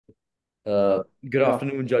Uh, Good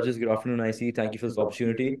afternoon, judges. Good afternoon, IC. Thank you for this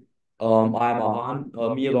opportunity. I'm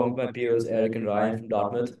Ahaan. Me, along with my peers, Erik and Ryan from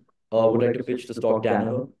Dartmouth, would like to pitch the stock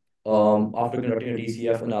Danaher. After conducting a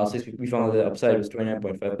DCF analysis, we found that the upside was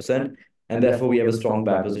 29.5%, and therefore we have a strong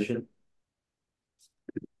buy position.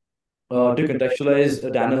 To contextualize,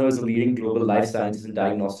 Danaher is a leading global life sciences and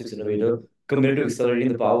diagnostics innovator committed to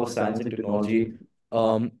accelerating the power of science and technology.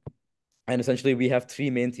 Um, And essentially, we have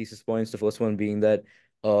three main thesis points. The first one being that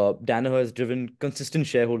Danaher has driven consistent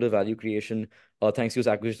shareholder value creation thanks to its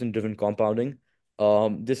acquisition-driven compounding.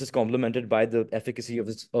 This is complemented by the efficacy of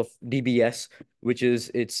DBS, which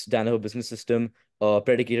is its Danaher business system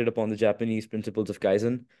predicated upon the Japanese principles of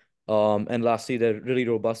Kaizen. And lastly, the really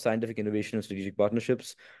robust scientific innovation and strategic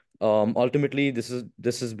partnerships. Ultimately,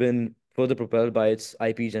 this has been further propelled by its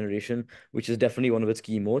IP generation, which is definitely one of its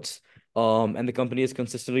key moats. And the company has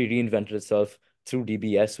consistently reinvented itself through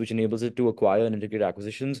DBS, which enables it to acquire and integrate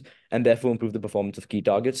acquisitions and therefore improve the performance of key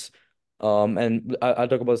targets. And I'll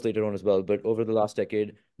talk about this later on as well. But over the last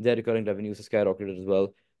decade, their recurring revenues have skyrocketed as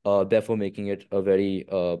well, therefore making it a very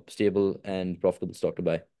stable and profitable stock to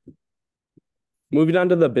buy. Moving on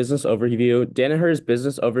to the business overview, Danaher's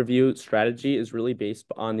business overview strategy is really based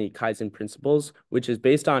on the Kaizen principles, which is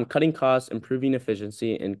based on cutting costs, improving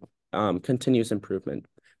efficiency, and continuous improvement.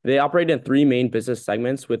 They operate in three main business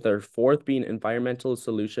segments, with their fourth being environmental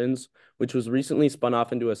solutions, which was recently spun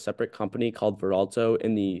off into a separate company called Veralto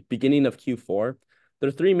in the beginning of Q4. Their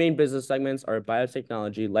three main business segments are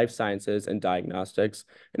biotechnology, life sciences, and diagnostics.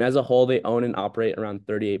 And as a whole, they own and operate around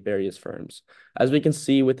 38 various firms. As we can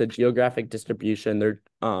see with the geographic distribution, they're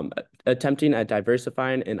attempting at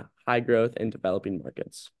diversifying in high growth and developing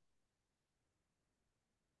markets.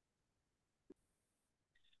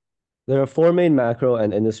 There are four main macro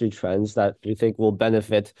and industry trends that we think will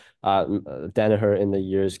benefit Danaher in the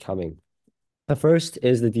years coming. The first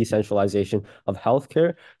is the decentralization of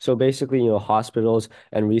healthcare. So basically, hospitals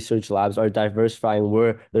and research labs are diversifying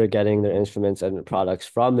where they're getting their instruments and products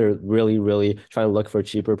from. They're really, really trying to look for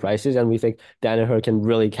cheaper prices. And we think Danaher can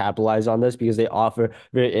really capitalize on this because they offer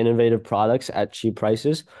very innovative products at cheap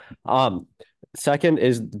prices. Second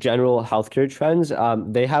is general healthcare trends.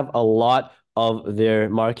 They have a lot of their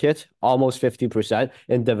market, almost 50%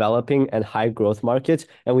 in developing and high growth markets.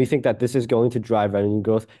 And we think that this is going to drive revenue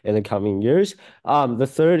growth in the coming years. The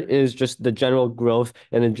third is just the general growth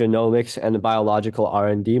in the genomics and the biological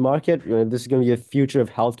R&D market. This is going to be the future of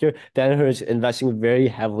healthcare. Danaher is investing very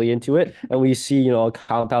heavily into it. And we see, a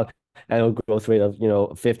compound annual growth rate of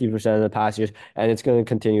 50% in the past years, and it's going to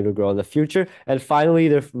continue to grow in the future. And finally,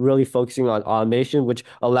 they're really focusing on automation, which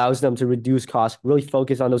allows them to reduce costs, really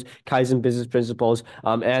focus on those Kaizen business principles,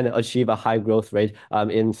 and achieve a high growth rate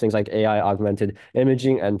in things like AI augmented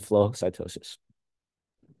imaging and flow cytosis.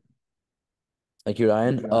 Thank you,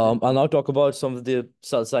 Ryan. I'll now talk about some of the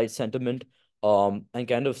sell side sentiment and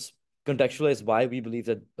kind of contextualize why we believe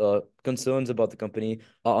that concerns about the company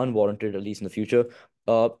are unwarranted, at least in the future.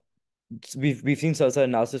 Uh, we've seen sell side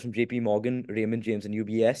analysis from JP Morgan, Raymond James, and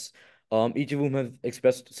UBS, each of whom have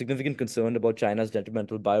expressed significant concern about China's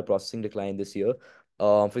detrimental bioprocessing decline this year.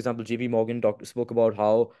 For example, JP Morgan spoke about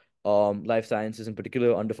how life sciences in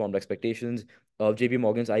particular underperformed expectations. JP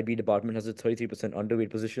Morgan's IB department has a 33% underweight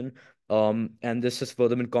position. And this has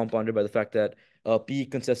further been compounded by the fact that PE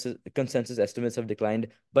consensus estimates have declined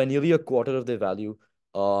by nearly a quarter of their value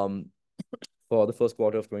for the first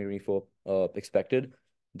quarter of 2024 expected.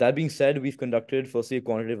 That being said, we've conducted firstly a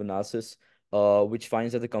quantitative analysis, which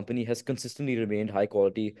finds that the company has consistently remained high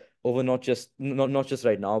quality over not just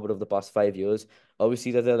right now, but over the past 5 years. We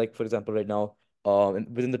see that they're like, for example, right now,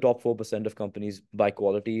 within the top 4% of companies by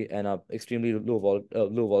quality and are extremely low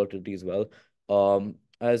volatility as well.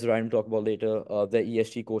 As Ryan will talk about later, their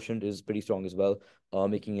ESG quotient is pretty strong as well,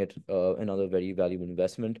 making it another very valuable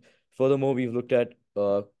investment. Furthermore, we've looked at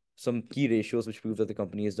some key ratios which prove that the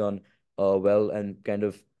company has done well and kind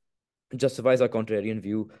of justifies our contrarian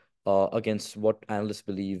view against what analysts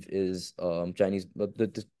believe is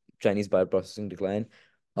the Chinese bioprocessing decline.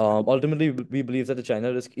 Ultimately, we believe that the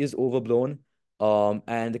China risk is overblown,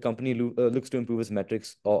 and the company looks to improve its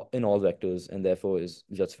metrics in all vectors and therefore is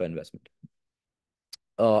justified investment.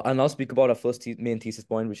 I'll now speak about our first main thesis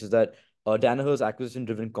point, which is that Danaher's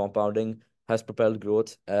acquisition-driven compounding has propelled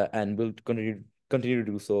growth and will continue to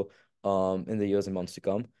do so in the years and months to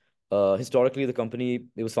come. Historically, the company,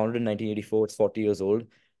 it was founded in 1984. It's 40 years old,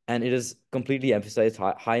 and it has completely emphasized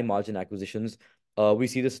high margin acquisitions. We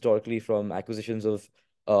see this historically from acquisitions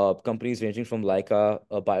of companies ranging from Leica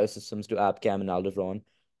Biosystems to Abcam and Aldevron.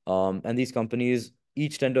 And these companies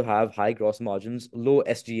each tend to have high gross margins, low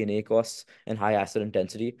SG&A costs, and high asset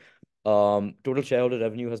intensity. Total shareholder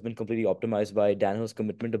revenue has been completely optimized by Danaher's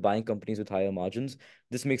commitment to buying companies with higher margins.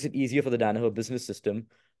 This makes it easier for the Danaher business system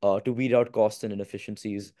to weed out costs and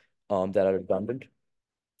inefficiencies that are redundant.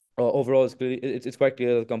 Overall, it's quite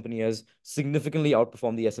clear that the company has significantly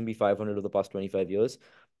outperformed the S&P 500 over the past 25 years.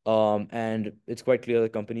 And it's quite clear the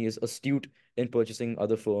company is astute in purchasing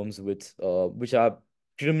other firms which are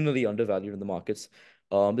criminally undervalued in the markets.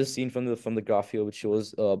 This is seen from the graph here, which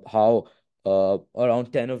shows how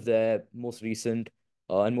around 10 of their most recent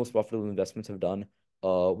and most profitable investments have done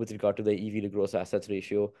with regard to their EV to gross assets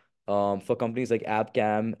ratio. For companies like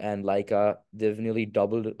Abcam and Leica, they've nearly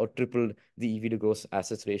doubled or tripled the EV to gross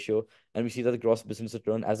assets ratio. And we see that the gross business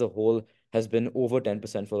return as a whole has been over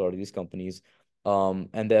 10% for a lot of these companies.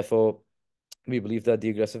 And therefore, we believe that the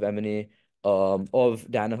aggressive M&A of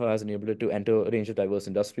Danaher has enabled it to enter a range of diverse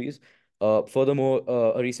industries. Furthermore,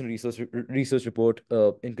 a recent research report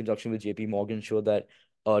in conjunction with JP Morgan showed that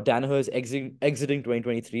Danaher is exiting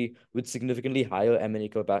 2023 with significantly higher M&A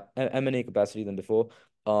capacity than before.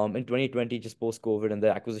 In 2020, just post-COVID and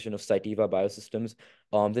the acquisition of Cytiva Biosystems,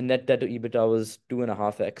 the net debt to EBITDA was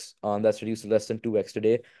 2.5x. That's reduced to less than 2x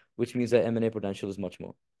today, which means that M&A potential is much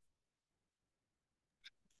more.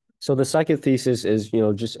 So the second thesis is,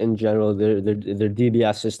 just in general, their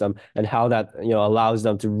DBS system and how that, allows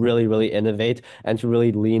them to really, really innovate and to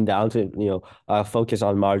really lean down to, focus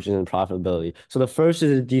on margin and profitability. So the first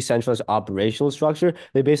is a decentralized operational structure.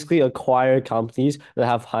 They basically acquire companies that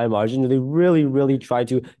have high margin. They really, really try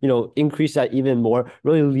to, increase that even more,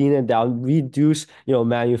 really lean it down, reduce,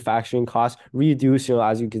 manufacturing costs, reduce,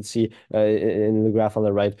 as you can see in the graph on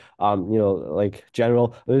the right, like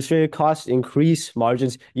general administrative costs, increase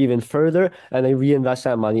margins even further, and they reinvest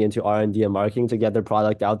that money into R&D and marketing to get their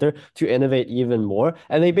product out there to innovate even more.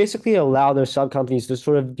 And they basically allow their sub companies to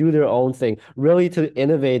sort of do their own thing, really to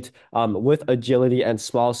innovate with agility and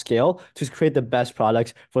small scale to create the best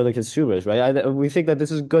products for the consumers, right? We think that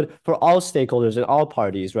this is good for all stakeholders and all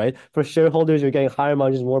parties, right? For shareholders, you're getting higher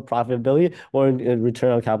margins, more profitability, more in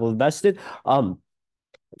return on capital invested.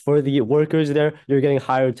 For the workers there, you're getting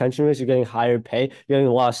higher retention rates, you're getting higher pay, you're getting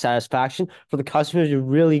a lot of satisfaction. For the customers, you're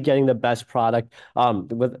really getting the best product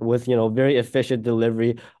with very efficient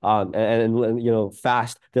delivery and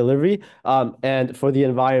fast delivery. And for the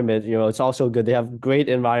environment, it's also good. They have great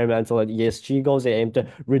environmental and ESG goals. They aim to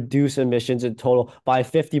reduce emissions in total by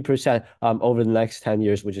 50% over the next 10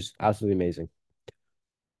 years, which is absolutely amazing.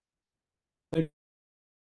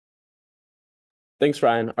 Thanks,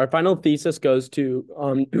 Ryan. Our final thesis goes to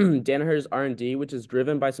Danaher's R&D, which is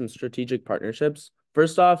driven by some strategic partnerships.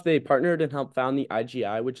 First off, they partnered and helped found the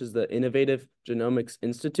IGI, which is the Innovative Genomics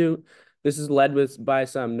Institute. This is led by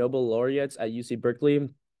some Nobel laureates at UC Berkeley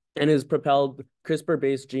and has propelled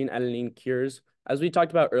CRISPR-based gene editing cures. As we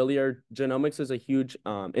talked about earlier, genomics is a huge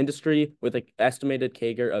industry with an estimated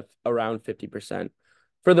CAGR of around 50%.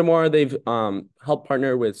 Furthermore, they've helped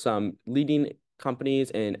partner with some leading companies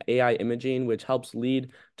in AI imaging, which helps lead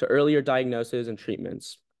to earlier diagnosis and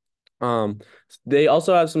treatments. They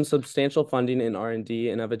also have some substantial funding in R&D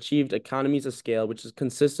and have achieved economies of scale, which is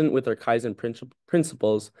consistent with their Kaizen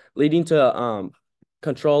principles, leading to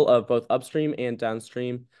control of both upstream and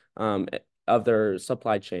downstream of their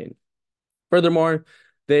supply chain. Furthermore,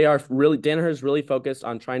 Danaher is really focused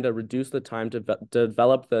on trying to reduce the time to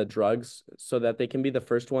develop the drugs so that they can be the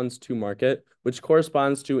first ones to market, which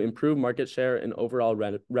corresponds to improved market share and overall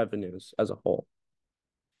revenues as a whole.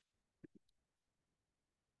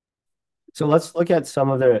 So let's look at some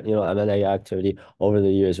of their, M&A activity over the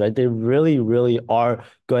years, right? They really, really are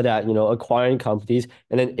good at, acquiring companies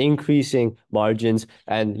and then increasing margins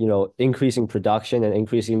and, increasing production and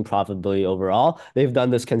increasing profitability overall. They've done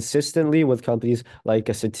this consistently with companies like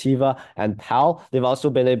Cytiva and PAL. They've also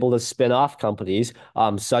been able to spin off companies,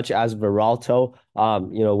 such as Veralto,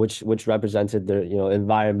 which represented their, their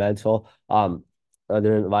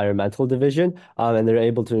environmental division, and they're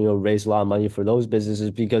able to raise a lot of money for those businesses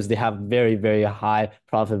because they have very, very high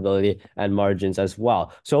profitability and margins as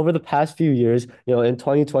well. So over the past few years, in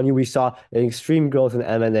 2020 we saw an extreme growth in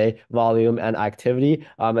M&A volume and activity,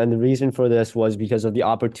 and the reason for this was because of the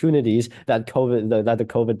opportunities that the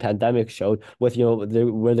COVID pandemic showed with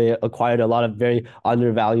where they acquired a lot of very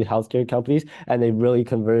undervalued healthcare companies, and they really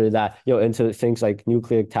converted that into things like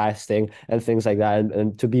nucleic testing and things like that,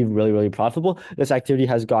 and to be really, really profitable. This activity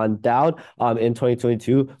has gone down in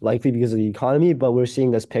 2022, likely because of the economy, but we're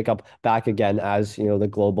seeing this pick up back again as the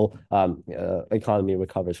global economy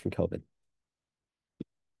recovers from COVID.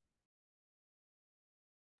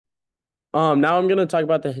 Now I'm going to talk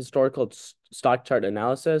about the historical stock chart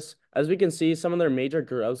analysis. As we can see, some of their major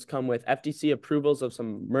growths come with FTC approvals of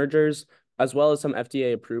some mergers, as well as some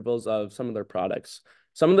FDA approvals of some of their products.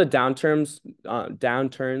 Some of the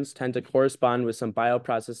downturns tend to correspond with some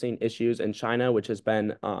bioprocessing issues in China, which has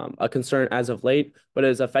been a concern as of late, but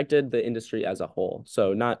has affected the industry as a whole.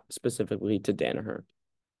 So not specifically to Danaher.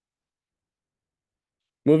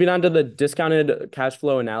 Moving on to the discounted cash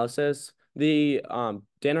flow analysis, the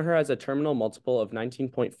Danaher has a terminal multiple of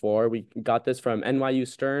 19.4. We got this from NYU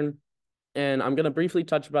Stern. And I'm going to briefly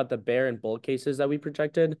touch about the bear and bull cases that we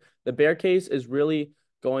projected. The bear case is really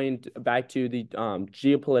going back to the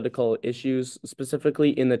geopolitical issues,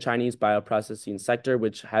 specifically in the Chinese bioprocessing sector,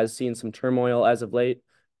 which has seen some turmoil as of late.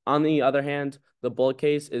 On the other hand, the bull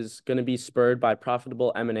case is going to be spurred by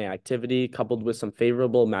profitable M&A activity coupled with some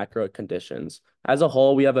favorable macro conditions. As a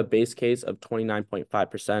whole, we have a base case of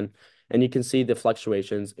 29.5%, and you can see the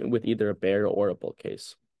fluctuations with either a bear or a bull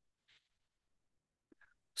case.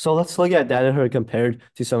 So let's look at Danaher compared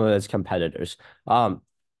to some of its competitors.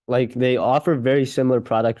 Like they offer very similar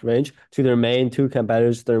product range to their main two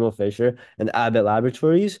competitors, Thermo Fisher and Abbott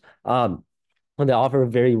Laboratories. And they offer a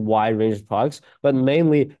very wide range of products, but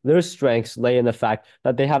mainly their strengths lay in the fact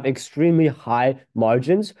that they have extremely high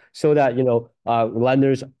margins, so that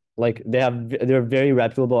lenders like they're very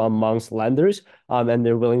reputable amongst lenders, and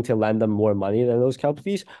they're willing to lend them more money than those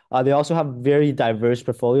companies. They also have very diverse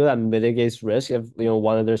portfolio that mitigates risk if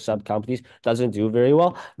one of their sub companies doesn't do very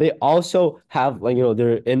well. They also have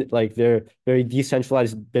their very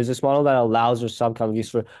decentralized business model that allows their sub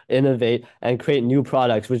companies to innovate and create new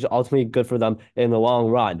products, which is ultimately good for them in the long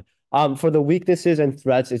run. For the weaknesses and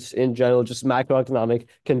threats, it's in general just macroeconomic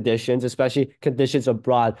conditions, especially conditions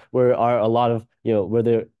abroad where are a lot of, where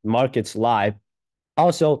their markets lie.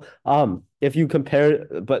 Also, if you compare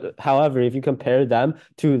them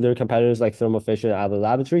to their competitors like Thermo Fisher and Abbott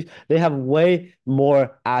Laboratories, they have way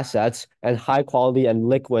more assets and high quality and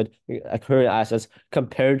liquid current assets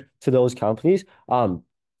compared to those companies. And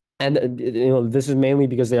this is mainly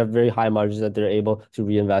because they have very high margins that they're able to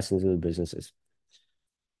reinvest into the businesses.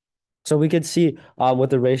 So we could see with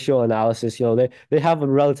the ratio analysis, they have a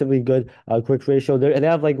relatively good quick ratio. They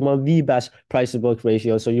have like one of the best price to book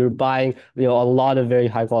ratio. So you're buying a lot of very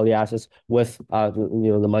high quality assets with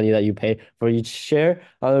the money that you pay for each share.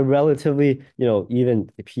 Relatively even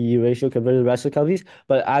PE ratio compared to the rest of the companies.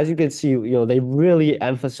 But as you can see, they really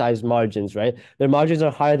emphasize margins, right? Their margins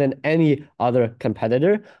are higher than any other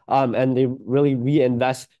competitor, and they really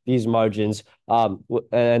reinvest these margins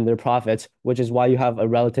and their profits, which is why you have a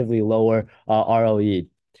relatively lower ROE.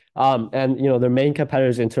 And their main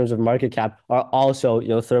competitors in terms of market cap are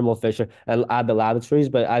also Thermo Fisher and Abbott Laboratories,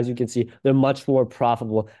 but as you can see, they're much more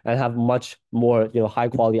profitable and have much more high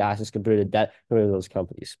quality assets compared to debt compared to those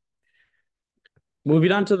companies.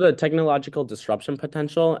 Moving on to the technological disruption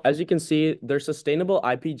potential, as you can see, their sustainable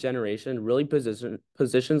IP generation really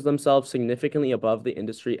positions themselves significantly above the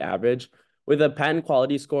industry average, with a patent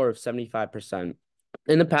quality score of 75%.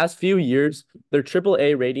 In the past few years, their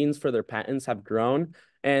AAA ratings for their patents have grown,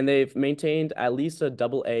 and they've maintained at least a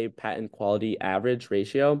AA patent quality average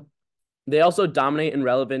ratio. They also dominate in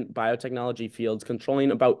relevant biotechnology fields, controlling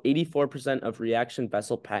about 84% of reaction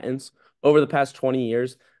vessel patents over the past 20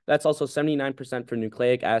 years. That's also 79% for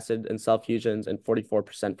nucleic acid and cell fusions and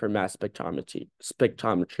 44% for mass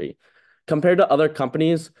spectrometry. Compared to other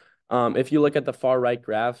companies, if you look at the far right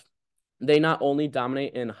graph, they not only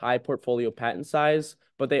dominate in high portfolio patent size,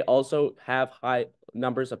 but they also have high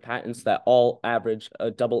numbers of patents that all average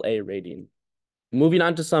a AA rating. Moving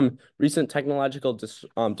on to some recent technological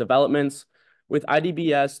developments. With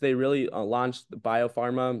IDBS, they really launched the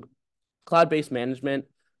biopharma cloud-based management.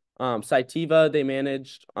 Cytiva, they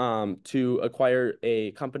managed to acquire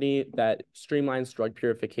a company that streamlines drug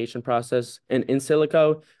purification process, and In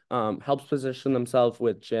Silico helps position themselves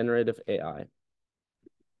with generative AI.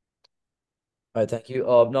 All right, thank you.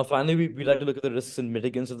 Now, finally, we'd like to look at the risks and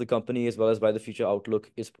mitigants of the company, as well as why the future outlook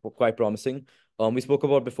is quite promising. We spoke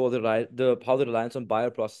about before how the reliance on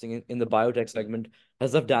bioprocessing in the biotech segment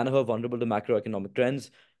has left Danaher vulnerable to macroeconomic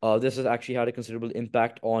trends. This has actually had a considerable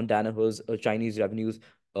impact on Danaher's Chinese revenues,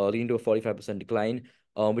 leading to a 45% decline,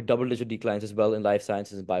 with double-digit declines as well in life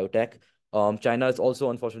sciences and biotech. China is also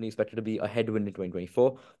unfortunately expected to be a headwind in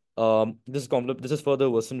 2024. This is further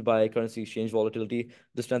worsened by currency exchange volatility.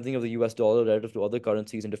 The strengthening of the US dollar relative to other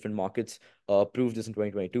currencies in different markets proved this in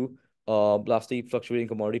 2022. Lastly, fluctuating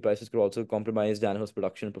commodity prices could also compromise Danaher's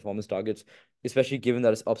production and performance targets, especially given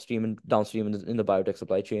that it's upstream and downstream in the biotech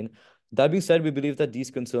supply chain. That being said, we believe that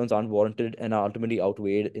these concerns aren't warranted and are ultimately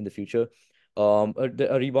outweighed in the future.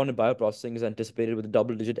 A rebound in bioprocessing is anticipated with a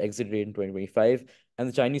double-digit exit rate in 2025, and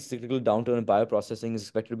the Chinese cyclical downturn in bioprocessing is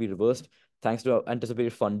expected to be reversed thanks to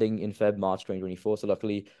anticipated funding in March 2024. So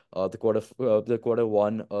luckily, the quarter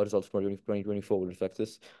one results for 2024 will reflect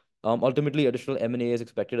this. Ultimately, additional M&A is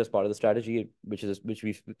expected as part of the strategy, which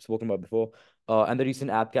we've spoken about before. And the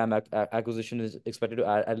recent AppCam acquisition is expected to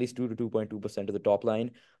add at least 2 to 2.2% to the top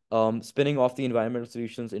line. Spinning off the environmental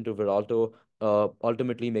solutions into Veralto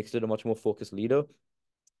ultimately makes it a much more focused leader.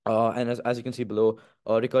 And as you can see below,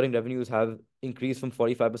 recurring revenues have increased from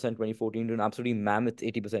 45% 2014 to an absolutely mammoth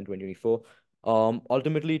 80% 2024.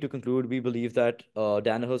 Ultimately, to conclude, we believe that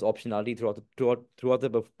Danaher's optionality throughout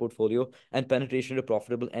the portfolio and penetration to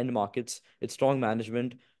profitable end markets, its strong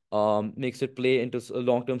management, makes it play into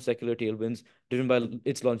long-term secular tailwinds driven by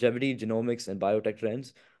its longevity, genomics, and biotech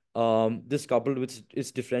trends. This coupled with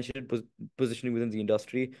its differentiated positioning within the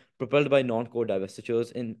industry, propelled by non-core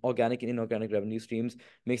divestitures in organic and inorganic revenue streams,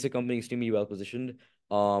 makes the company extremely well positioned.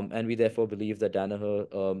 And we therefore believe that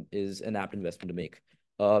Danaher is an apt investment to make.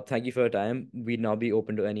 Thank you for your time. We'd now be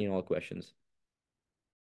open to any and all questions.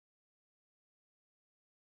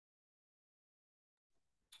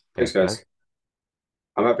 Thanks, guys.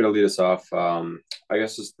 I'm happy to lead us off. I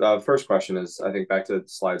guess just the first question is, I think back to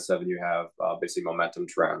slide 7, you have basically momentum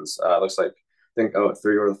trends. It looks like, I think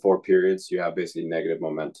 3 or 4 periods, you have basically negative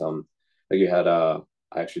momentum. Like you had, I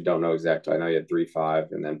actually don't know exactly. I know you had 3, 5,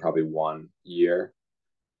 and then probably 1 year.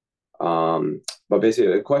 But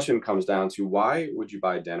basically, the question comes down to why would you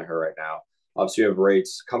buy Danaher right now? Obviously, you have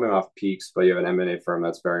rates coming off peaks, but you have an M&A firm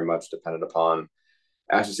that's very much dependent upon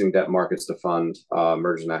accessing debt markets to fund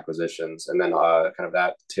mergers and acquisitions, and then kind of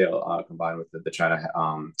that tail combined with the China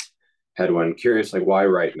headwind. Curious, like why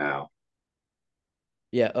right now?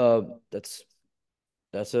 Yeah, that's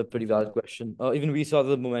a pretty valid question. Even we saw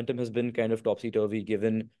the momentum has been kind of topsy-turvy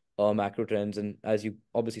given macro trends, and as you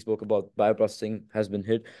obviously spoke about, bioprocessing has been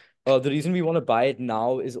hit. The reason we want to buy it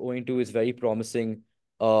now is owing to its very promising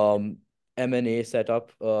M&A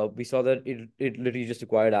setup. We saw that it literally just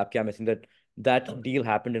acquired AppCam. I think that deal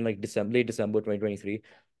happened in like late December 2023.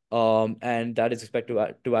 And that is expected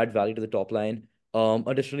to add value to the top line.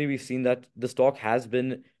 Additionally, we've seen that the stock has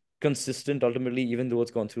been consistent ultimately, even though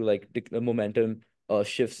it's gone through like momentum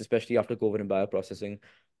shifts, especially after COVID and bioprocessing.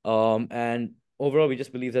 And overall, we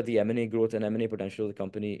just believe that the M&A growth and M&A potential of the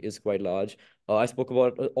company is quite large. I spoke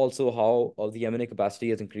about also how the M&A capacity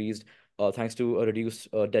has increased thanks to a reduced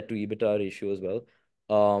debt to EBITDA ratio as well.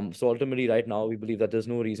 So ultimately, right now, we believe that there's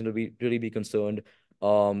no reason to really be concerned.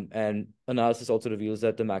 And analysis also reveals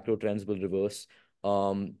that the macro trends will reverse.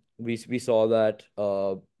 We saw that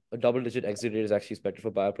a double-digit exit rate is actually expected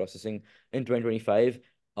for bioprocessing in 2025.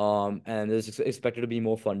 And there's expected to be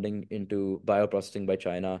more funding into bioprocessing by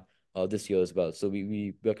China this year as well. So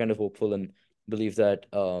we're kind of hopeful and believe that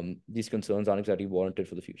these concerns aren't exactly warranted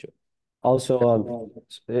for the future. Also,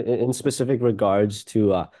 in specific regards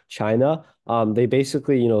to China, they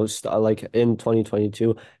basically, like in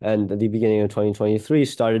 2022 and the beginning of 2023,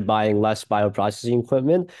 started buying less bioprocessing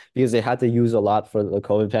equipment because they had to use a lot for the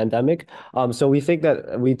COVID pandemic. So we think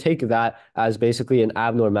that we take that as basically an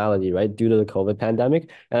abnormality, right, due to the COVID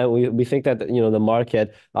pandemic. And we think that, the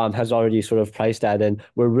market has already sort of priced that in.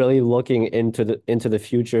 We're really looking into the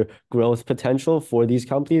future growth potential for these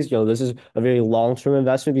companies. This is a very long-term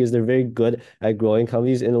investment because they're very good at growing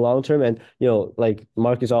companies in the long term. And, like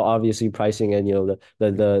markets are obviously pricing in,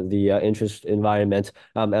 the interest environment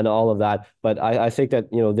and all of that. But I think that,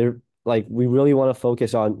 they're like, we really want to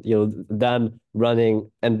focus on, them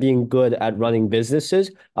running and being good at running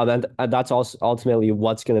businesses. And that's also ultimately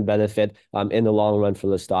what's going to benefit in the long run for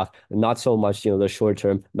the stock, and not so much, the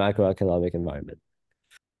short-term macroeconomic environment.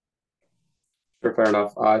 Sure, fair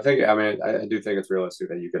enough. I do think it's realistic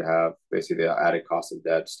that you could have basically the added cost of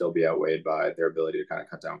debt still be outweighed by their ability to kind of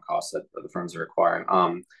cut down costs that the firms are acquiring.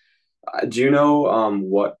 Do you know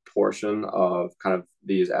what portion of kind of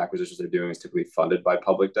these acquisitions they're doing is typically funded by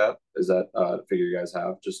public debt? Is that a figure you guys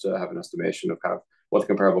have, just to have an estimation of kind of what the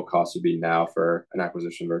comparable cost would be now for an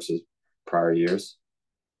acquisition versus prior years?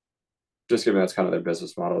 Just given that's kind of their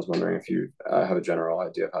business model, I was wondering if you have a general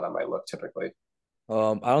idea of how that might look typically.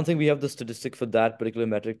 I don't think we have the statistic for that particular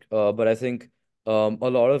metric, but I think a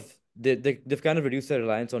lot of they've kind of reduced their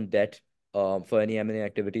reliance on debt for any M&A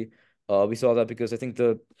activity. We saw that because I think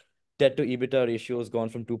the debt to EBITDA ratio has gone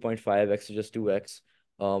from 2.5x to just 2x,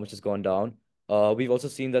 which has gone down. We've also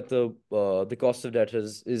seen that the cost of debt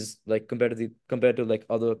is like compared to like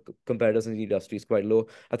other competitors in the industry is quite low.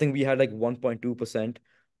 I think we had like 1.2%,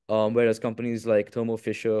 whereas companies like Thermo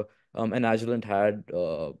Fisher and Agilent had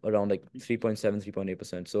around like 3.7,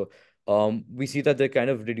 3.8%. So we see that they're kind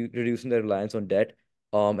of reducing their reliance on debt,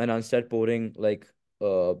 and instead pouring like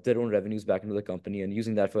their own revenues back into the company and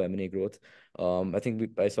using that for M&A growth. I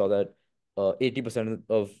think I saw that 80%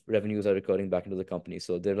 of revenues are recurring back into the company.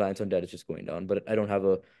 So their reliance on debt is just going down. But I don't have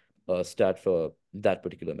a stat for that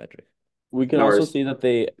particular metric. We can No also worries. see that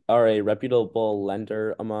they are a reputable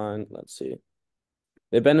lender among, let's see.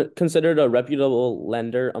 They've been considered a reputable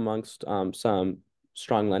lender amongst some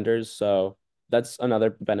strong lenders. So that's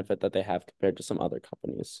another benefit that they have compared to some other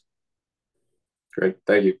companies. Great.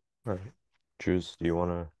 Thank you. All right. Juice, do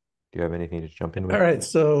you have anything to jump in with? All right,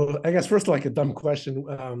 so I guess first, like a dumb question.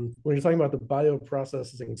 When you're talking about the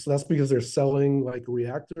bioprocessing, so that's because they're selling like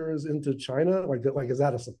reactors into China. Like is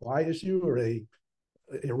that a supply issue or a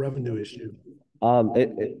revenue issue?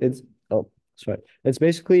 It's oh sorry. It's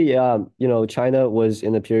basically China was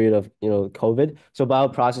in a period of COVID. So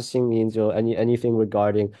bioprocessing means anything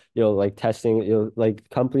regarding like testing, like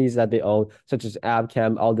companies that they own, such as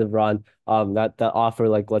Abcam, Aldebaran, that offer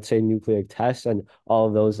like let's say nucleic tests and all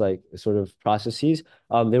of those like sort of processes.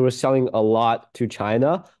 They were selling a lot to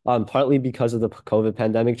China, partly because of the COVID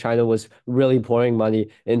pandemic. China was really pouring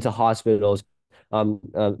money into hospitals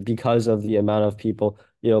because of the amount of people,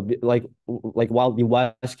 like while the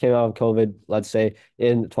West came out of COVID, let's say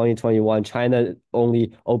in 2021, China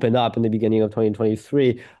only opened up in the beginning of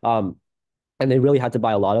 2023. And they really had to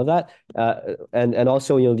buy a lot of that. And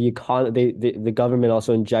also, the government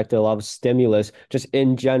also injected a lot of stimulus just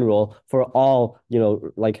in general for all,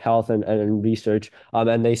 like health and research.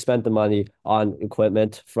 And they spent the money on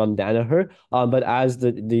equipment from Danaher. But as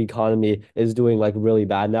the economy is doing like really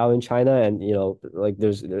bad now in China, and like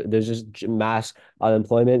there's just mass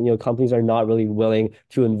unemployment, companies are not really willing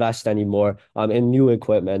to invest anymore in new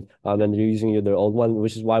equipment, and they're using their old one,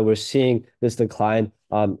 which is why we're seeing this decline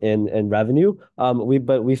in revenue.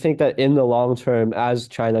 But we think that in the long term, as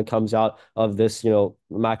China comes out of this,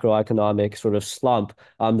 macroeconomic sort of slump,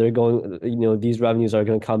 they're going, these revenues are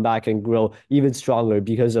going to come back and grow even stronger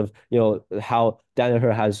because of, how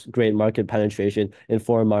Danaher has great market penetration in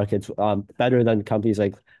foreign markets, better than companies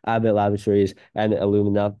like Abbott Laboratories and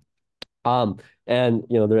Illumina. And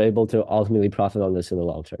they're able to ultimately profit on this in the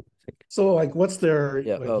long term, I think. So like what's their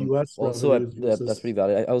like US Also, revenues that's versus... pretty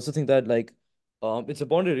valid. I also think that like it's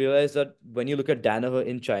important to realize that when you look at Danaher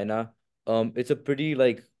in China, it's a pretty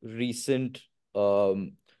like recent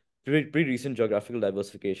pretty recent geographical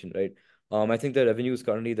diversification, right? I think the revenues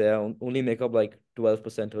currently there only make up like 12%,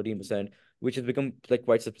 13%, which has become like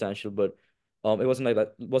quite substantial, but it wasn't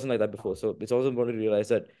like that before. So it's also important to realize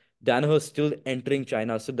that Danaher is still entering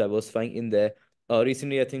China, still diversifying in there.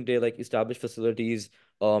 Recently, I think they like established facilities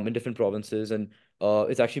in different provinces, and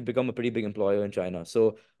it's actually become a pretty big employer in China.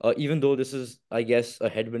 So even though this is, I guess, a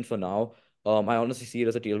headwind for now, I honestly see it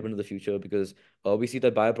as a tailwind in the future because we see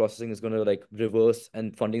that bioprocessing is going to like reverse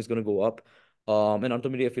and funding is going to go up. And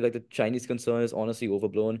ultimately, I feel like the Chinese concern is honestly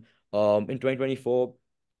overblown. In 2024,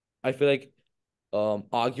 I feel like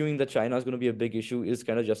arguing that China is going to be a big issue is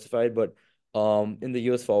kind of justified, but in the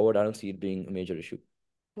years forward, I don't see it being a major issue.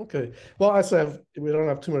 Okay. Well, I said we don't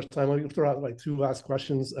have too much time. Let me throw out like two last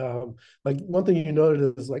questions. Like one thing you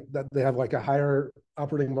noted is like that they have like a higher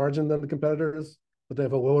operating margin than the competitors, but they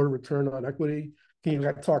have a lower return on equity. Can you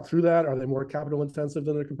like talk through that? Are they more capital intensive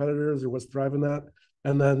than their competitors, or what's driving that?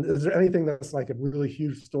 And then is there anything that's like a really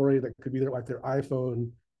huge story that could be like their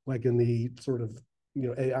iPhone, like in the sort of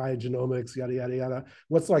AI genomics, yada yada yada?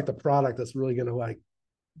 What's like the product that's really going to like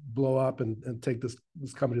blow up and take this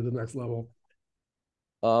company to the next level?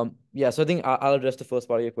 Yeah, so I think I'll address the first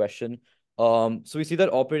part of your question. So we see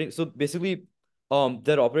that so basically,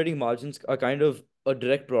 their operating margins are kind of a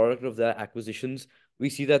direct product of their acquisitions.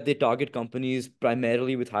 We see that they target companies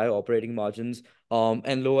primarily with higher operating margins,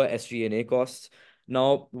 and lower SG&A costs.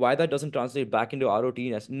 Now, why that doesn't translate back into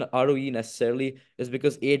ROE necessarily is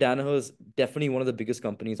because Danaher is definitely one of the biggest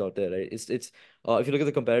companies out there, right? It's if you look at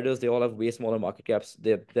the competitors, they all have way smaller market caps.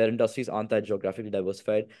 Their industries aren't that geographically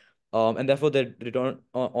diversified. And therefore their return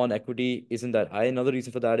on equity isn't that high. Another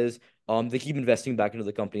reason for that is they keep investing back into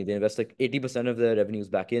the company. They invest like 80% of their revenues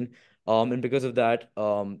back in. And because of that,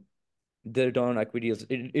 the return on equity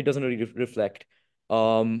it doesn't really reflect. You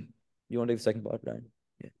want to take the second part, Brian?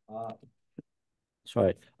 Yeah.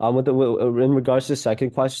 Sorry. In regards to the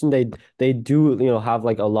second question, they do have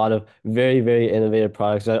like a lot of very very innovative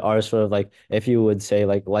products that are sort of like, if you would say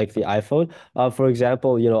like the iPhone. For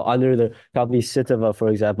example, under the company Citava, for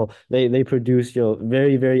example, they produce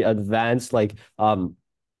very very advanced like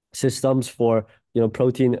systems for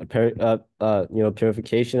protein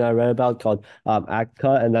purification I read about called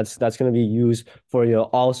ACTA, and that's going to be used for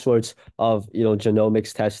all sorts of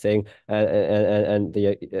genomics testing and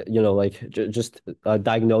the just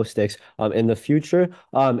diagnostics in the future.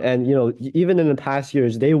 And even in the past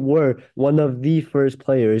years, they were one of the first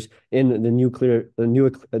players in the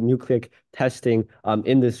nucleic testing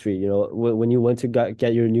industry. When you went to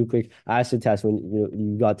get your nucleic acid test, when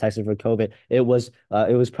you got tested for COVID, it was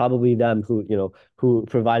probably them who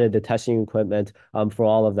provided the testing equipment for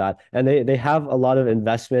all of that. And they have a lot of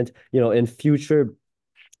investment in future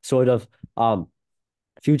sort of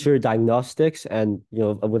future diagnostics and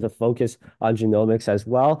with a focus on genomics as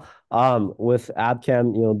well, with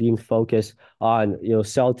Abcam being focused on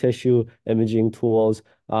cell tissue imaging tools,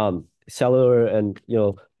 cellular and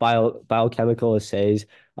biochemical assays,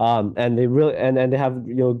 and they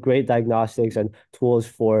have great diagnostics and tools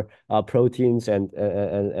for proteins and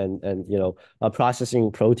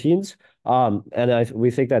processing proteins. And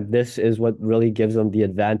we think that this is what really gives them the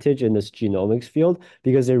advantage in this genomics field,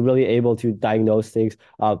 because they're really able to diagnose things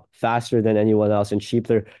faster than anyone else and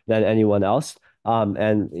cheaper than anyone else. And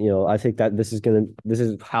I think that this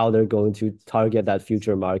is how they're going to target that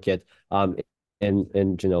future market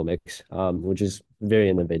in genomics, which is very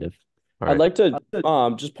innovative. I'd like to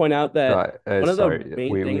just point out that one of sorry, the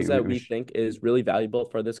main things that we think is really valuable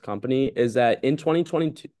for this company is that in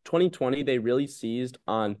 2020, they really seized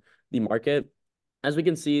on the market. As we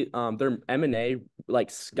can see, their M&A like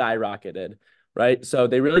skyrocketed, right? So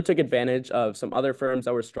they really took advantage of some other firms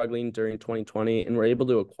that were struggling during 2020 and were able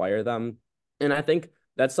to acquire them. And I think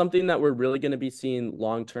that's something that we're really going to be seeing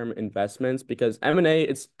long-term investments, because M&A,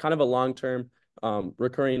 it's kind of a long-term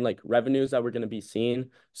recurring like revenues that we're going to be seeing.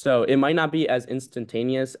 So it might not be as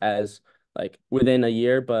instantaneous as like within a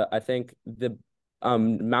year, but I think the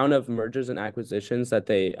amount of mergers and acquisitions that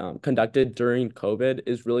they conducted during COVID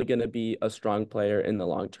is really going to be a strong player in the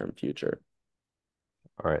long-term future.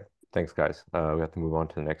 All right. Thanks, guys. We have to move on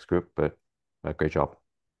to the next group, but great job.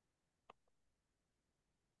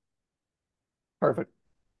 Perfect.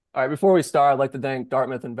 All right, before we start, I'd like to thank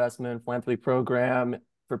Dartmouth Investment Philanthropy Program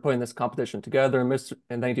for putting this competition together,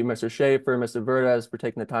 and thank you, Mr. Schaefer, Mr. Verdes, for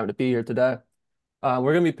taking the time to be here today.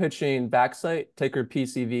 We're going to be pitching Vaxcyte, ticker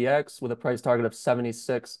PCVX, with a price target of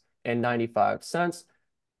 76.95 cents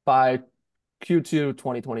by Q2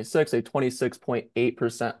 2026, a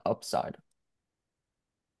 26.8% upside.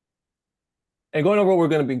 And going over what we're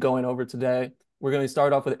going to be going over today, we're going to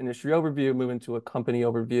start off with an industry overview, move into a company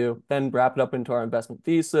overview, then wrap it up into our investment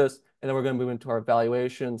thesis, and then we're going to move into our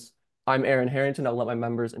valuations. I'm Aaron Harrington. I'll let my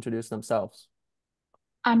members introduce themselves.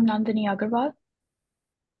 I'm Nandini Agarwal.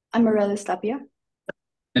 I'm Arellys.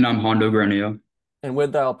 And I'm Hondo Granillo. And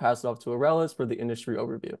with that, I'll pass it off to Arellys for the industry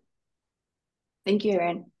overview. Thank you,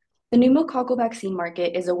 Aaron. The pneumococcal vaccine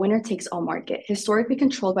market is a winner-takes-all market, historically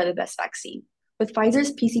controlled by the best vaccine. With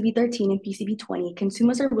Pfizer's PCV13 and PCV20,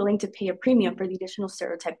 consumers are willing to pay a premium for the additional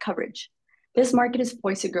serotype coverage. This market is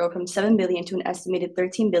poised to grow from $7 billion to an estimated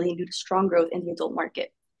 $13 billion due to strong growth in the adult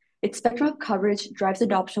market. Its spectrum of coverage drives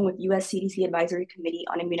adoption, with U.S. CDC Advisory Committee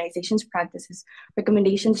on Immunizations Practices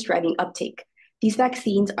recommendations driving uptake. These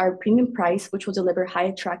vaccines are premium price, which will deliver high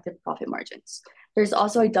attractive profit margins. There's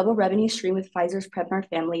also a double revenue stream with Pfizer's Prevnar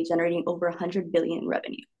family generating over $100 billion in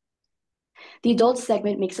revenue. The adult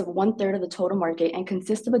segment makes up 1/3 of the total market and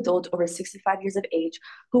consists of adults over 65 years of age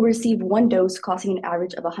who receive one dose costing an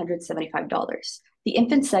average of $175. The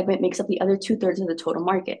infant segment makes up the other 2/3 of the total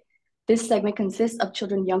market. This segment consists of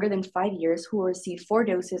children younger than 5 years who will receive 4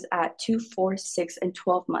 doses at 2, 4, 6, and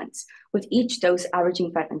 12 months, with each dose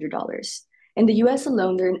averaging $500. In the US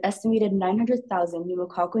alone, there are an estimated 900,000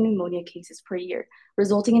 pneumococcal pneumonia cases per year,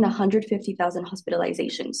 resulting in 150,000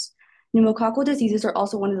 hospitalizations. Pneumococcal diseases are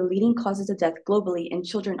also one of the leading causes of death globally in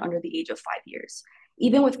children under the age of 5 years.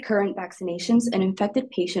 Even with current vaccinations, an infected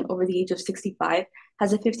patient over the age of 65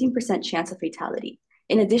 has a 15% chance of fatality.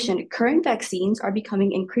 In addition, current vaccines are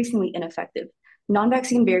becoming increasingly ineffective.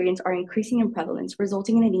 Non-vaccine variants are increasing in prevalence,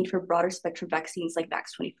 resulting in a need for broader spectrum vaccines like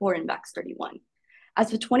VAX-24 and VAX-31.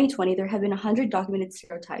 As of 2020, there have been 100 documented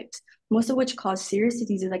serotypes, most of which cause serious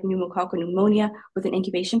diseases like pneumococcal pneumonia with an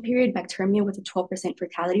incubation period, bacteremia with a 12%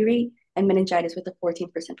 fatality rate, and meningitis with a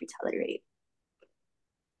 14% fatality rate.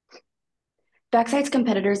 Vaxcyte's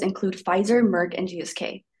competitors include Pfizer, Merck, and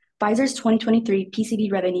GSK. Pfizer's 2023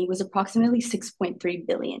 PCV revenue was approximately $6.3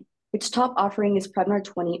 billion. Its top offering is Prevnar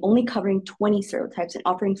 20, only covering 20 serotypes and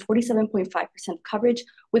offering 47.5% coverage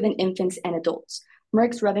within infants and adults.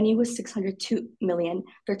 Merck's revenue was $602 million.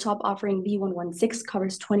 Their top offering V116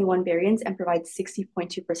 covers 21 variants and provides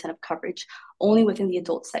 60.2% of coverage only within the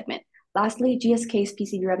adult segment. Lastly, GSK's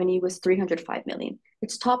PCV revenue was $305 million.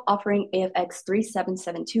 Its top offering, AFX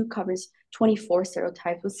 3772, covers 24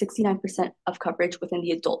 serotypes with 69% of coverage within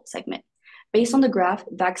the adult segment. Based on the graph,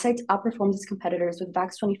 Vaxcyte outperforms its competitors with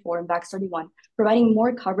VAX-24 and VAX-31, providing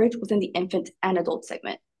more coverage within the infant and adult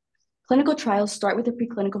segment. Clinical trials start with a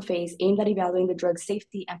preclinical phase aimed at evaluating the drug's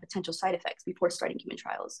safety and potential side effects before starting human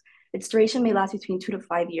trials. Its duration may last between 2 to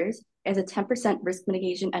 5 years, as a 10% risk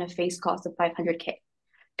mitigation and a phase cost of $500K.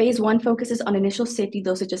 Phase 1 focuses on initial safety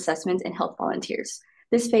dosage assessments in health volunteers.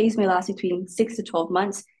 This phase may last between 6 to 12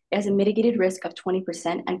 months, as a mitigated risk of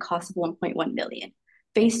 20% and cost of $1.1 million.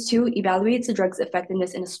 Phase 2 evaluates the drug's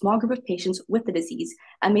effectiveness in a small group of patients with the disease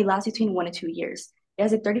and may last between 1 to 2 years. It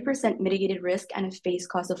has a 30% mitigated risk and a phase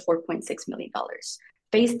cost of $4.6 million.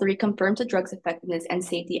 Phase 3 confirms the drug's effectiveness and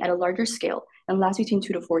safety at a larger scale and lasts between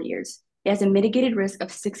 2 to 4 years. It has a mitigated risk of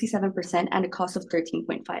 67% and a cost of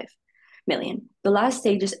 $13.5 million. The last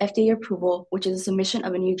stage is FDA approval, which is a submission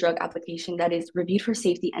of a new drug application that is reviewed for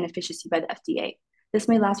safety and efficacy by the FDA. This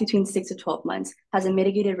may last between 6 to 12 months, has a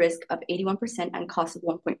mitigated risk of 81% and cost of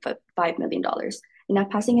 $1.5 million. And now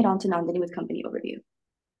passing it on to Nandini with company overview.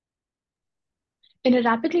 In a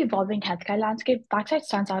rapidly evolving healthcare landscape, Vaxcyte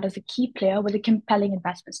stands out as a key player with a compelling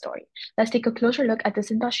investment story. Let's take a closer look at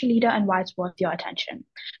this industry leader and why it's worth your attention.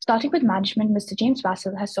 Starting with management, Mr. James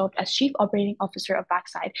Vassell has served as Chief Operating Officer of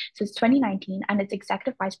Vaxcyte since 2019 and its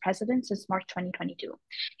Executive Vice President since March 2022.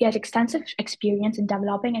 He has extensive experience in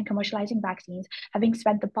developing and commercializing vaccines, having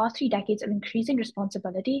spent the past 3 decades of increasing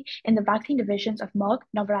responsibility in the vaccine divisions of Merck,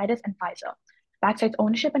 Novartis, and Pfizer. Vaxcyte's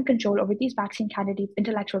ownership and control over these vaccine candidates'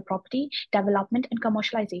 intellectual property, development, and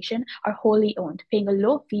commercialization are wholly owned, paying a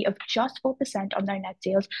low fee of just 4% on their net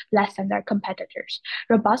sales, less than their competitors.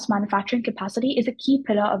 Robust manufacturing capacity is a key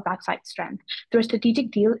pillar of Vaxcyte's strength. Through a strategic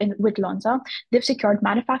deal with Lonza, they've secured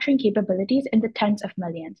manufacturing capabilities in the tens of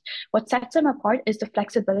millions. What sets them apart is the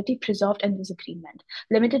flexibility preserved in this agreement.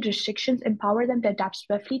 Limited restrictions empower them to adapt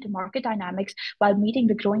swiftly to market dynamics while meeting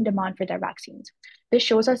the growing demand for their vaccines. This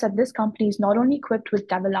shows us that this company is not only equipped with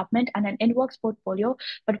development and an in-works portfolio,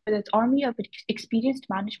 but with its army of experienced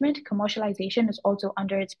management, commercialization is also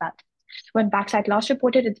under its belt. When Vaxcyte last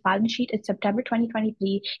reported its balance sheet in September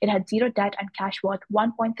 2023, it had zero debt and cash worth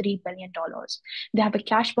 $1.3 billion. They have a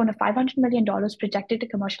cash burn of $500 million projected to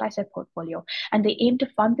commercialize their portfolio, and they aim to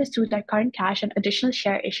fund this through their current cash and additional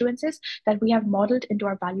share issuances that we have modeled into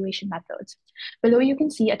our valuation methods. Below, you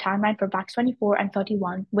can see a timeline for VAX-24 and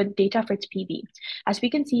 31 with data for its PV. As we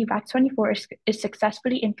can see, VAX-24 is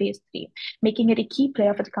successfully in phase 3, making it a key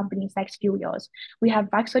player for the company's next few years. We have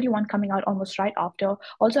VAX-31 coming out almost right after,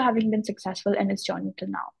 also having been successful in its journey till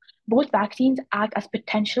now. Both vaccines act as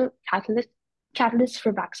potential catalysts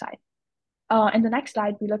for Vaxcyte. In the next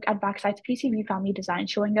slide, we look at Vaxcyte's PCV family design,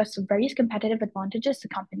 showing us the various competitive advantages the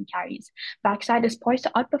company carries. Vaxcyte is poised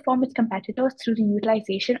to outperform its competitors through the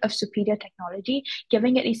utilization of superior technology,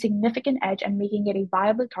 giving it a significant edge and making it a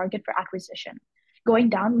viable target for acquisition. Going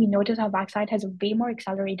down, we notice how Vaxcyte has a way more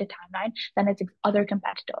accelerated timeline than its other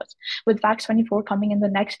competitors, with VAX-24 coming in the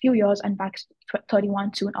next few years and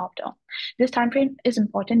VAX-31 soon after. This timeframe is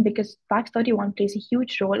important because VAX-31 plays a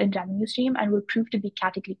huge role in revenue stream and will prove to be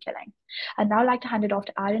category killing. I'd now like to hand it off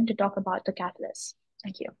to Aaron to talk about the catalysts.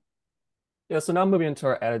 Thank you. Yeah, so now moving into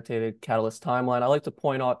our annotated catalyst timeline, I'd like to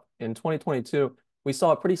point out in 2022, we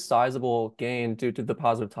saw a pretty sizable gain due to the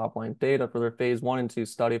positive top-line data for their phase 1 and 2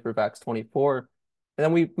 study for VAX-24. And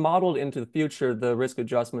then we modeled into the future the risk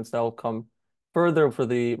adjustments that will come further for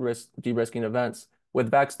the de-risking events, with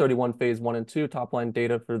VAX-31 phase 1 and 2 top-line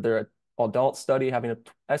data for their adult study having an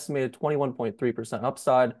estimated 21.3%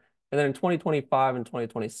 upside. And then in 2025 and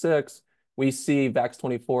 2026, we see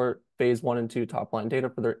VAX-24 phase 1 and 2 top-line data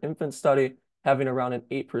for their infant study having around an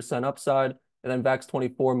 8% upside. And then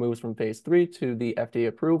VAX-24 moves from phase 3 to the FDA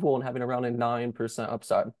approval and having around a 9%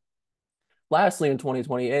 upside. Lastly, in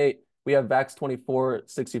 2028, we have VAX-24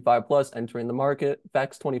 65 plus entering the market,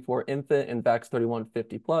 VAX-24 infant and VAX-31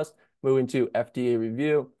 50 plus moving to FDA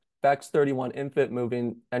review, VAX-31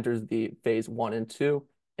 infant enters the phase 1 and 2,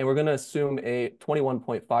 and we're going to assume a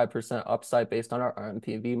 21.5% upside based on our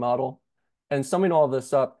RMPV model. And summing all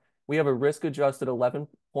this up, we have a risk-adjusted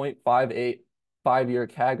 11.58 5-year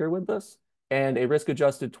CAGR with this, and a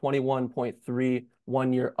risk-adjusted 21.3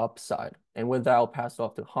 1-year upside. And with that, I'll pass it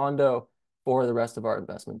off to Jando for the rest of our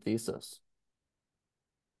investment thesis.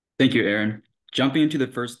 Thank you, Aaron. Jumping into the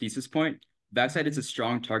first thesis point, Vaxcyte is a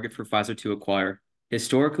strong target for Pfizer to acquire.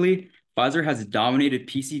 Historically, Pfizer has dominated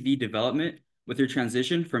PCV development with their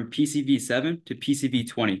transition from PCV7 to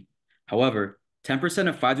PCV20. However, 10%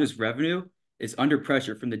 of Pfizer's revenue is under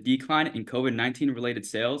pressure from the decline in COVID-19 related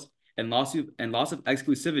sales and loss of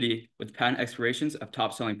exclusivity with patent expirations of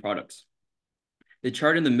top-selling products. The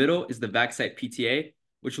chart in the middle is the Vaxcyte PTA,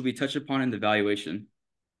 which will be touched upon in the valuation.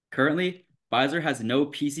 Currently, Pfizer has no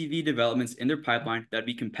PCV developments in their pipeline that would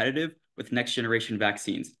be competitive with next-generation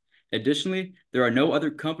vaccines. Additionally, there are no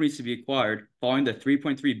other companies to be acquired following the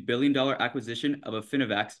 $3.3 billion acquisition of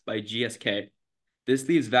Affinivax by GSK. This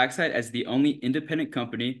leaves Vaxcyte as the only independent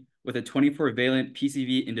company with a 24-valent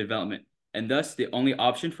PCV in development, and thus the only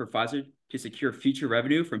option for Pfizer to secure future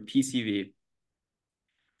revenue from PCV.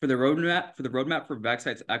 For the roadmap for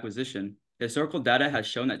Vaxcyte's acquisition, historical data has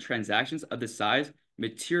shown that transactions of this size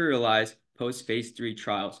materialize post-phase 3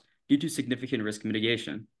 trials due to significant risk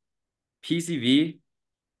mitigation. PCV,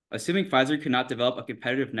 assuming Pfizer could not develop a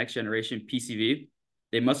competitive next-generation PCV,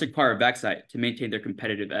 they must acquire Vaxcyte to maintain their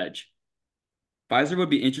competitive edge. Pfizer would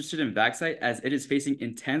be interested in Vaxcyte as it is facing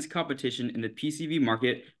intense competition in the PCV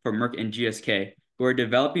market for Merck and GSK, who are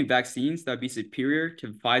developing vaccines that would be superior to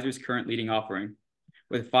Pfizer's current leading offering.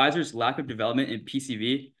 With Pfizer's lack of development in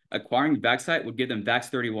PCV, acquiring Vaxcyte would give them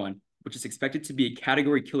VAX-31, which is expected to be a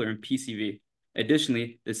category killer in PCV.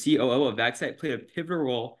 Additionally, the COO of Vaxcyte played a pivotal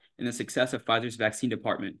role in the success of Pfizer's vaccine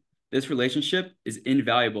department. This relationship is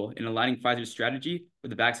invaluable in aligning Pfizer's strategy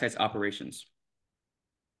with Vaxcyte's operations.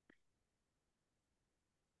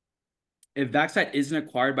 If Vaxcyte isn't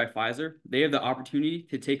acquired by Pfizer, they have the opportunity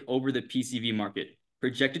to take over the PCV market.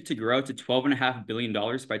 Projected to grow to $12.5 billion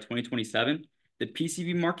by 2027, the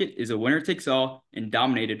PCV market is a winner-takes-all and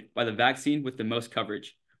dominated by the vaccine with the most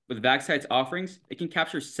coverage. With Vaxcyte's offerings, it can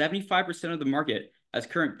capture 75% of the market, as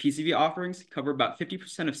current PCV offerings cover about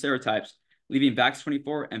 50% of serotypes, leaving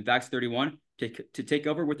VAX-24 and VAX-31 to take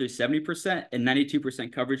over with their 70% and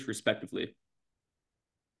 92% coverage, respectively.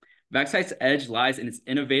 Vaxcyte's edge lies in its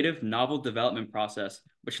innovative, novel development process,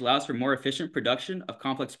 which allows for more efficient production of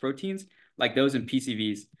complex proteins like those in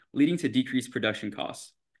PCVs, leading to decreased production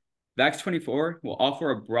costs. VAX-24 will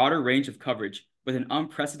offer a broader range of coverage with an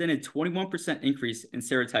unprecedented 21% increase in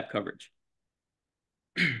serotype coverage.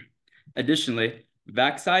 Additionally,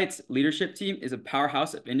 Vaxcyte's leadership team is a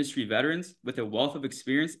powerhouse of industry veterans with a wealth of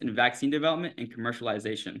experience in vaccine development and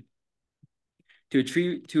commercialization.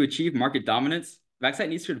 To achieve market dominance, Vaxcyte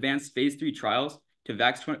needs to advance phase 3 trials to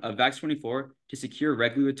VAX-24 to secure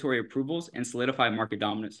regulatory approvals and solidify market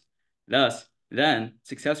dominance. Thus, then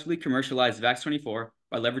successfully commercialize VAX-24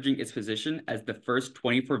 by leveraging its position as the first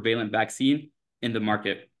 24-valent vaccine in the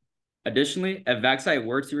market. Additionally, if Vaxcyte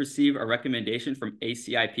were to receive a recommendation from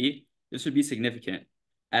ACIP, this would be significant,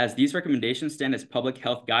 as these recommendations stand as public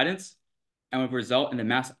health guidance and would result in the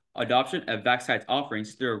mass adoption of Vaxcyte's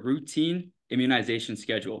offerings through a routine immunization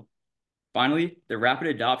schedule. Finally, the rapid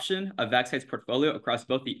adoption of Vaxcyte's portfolio across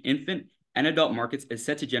both the infant and adult markets is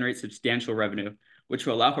set to generate substantial revenue, which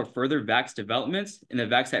will allow for further Vax developments in the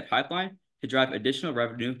Vaxcyte pipeline to drive additional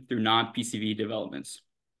revenue through non-PCV developments.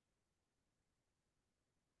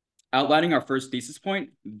 Outlining our first thesis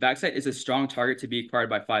point, Vaxcyte is a strong target to be acquired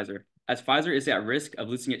by Pfizer, as Pfizer is at risk of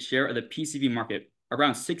losing its share of the PCV market,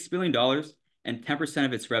 around $6 billion and 10%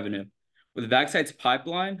 of its revenue. With Vaxcyte's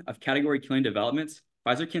pipeline of category-killing developments,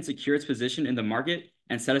 Pfizer can secure its position in the market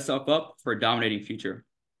and set itself up for a dominating future.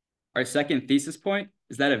 Our second thesis point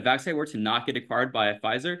is that if Vaxcyte were to not get acquired by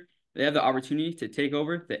Pfizer, they have the opportunity to take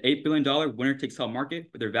over the $8 billion winner-takes-all market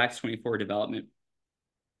with their VAX-24 development.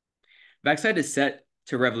 Vaxcyte is set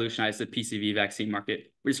to revolutionize the PCV vaccine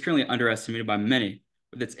market, which is currently underestimated by many.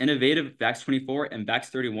 With its innovative VAX-24 and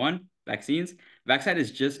VAX-31 vaccines, Vaxcyte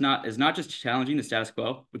is not just challenging the status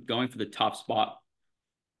quo, but going for the top spot.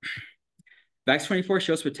 VAX-24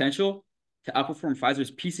 shows potential to outperform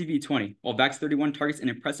Pfizer's PCV20, while VAX-31 targets an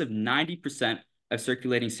impressive 90% of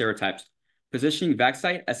circulating serotypes, positioning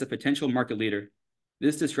Vaxcyte as a potential market leader.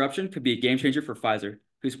 This disruption could be a game changer for Pfizer,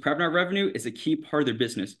 whose Prevnar revenue is a key part of their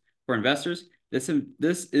business. For investors, this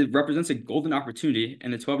represents a golden opportunity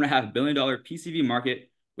in the $12.5 billion PCV market,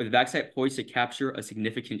 with Vaxcyte poised to capture a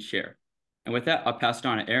significant share. And with that, I'll pass it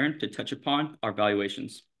on to Aaron to touch upon our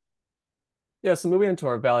valuations. Yeah, so moving into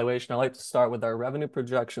our valuation, I'd like to start with our revenue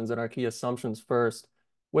projections and our key assumptions first.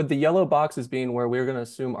 With the yellow boxes being where we're going to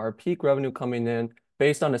assume our peak revenue coming in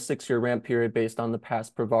based on a 6-year ramp period based on the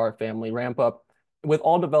past Prevnar family ramp up, with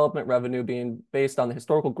all development revenue being based on the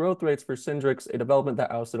historical growth rates for Syndrax, a development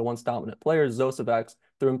that ousted a once dominant player, Zostavax,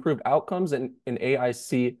 through improved outcomes and an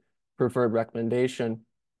AIC preferred recommendation.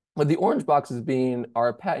 With the orange boxes being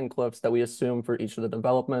our patent cliffs that we assume for each of the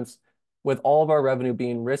developments, with all of our revenue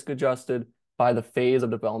being risk adjusted by the phase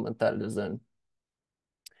of development that it is in.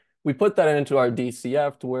 We put that into our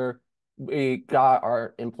DCF to where we got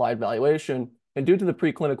our implied valuation And due to the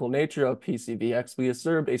preclinical nature of PCVX, we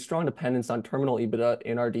observed a strong dependence on terminal EBITDA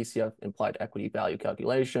in our DCF implied equity value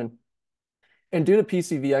calculation. And due to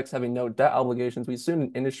PCVX having no debt obligations, we assumed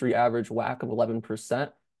an industry average WACC of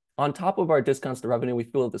 11%. On top of our discounts to revenue, we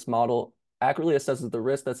feel that this model accurately assesses the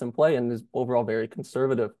risk that's in play and is overall very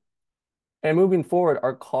conservative. And moving forward,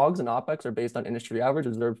 our COGS and OPEX are based on industry average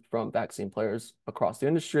observed from vaccine players across the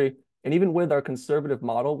industry. And even with our conservative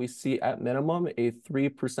model, we see at minimum a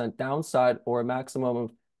 3% downside or a maximum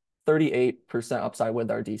of 38% upside with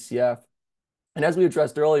our DCF. And as we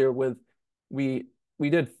addressed earlier, we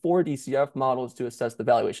did 4 DCF models to assess the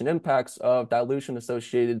valuation impacts of dilution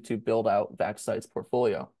associated to build out Vaxcyte's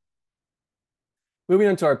portfolio. Moving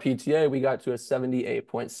into our PTA, we got to a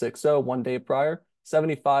 78.60 1 day prior,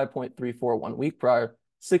 75.34 1 week prior,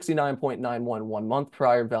 69.91 1 month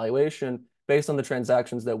prior valuation based on the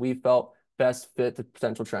transactions that we felt best fit the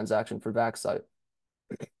potential transaction for Vaxcyte.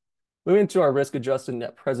 Moving to our risk-adjusted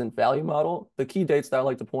net present value model, the key dates that I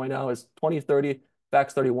like to point out is 2030,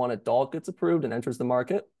 VAX-31 adult gets approved and enters the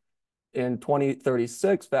market. In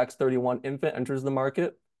 2036, VAX-31 infant enters the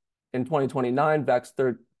market. In 2029,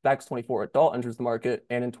 VAX-24 adult enters the market.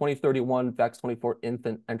 And in 2031, VAX-24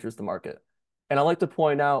 infant enters the market. And I like to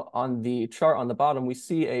point out on the chart on the bottom, we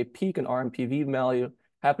see a peak in RMPV value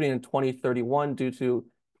happening in 2031 due to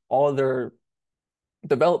all their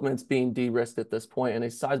developments being de-risked at this point and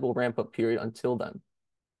a sizable ramp-up period until then.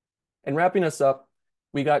 And wrapping us up,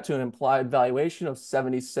 we got to an implied valuation of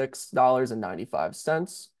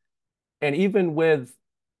 $76.95. And even with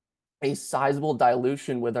a sizable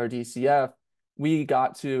dilution with our DCF, we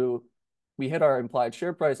hit our implied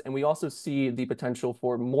share price, and we also see the potential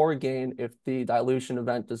for more gain if the dilution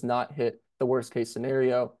event does not hit the worst case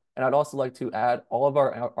scenario. And I'd also like to add all of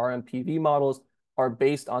our RMPV models are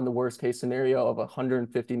based on the worst case scenario of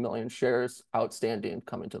 150 million shares outstanding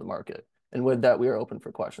coming to the market. And with that, we are open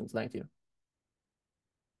for questions. Thank you.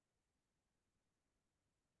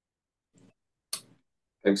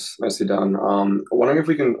 Thanks. Nicely done. Wondering if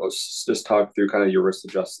we can just talk through kind of your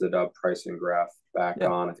risk-adjusted pricing graph back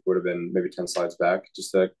on, I think it would have been maybe 10 slides back,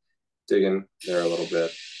 just to dig in there a little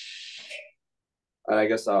bit. And I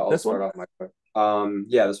guess I'll start off my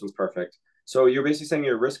yeah, this one's perfect. So you're basically saying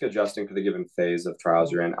you're risk adjusting for the given phase of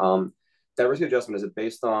trials you're in. That risk adjustment, is it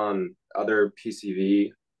based on other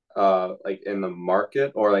PCV like in the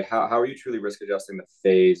market, or like how are you truly risk adjusting the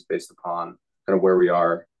phase based upon kind of where we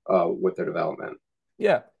are with their development?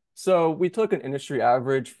 Yeah, so we took an industry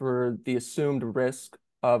average for the assumed risk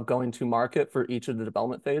of going to market for each of the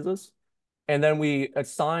development phases. And then we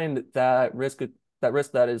assigned that risk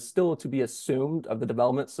that is still to be assumed of the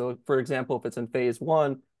development. So for example, if it's in phase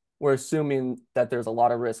 1, we're assuming that there's a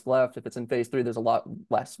lot of risk left. If it's in phase 3, there's a lot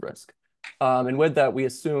less risk. And with that, we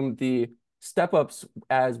assume the step-ups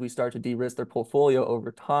as we start to de-risk their portfolio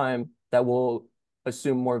over time that will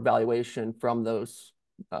assume more valuation from those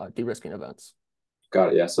de-risking events.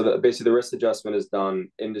 Got it. Yeah. So basically the risk adjustment is done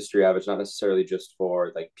industry average, not necessarily just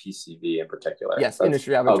for like PCV in particular. Yes,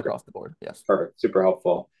 industry average across the board. Yes. Perfect. Super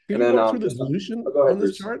helpful. Can you walk through the dilution on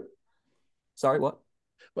this chart? Sorry, what?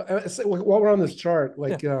 Well, while we're on this chart,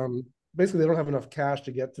 like basically they don't have enough cash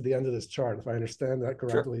to get to the end of this chart, if I understand that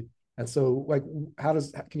correctly. Sure. And so like,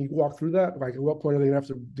 can you walk through that? Like at what point are they gonna have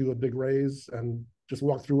to do a big raise, and just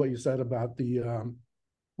walk through what you said about the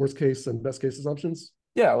worst case and best case assumptions?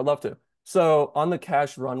 Yeah, I would love to. So on the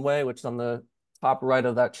cash runway, which is on the top right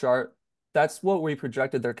of that chart, that's what we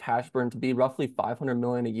projected their cash burn to be, roughly 500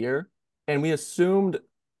 million a year. And we assumed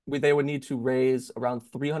they would need to raise around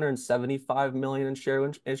 375 million in share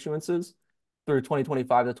issuances through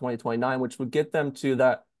 2025 to 2029, which would get them to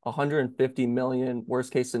that 150 million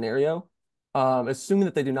worst case scenario, assuming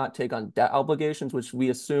that they do not take on debt obligations, which we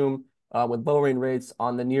assume with lowering rates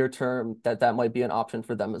on the near term that might be an option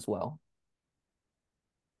for them as well.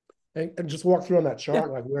 And just walk through on that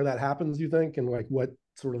chart, like where that happens, you think, and like what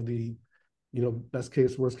sort of the, best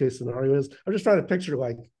case, worst case scenario is. I'm just trying to picture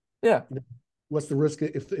like, what's the risk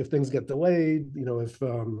if things get delayed, if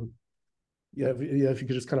you could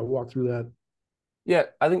just kind of walk through that. Yeah,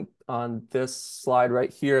 I think on this slide right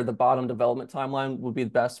here, the bottom development timeline would be the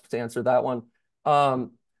best to answer that one.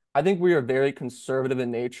 I think we are very conservative in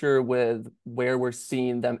nature with where we're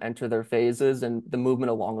seeing them enter their phases and the movement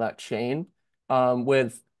along that chain.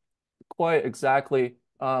 With quite exactly,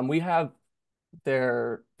 we have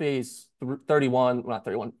their phase 31, not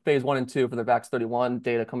 31, phase 1 and 2 for the VAX-31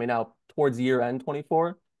 data coming out towards year end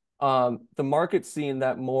 24. The market's seeing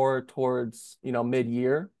that more towards,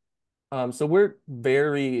 mid-year. So we're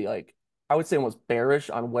very, I would say almost bearish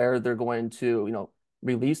on where they're going to,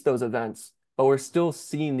 release those events, but we're still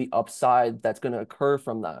seeing the upside that's going to occur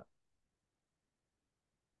from that.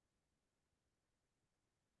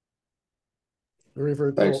 Very,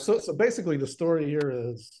 very cool. Thanks. So basically the story here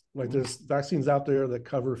is like there's vaccines out there that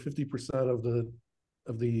cover 50% of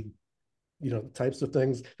the types of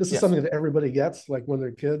things. This is Yes. something that everybody gets like when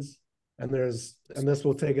they're kids, and this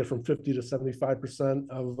will take it from 50 to 75%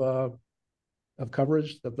 of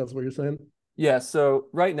coverage. That's what you're saying? Yeah, so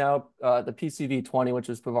right now, the PCV20, which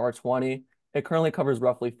is Pivar 20, it currently covers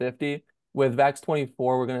roughly 50. With VAX24,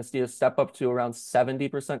 we're going to see a step up to around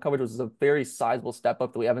 70% coverage, which is a very sizable step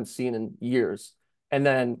up that we haven't seen in years. And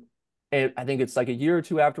then I think it's like a year or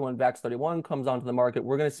two after when VAX31 comes onto the market,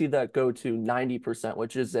 we're going to see that go to 90%,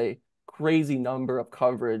 which is a crazy number of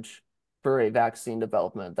coverage for a vaccine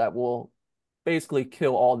development that will basically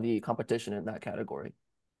kill all the competition in that category.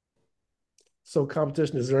 So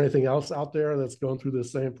competition, is there anything else out there that's going through the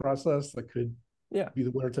same process that could be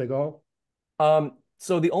the winner take all?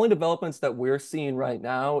 So the only developments that we're seeing right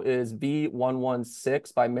now is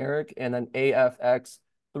V116 by Merck and then AFX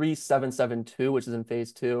 3772, which is in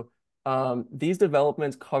phase 2. These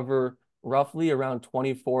developments cover roughly around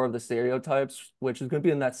 24 of the serotypes, which is going to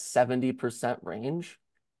be in that 70% range,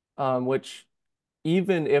 which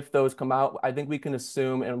even if those come out, I think we can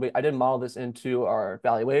assume, and I did model this into our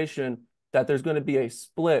valuation, that there's going to be a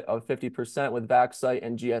split of 50% with Vaxcyte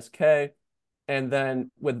and GSK. And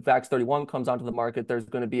then with VAX31 comes onto the market, there's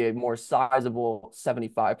going to be a more sizable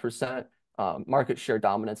 75% market share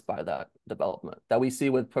dominance by that development that we see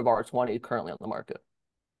with Pivar 20 currently on the market.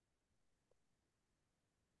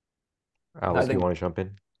 Alice, do you want to jump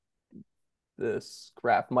in? This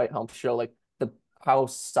graph might help show like how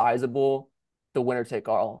sizable the winner take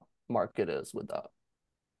all market is with that.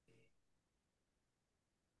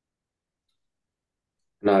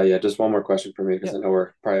 No, yeah, just one more question for me because I know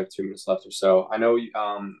we're probably have 2 minutes left or so. I know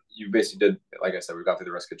you basically did, like I said, we got through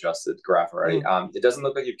the risk adjusted graph already. It doesn't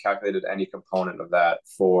look like you've calculated any component of that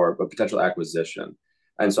for a potential acquisition.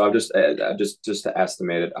 And so I'm just to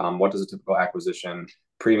estimate it, what does a typical acquisition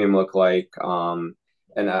premium look like?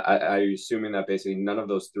 And are you assuming that basically none of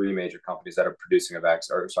those 3 major companies that are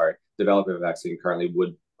developing a vaccine currently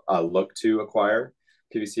would look to acquire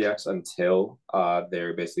PCVX until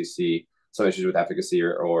they basically see some issues with efficacy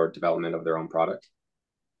or development of their own product?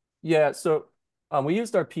 Yeah, so we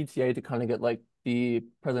used our PTA to kind of get like the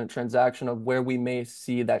present transaction of where we may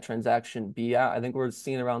see that transaction be at. I think we're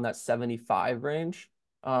seeing around that 75 range.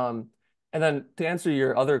 And then to answer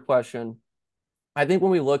your other question, I think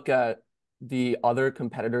when we look at the other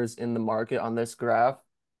competitors in the market on this graph,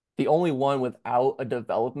 the only one without a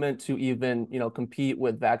development to even, compete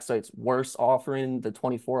with Vaxcyte's worst offering, the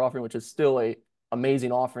 24 offering, which is still a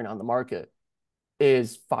amazing offering on the market,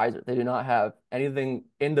 is Pfizer. They do not have anything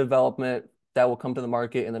in development that will come to the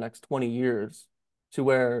market in the next 20 years to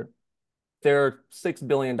where their $6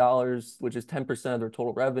 billion, which is 10% of their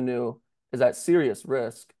total revenue, is at serious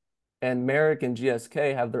risk. And Merck and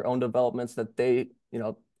GSK have their own developments that they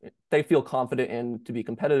feel confident in to be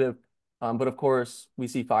competitive. But of course, we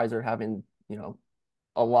see Pfizer having,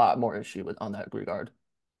 a lot more issue on that regard.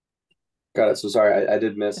 Got it. So sorry, I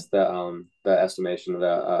did miss the estimation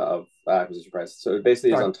of acquisition price. So it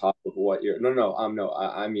basically is on top of what you're.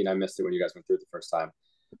 I mean I missed it when you guys went through it the first time.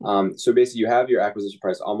 So basically you have your acquisition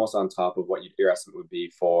price almost on top of what your estimate would be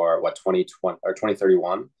for 2020 or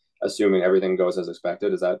 2031, assuming everything goes as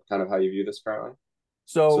expected. Is that kind of how you view this currently?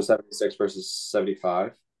 So 76 versus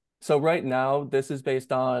 75. So right now, this is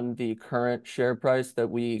based on the current share price that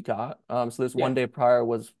we got. So this 1 day prior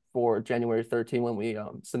was for January 13 when we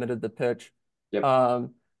submitted the pitch.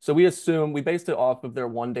 So we based it off of their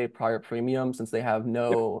 1 day prior premium since they have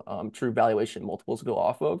no true valuation multiples to go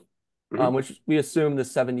off of, which we assume the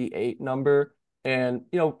 78 number, and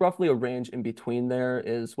roughly a range in between there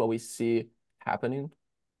is what we see happening.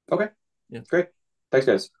 Okay. Yeah. Great. Thanks,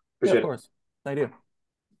 guys. Appreciate it. Of course. Thank you.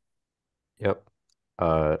 Yep.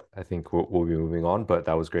 I think we'll be moving on, but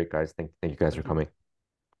that was great, guys. Thank you guys for coming.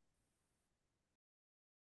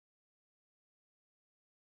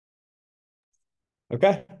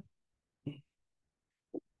 Okay.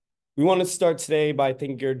 We want to start today by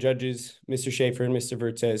thanking your judges, Mr. Schaefer and Mr.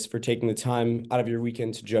 Vertes, for taking the time out of your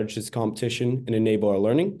weekend to judge this competition and enable our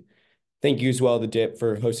learning. Thank you as well to DIPP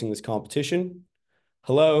for hosting this competition.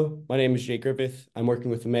 Hello, my name is Jake Griffith. I'm working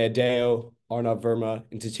with Ameya, Aarnav Verma,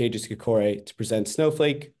 and Tejas to present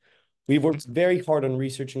Snowflake. We've worked very hard on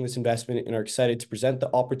researching this investment and are excited to present the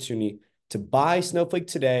opportunity to buy Snowflake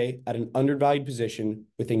today at an undervalued position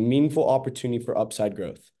with a meaningful opportunity for upside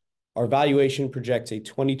growth. Our valuation projects a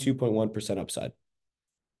 22.1% upside.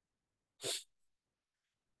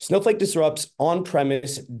 Snowflake disrupts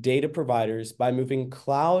on-premise data providers by moving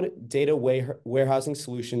cloud data warehousing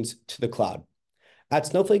solutions to the cloud. At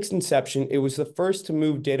Snowflake's inception, it was the first to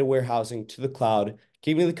move data warehousing to the cloud,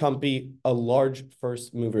 giving the company a large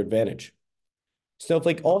first mover advantage.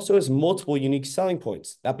 Snowflake also has multiple unique selling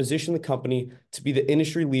points that position the company to be the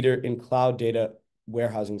industry leader in cloud data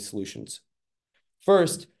warehousing solutions.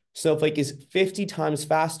 First, Snowflake is 50 times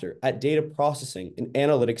faster at data processing and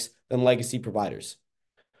analytics than legacy providers.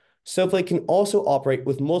 Snowflake can also operate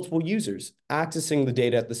with multiple users accessing the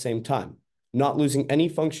data at the same time, not losing any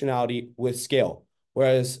functionality with scale,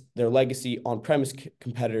 whereas their legacy on-premise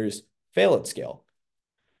competitors fail at scale.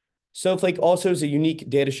 Snowflake also is a unique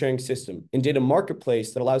data sharing system and data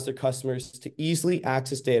marketplace that allows their customers to easily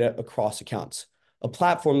access data across accounts, a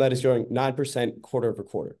platform that is growing 9% quarter over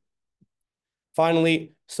quarter.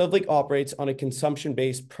 Finally, Snowflake operates on a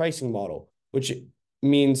consumption-based pricing model, which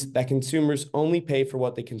means that consumers only pay for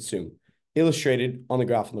what they consume, illustrated on the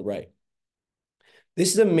graph on the right.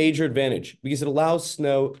 This is a major advantage because it allows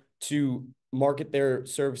Snow to market their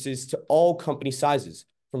services to all company sizes,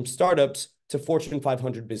 from startups to Fortune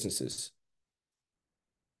 500 businesses.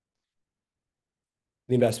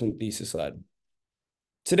 The investment thesis slide.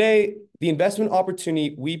 Today, the investment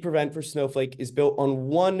opportunity we present for Snowflake is built on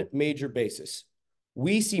one major basis.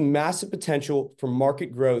 We see massive potential for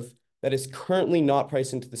market growth that is currently not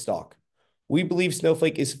priced into the stock. We believe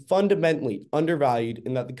Snowflake is fundamentally undervalued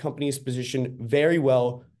in that the company is positioned very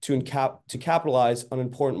well to capitalize on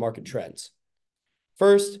important market trends.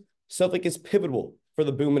 First, Snowflake is pivotal for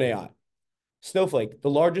the boom in AI. Snowflake, the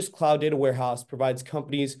largest cloud data warehouse, provides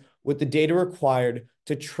companies with the data required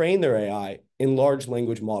to train their AI in large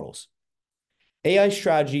language models. AI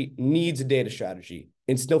strategy needs a data strategy,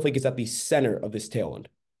 and Snowflake is at the center of this tailwind.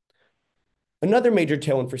 Another major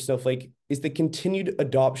tailwind for Snowflake is the continued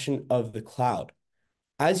adoption of the cloud.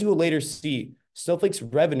 As you will later see, Snowflake's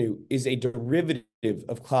revenue is a derivative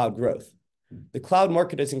of cloud growth. The cloud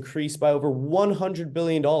market has increased by over $100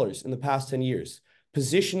 billion in the past 10 years,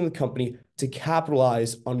 positioning the company to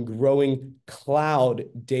capitalize on growing cloud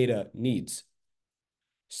data needs.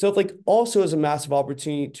 Snowflake also has a massive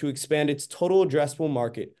opportunity to expand its total addressable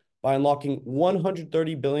market by unlocking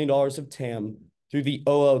 $130 billion of TAM through the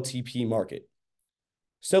OLTP market.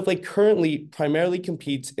 Snowflake currently primarily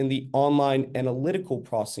competes in the online analytical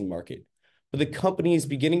processing market, but the company is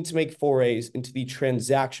beginning to make forays into the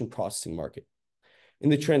transaction processing market. In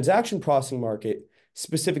the transaction processing market,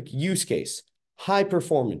 specific use case, high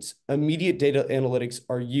performance, immediate data analytics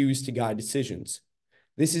are used to guide decisions.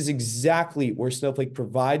 This is exactly where Snowflake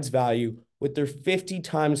provides value with their 50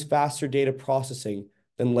 times faster data processing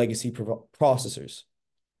than legacy processors.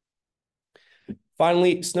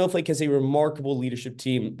 Finally, Snowflake has a remarkable leadership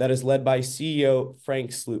team that is led by CEO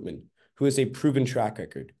Frank Slootman, who has a proven track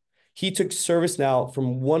record. He took ServiceNow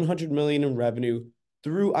from 100 million in revenue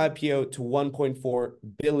through IPO to 1.4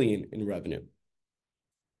 billion in revenue.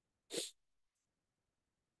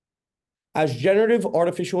 As generative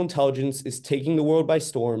artificial intelligence is taking the world by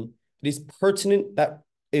storm, it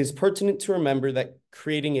is pertinent to remember that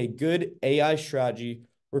creating a good AI strategy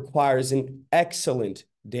requires an excellent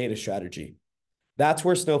data strategy. That's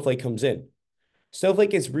where Snowflake comes in.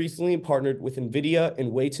 Snowflake has recently partnered with NVIDIA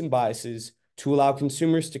and Weights and Biases to allow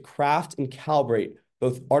consumers to craft and calibrate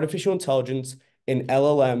both artificial intelligence and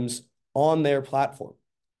LLMs on their platform.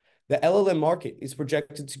 The LLM market is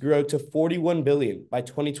projected to grow to 41 billion by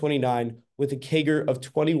 2029 with a CAGR of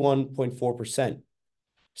 21.4%.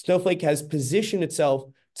 Snowflake has positioned itself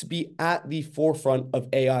to be at the forefront of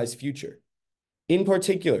AI's future. In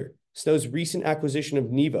particular, Snow's recent acquisition of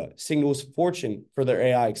Neeva signals fortune for their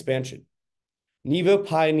AI expansion. Neeva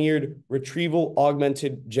pioneered Retrieval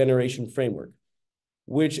Augmented Generation Framework,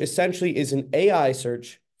 which essentially is an AI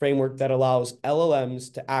search framework that allows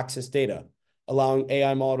LLMs to access data, allowing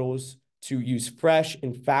AI models to use fresh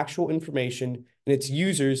and factual information and its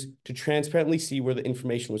users to transparently see where the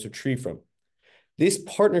information was retrieved from. This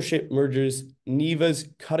partnership merges Neeva's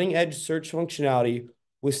cutting-edge search functionality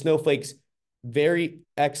with Snowflake's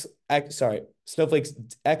Snowflake's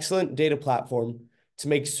excellent data platform to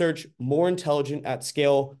make search more intelligent at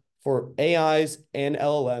scale for AIs and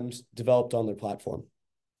LLMs developed on their platform.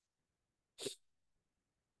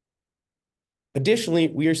 Additionally,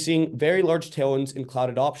 we are seeing very large tailwinds in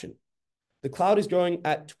cloud adoption. The cloud is growing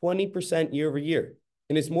at 20% year over year,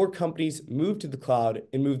 and as more companies move to the cloud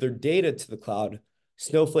and move their data to the cloud,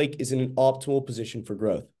 Snowflake is in an optimal position for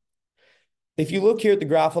growth. If you look here at the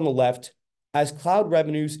graph on the left, as cloud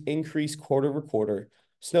revenues increase quarter over quarter,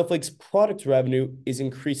 Snowflake's product revenue is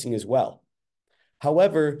increasing as well.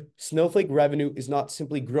 However, Snowflake revenue is not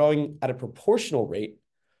simply growing at a proportional rate.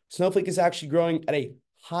 Snowflake is actually growing at a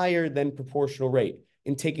higher than proportional rate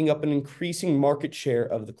and taking up an increasing market share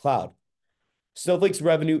of the cloud. Snowflake's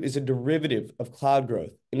revenue is a derivative of cloud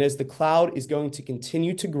growth, and as the cloud is going to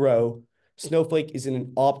continue to grow, Snowflake is in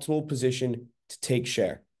an optimal position to take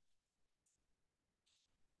share.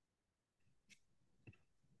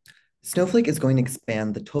 Snowflake is going to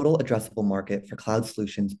expand the total addressable market for cloud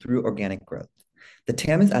solutions through organic growth. The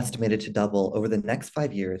TAM is estimated to double over the next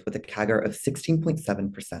 5 years with a CAGR of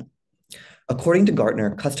 16.7%. According to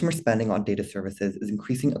Gartner, customer spending on data services is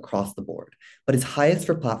increasing across the board, but is highest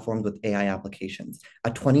for platforms with AI applications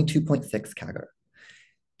at 22.6 CAGR.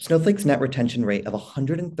 Snowflake's net retention rate of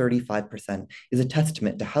 135% is a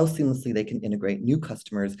testament to how seamlessly they can integrate new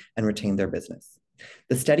customers and retain their business.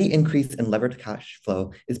 The steady increase in levered cash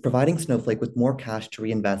flow is providing Snowflake with more cash to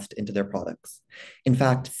reinvest into their products. In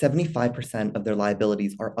fact, 75% of their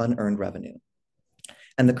liabilities are unearned revenue.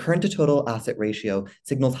 And the current to total asset ratio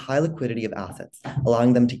signals high liquidity of assets,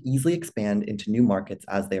 allowing them to easily expand into new markets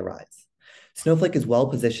as they arise. Snowflake is well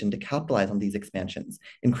positioned to capitalize on these expansions,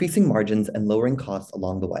 increasing margins and lowering costs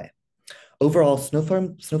along the way. Overall,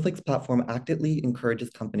 Snowflake's platform actively encourages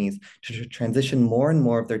companies to transition more and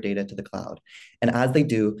more of their data to the cloud. And as they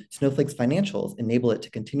do, Snowflake's financials enable it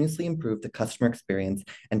to continuously improve the customer experience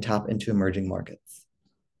and tap into emerging markets.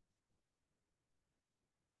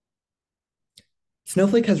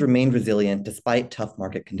 Snowflake has remained resilient despite tough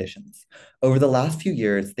market conditions. Over the last few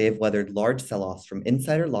years, they have weathered large sell-offs from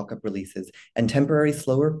insider lockup releases and temporary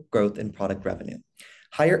slower growth in product revenue.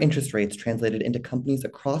 Higher interest rates translated into companies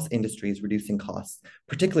across industries reducing costs,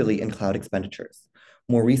 particularly in cloud expenditures.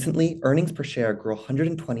 More recently, earnings per share grew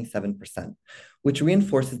 127%, which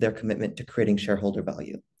reinforces their commitment to creating shareholder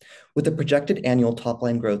value. With a projected annual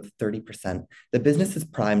top-line growth of 30%, the business is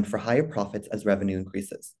primed for higher profits as revenue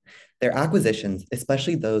increases. Their acquisitions,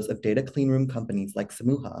 especially those of data cleanroom companies like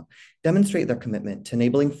Samooha, demonstrate their commitment to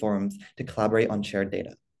enabling firms to collaborate on shared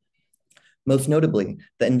data. Most notably,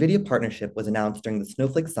 the NVIDIA partnership was announced during the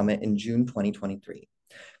Snowflake Summit in June 2023.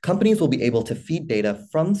 Companies will be able to feed data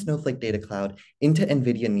from Snowflake Data Cloud into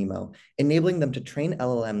NVIDIA NeMo, enabling them to train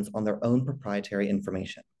LLMs on their own proprietary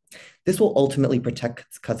information. This will ultimately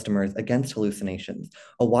protect customers against hallucinations,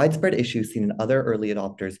 a widespread issue seen in other early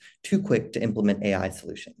adopters too quick to implement AI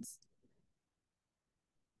solutions.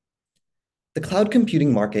 The cloud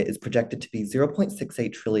computing market is projected to be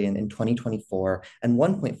 0.68 trillion in 2024 and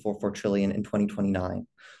 1.44 trillion in 2029.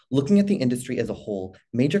 Looking at the industry as a whole,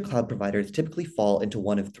 major cloud providers typically fall into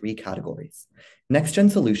one of three categories. Next-gen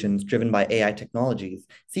solutions driven by AI technologies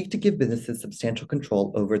seek to give businesses substantial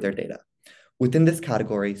control over their data. Within this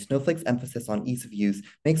category, Snowflake's emphasis on ease of use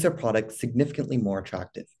makes their products significantly more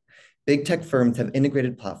attractive. Big tech firms have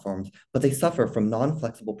integrated platforms, but they suffer from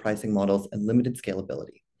non-flexible pricing models and limited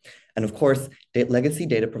scalability. And of course, legacy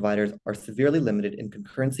data providers are severely limited in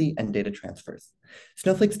concurrency and data transfers.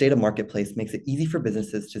 Snowflake's data marketplace makes it easy for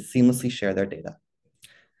businesses to seamlessly share their data.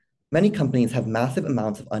 Many companies have massive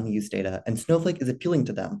amounts of unused data, and Snowflake is appealing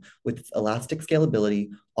to them with its elastic scalability,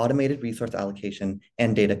 automated resource allocation,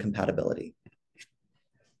 and data compatibility.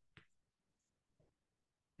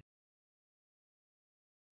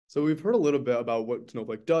 So we've heard a little bit about what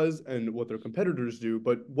Snowflake does and what their competitors do,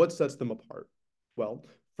 but what sets them apart? Well,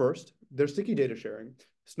 first, their sticky data sharing.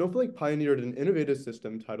 Snowflake pioneered an innovative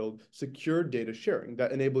system titled Secure Data Sharing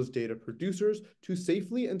that enables data producers to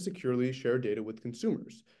safely and securely share data with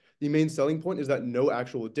consumers. The main selling point is that no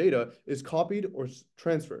actual data is copied or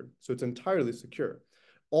transferred, so it's entirely secure.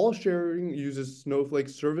 All sharing uses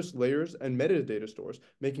Snowflake's service layers and metadata stores,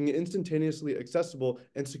 making it instantaneously accessible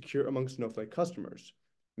and secure among Snowflake customers.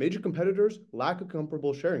 Major competitors lack a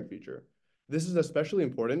comparable sharing feature. This is especially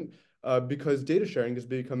important because data sharing is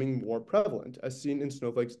becoming more prevalent, as seen in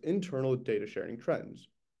Snowflake's internal data sharing trends.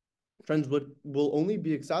 Trends will only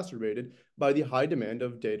be exacerbated by the high demand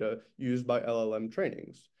of data used by LLM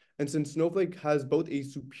trainings. And since Snowflake has both a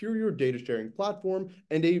superior data sharing platform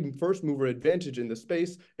and a first mover advantage in the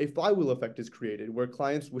space, a flywheel effect is created where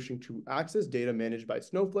clients wishing to access data managed by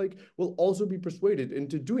Snowflake will also be persuaded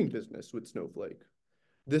into doing business with Snowflake.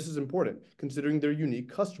 This is important, considering their unique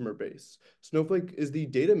customer base. Snowflake is the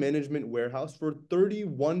data management warehouse for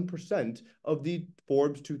 31% of the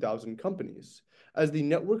Forbes 2000 companies. As the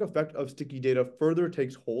network effect of sticky data further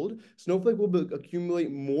takes hold, Snowflake will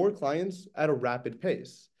accumulate more clients at a rapid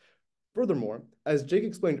pace. Furthermore, as Jake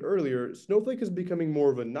explained earlier, Snowflake is becoming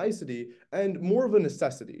more of a nicety and more of a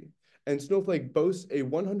necessity. And Snowflake boasts a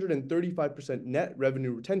 135% net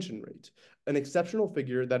revenue retention rate, an exceptional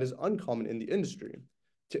figure that is uncommon in the industry.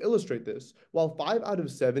 To illustrate this, while 5 out of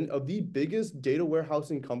 7 of the biggest data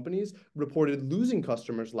warehousing companies reported losing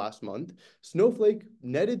customers last month, Snowflake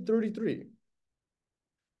netted 33.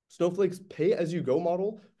 Snowflake's pay-as-you-go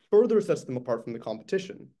model further sets them apart from the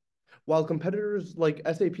competition. while competitors like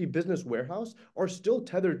SAP Business Warehouse are still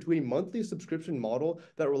tethered to a monthly subscription model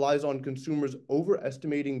that relies on consumers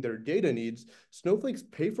overestimating their data needs, Snowflake's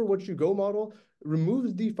pay-for-what-you-go model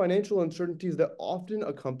removes the financial uncertainties that often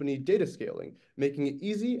accompany data scaling, making it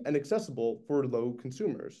easy and accessible for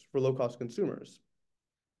low-cost consumers.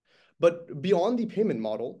 But beyond the payment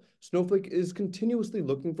model, Snowflake is continuously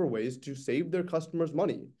looking for ways to save their customers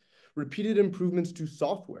money. Repeated improvements to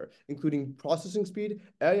software, including processing speed,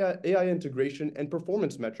 AI integration, and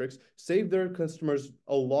performance metrics, save their customers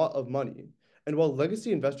a lot of money. And while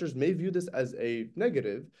legacy investors may view this as a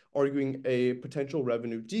negative, arguing a potential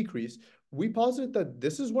revenue decrease, we posit that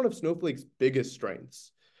this is one of Snowflake's biggest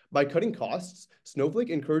strengths. By cutting costs, Snowflake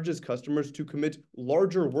encourages customers to commit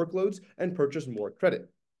larger workloads and purchase more credit.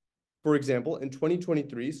 For example, in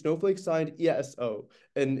 2023, Snowflake signed ESO,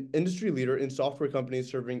 an industry leader in software companies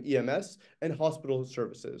serving EMS and hospital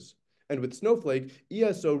services. And with Snowflake,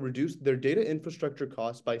 ESO reduced their data infrastructure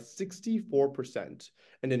costs by 64%.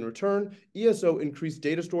 And in return, ESO increased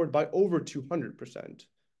data stored by over 200%.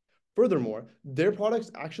 Furthermore, their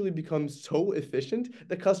products actually become so efficient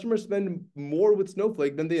that customers spend more with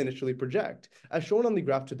Snowflake than they initially project, as shown on the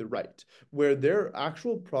graph to the right, where their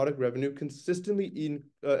actual product revenue consistently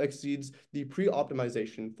exceeds the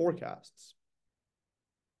pre-optimization forecasts.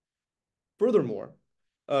 Furthermore,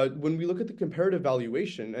 when we look at the comparative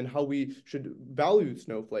valuation and how we should value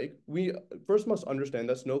Snowflake, we first must understand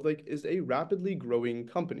that Snowflake is a rapidly growing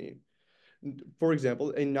company. For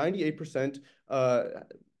example, a 98%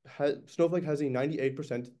 Snowflake has a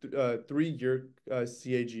 98% 3-year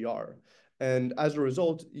CAGR. And as a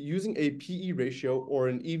result, using a PE ratio or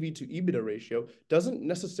an EV to EBITDA ratio doesn't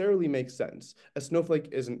necessarily make sense, as Snowflake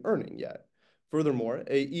isn't earning yet. Furthermore,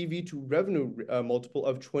 a EV to revenue multiple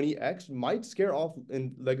of 20x might scare off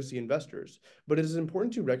legacy investors, but it is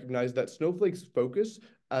important to recognize that Snowflake's focus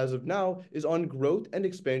as of now is on growth and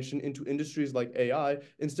expansion into industries like AI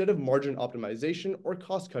instead of margin optimization or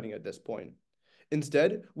cost cutting at this point.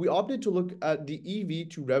 Instead, we opted to look at the EV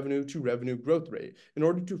to revenue growth rate in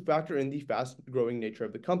order to factor in the fast-growing nature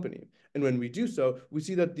of the company. And when we do so, we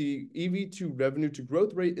see that the EV to revenue to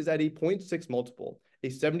growth rate is at a 0.6 multiple, a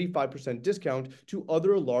 75% discount to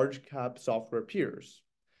other large cap software peers.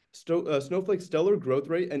 Snowflake's stellar growth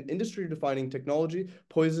rate and industry-defining technology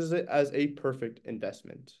poises it as a perfect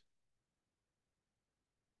investment.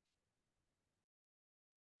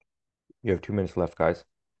 You have 2 minutes left, guys.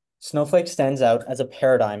 Snowflake stands out as a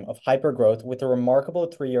paradigm of hypergrowth with a remarkable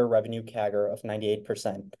 3-year revenue CAGR of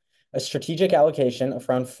 98%. A strategic allocation of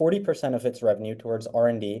around 40% of its revenue towards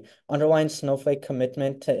R&D underlines Snowflake's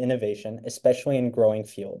commitment to innovation, especially in growing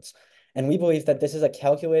fields. And we believe that this is a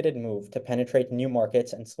calculated move to penetrate new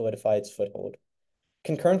markets and solidify its foothold.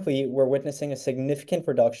 Concurrently, we're witnessing a significant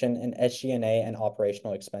reduction in SG&A and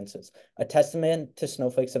operational expenses, a testament to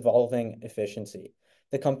Snowflake's evolving efficiency.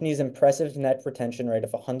 The company's impressive net retention rate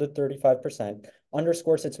of 135%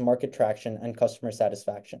 underscores its market traction and customer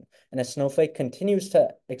satisfaction. And as Snowflake continues to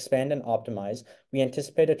expand and optimize, we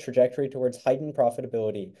anticipate a trajectory towards heightened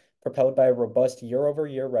profitability, propelled by a robust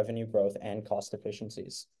year-over-year revenue growth and cost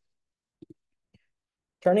efficiencies.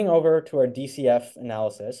 Turning over to our DCF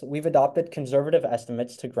analysis, we've adopted conservative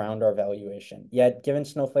estimates to ground our valuation. Yet, given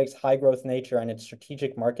Snowflake's high growth nature and its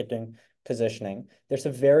strategic marketing positioning, there's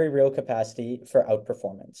a very real capacity for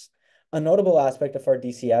outperformance. A notable aspect of our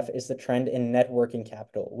DCF is the trend in net working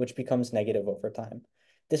capital, which becomes negative over time.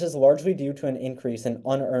 This is largely due to an increase in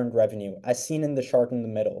unearned revenue, as seen in the chart in the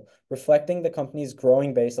middle, reflecting the company's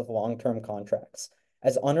growing base of long-term contracts.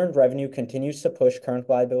 As unearned revenue continues to push current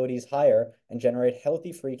liabilities higher and generate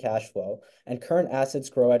healthy free cash flow, and current assets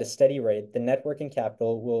grow at a steady rate, the net working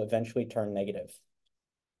capital will eventually turn negative.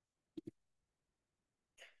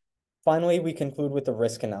 Finally, we conclude with the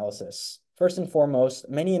risk analysis. First and foremost,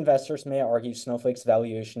 many investors may argue Snowflake's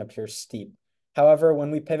valuation appears steep. However, when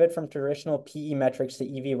we pivot from traditional PE metrics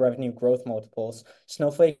to EV revenue growth multiples,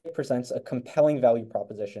 Snowflake presents a compelling value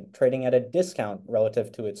proposition, trading at a discount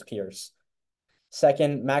relative to its peers.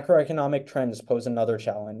 Second, macroeconomic trends pose another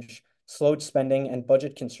challenge. Slowed spending and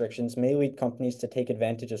budget constrictions may lead companies to take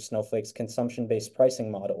advantage of Snowflake's consumption-based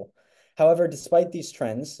pricing model. However, despite these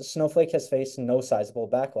trends, Snowflake has faced no sizable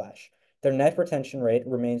backlash. Their net retention rate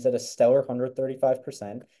remains at a stellar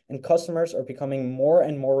 135%, and customers are becoming more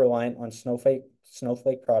and more reliant on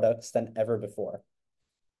Snowflake products than ever before.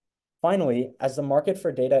 Finally, as the market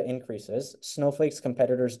for data increases, Snowflake's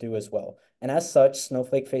competitors do as well, and as such,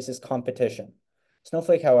 Snowflake faces competition.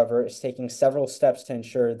 Snowflake, however, is taking several steps to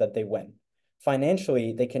ensure that they win.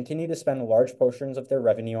 Financially, they continue to spend large portions of their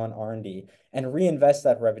revenue on R&D and reinvest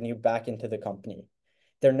that revenue back into the company.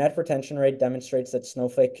 Their net retention rate demonstrates that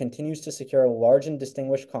Snowflake continues to secure a large and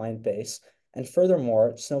distinguished client base, and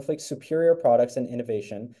furthermore, Snowflake's superior products and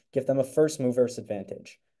innovation give them a first mover's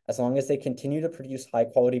advantage. As long as they continue to produce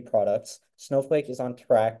high-quality products, Snowflake is on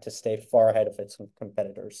track to stay far ahead of its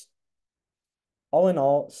competitors. All in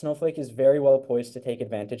all, Snowflake is very well poised to take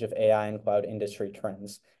advantage of AI and cloud industry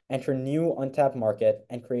trends, enter new untapped market,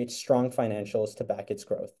 and create strong financials to back its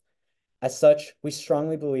growth. As such, we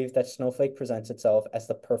strongly believe that Snowflake presents itself as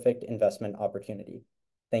the perfect investment opportunity.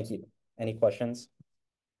 Thank you. Any questions?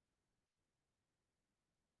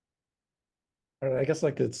 All right, I guess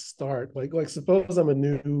I could start. Like suppose I'm a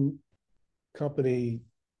new company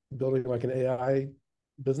building like an AI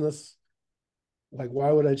business. Like,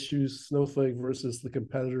 why would I choose Snowflake versus the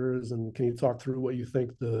competitors? And can you talk through what you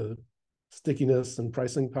think the stickiness and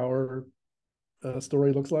pricing power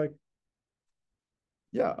story looks like?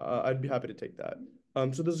 Yeah, I'd be happy to take that.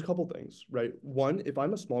 So there's a couple things, right? One, if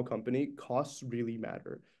I'm a small company, costs really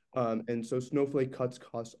matter. And so Snowflake cuts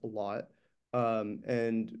costs a lot.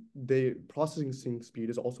 And the processing speed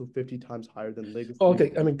is also 50 times higher than legacy.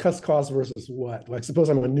 Okay, I mean, cuts costs versus what? Like, suppose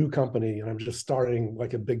I'm a new company and I'm just starting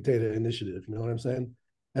like a big data initiative, you know what I'm saying?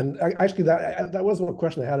 And actually, that was one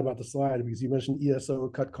question I had about the slide, because you mentioned ESO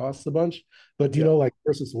cut costs a bunch, but do you know, like,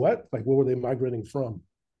 versus what? Like, what were they migrating from?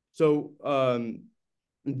 So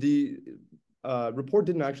the report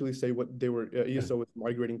didn't actually say what they were ESO was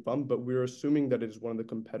migrating from, but we're assuming that it is one of the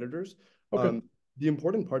competitors. Okay. The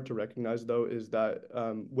important part to recognize, though, is that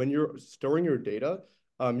when you're storing your data,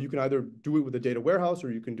 you can either do it with a data warehouse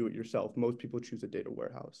or you can do it yourself. Most people choose a data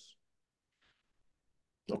warehouse.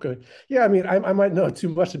 Okay. Yeah, I mean, I might know too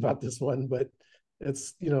much about this one, but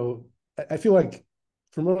it's, you know, I feel like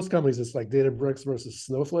for most companies, it's like Databricks versus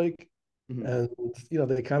Snowflake. Mm-hmm. And, you know,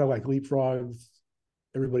 they kind of like leapfrogged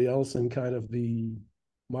everybody else in kind of the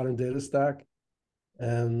modern data stack.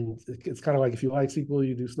 And it's kind of like, if you like SQL,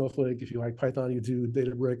 you do Snowflake. If you like Python, you do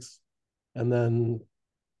Databricks. And then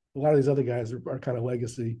a lot of these other guys are kind of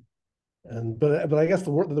legacy. And but I guess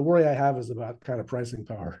the worry I have is about kind of pricing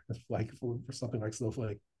power, like for something like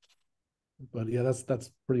Snowflake. But yeah,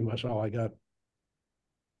 that's pretty much all I got.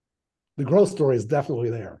 The growth story is definitely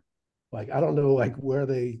there. Like, I don't know like where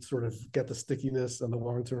they sort of get the stickiness and the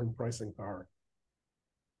long-term pricing power.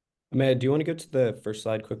 Ameya, do you want to go to the first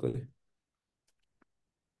slide quickly?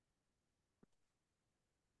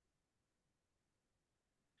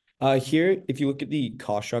 Here, if you look at the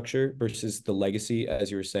cost structure versus the legacy,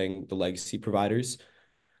 as you were saying, the legacy providers,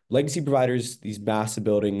 these massive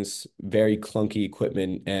buildings, very clunky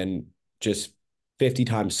equipment, and just 50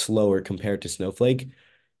 times slower compared to Snowflake.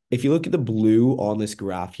 If you look at the blue on this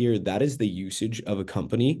graph here, that is the usage of a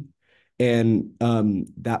company. And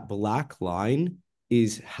that black line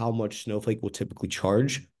is how much Snowflake will typically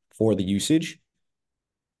charge for the usage.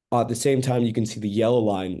 At the same time, you can see the yellow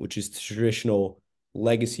line, which is the traditional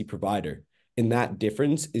legacy provider. And that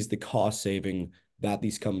difference is the cost saving that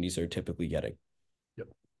these companies are typically getting. Yep.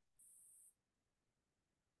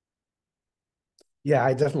 Yeah,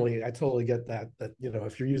 I totally get that, you know,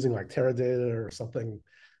 if you're using like Teradata or something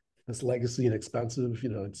that's legacy and expensive, you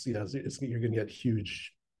know, you're going to get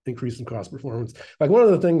huge increase in cost performance. Like, one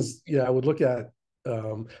of the things, I would look at,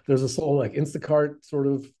 there's this whole like Instacart sort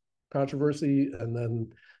of controversy, and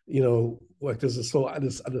then, you know, like there's this whole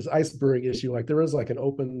this iceberg issue. Like, there is like an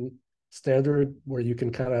open standard where you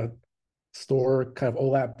can kind of store kind of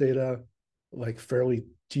OLAP data like fairly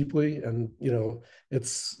cheaply, and you know,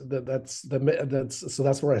 that's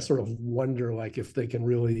where I sort of wonder, like, if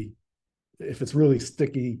it's really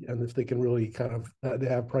sticky, and if they can really kind of they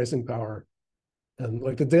have pricing power. And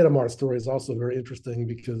like the data mart story is also very interesting,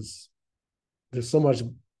 because there's so much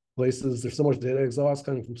data exhaust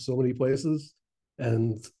coming from so many places,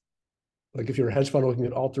 and like if you're a hedge fund looking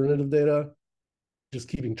at alternative data, just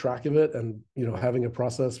keeping track of it and, you know, having a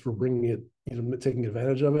process for bringing it, you know, taking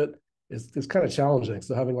advantage of it is kind of challenging.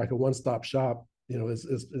 So having like a one-stop shop, you know,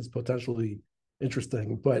 is potentially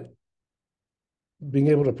interesting, but being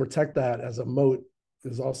able to protect that as a moat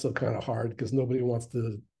is also kind of hard, because nobody wants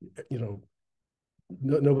to, you know,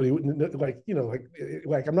 nobody like, you know,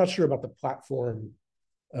 like I'm not sure about the platform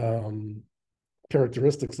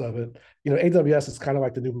characteristics of it. You know, AWS is kind of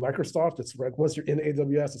like the new Microsoft. It's right, once you're in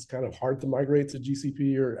AWS, it's kind of hard to migrate to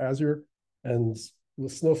GCP or Azure. And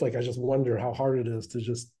with Snowflake, I just wonder how hard it is to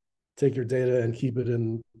just take your data and keep it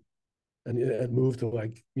in and move to,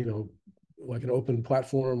 like, you know, like an open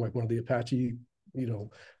platform, like one of the Apache, you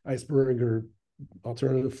know, Iceberg or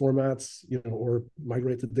alternative formats, you know, or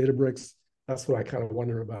migrate to Databricks. That's what I kind of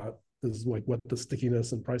wonder about, is like what the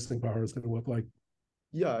stickiness and pricing power is going to look like.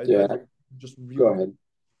 Yeah. Yeah. Just Go ahead.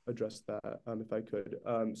 address that if I could.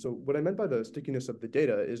 So what I meant by the stickiness of the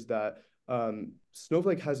data is that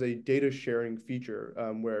Snowflake has a data sharing feature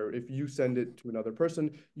where if you send it to another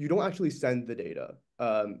person, you don't actually send the data.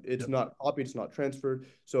 It's not copied, it's not transferred.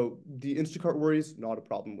 So the Instacart worries, not a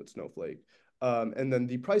problem with Snowflake. And then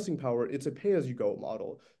the pricing power, it's a pay-as-you-go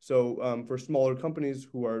model. So for smaller companies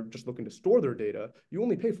who are just looking to store their data, you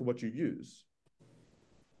only pay for what you use.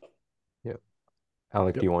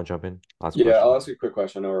 Alec, do you want to jump in? Last Yeah, question. I'll ask you a quick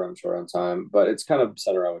question. I know we're running short on time, but it's kind of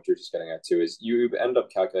centered around what you're just getting at too, is you end up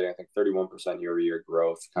calculating, I think, 31% year-over-year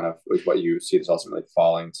growth kind of is what you see this ultimately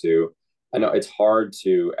falling to. I know it's hard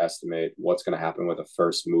to estimate what's going to happen with a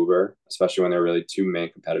first mover, especially when there are really two main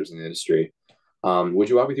competitors in the industry. Would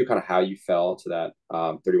you walk me through kind of how you fell to that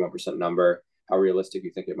 31% number, how realistic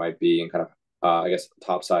you think it might be, and kind of, I guess,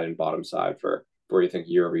 top side and bottom side for where you think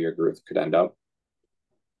year-over-year growth could end up?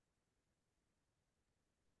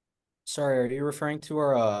 Sorry, are you referring to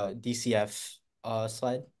our DCF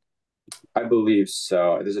slide? I believe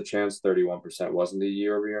so. There's a chance 31% wasn't the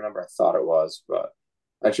year-over-year number. I thought it was, but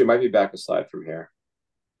actually it might be back a slide from here.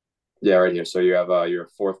 Yeah, right here. So you have your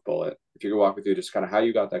fourth bullet. If you could walk me through just kind of how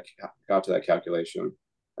you got to that calculation,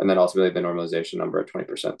 and then ultimately the normalization number at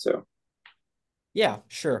 20% too. Yeah,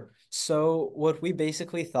 sure. So what we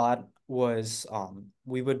basically thought was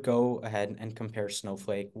we would go ahead and compare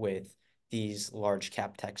Snowflake with these large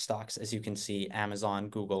cap tech stocks, as you can see, Amazon,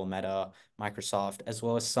 Google, Meta, Microsoft, as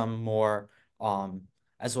well as some more,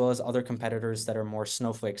 as well as other competitors that are more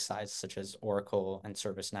Snowflake sized, such as Oracle and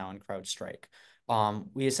ServiceNow and CrowdStrike.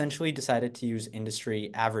 We essentially decided to use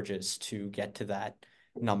industry averages to get to that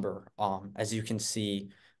number. As you can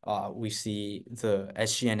see, we see the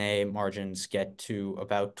SG&A margins get to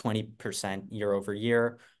about 20% year over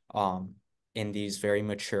year in these very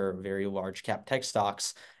mature, very large cap tech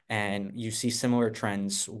stocks. And you see similar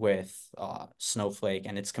trends with Snowflake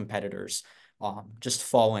and its competitors just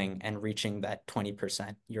falling and reaching that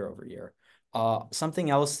 20% year over year. Something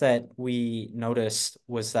else that we noticed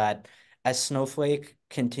was that as Snowflake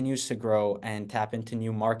continues to grow and tap into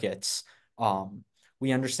new markets,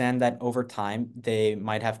 we understand that over time, they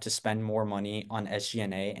might have to spend more money on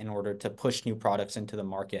SG&A in order to push new products into the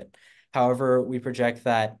market. However, we project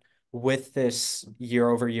that with this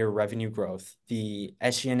year-over-year revenue growth, the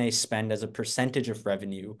SG&A spend as a percentage of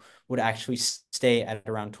revenue would actually stay at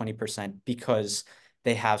around 20% because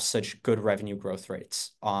they have such good revenue growth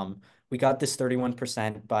rates. We got this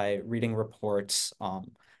 31% by reading reports,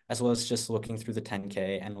 as well as just looking through the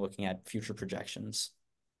 10K and looking at future projections.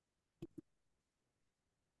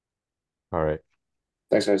 All right.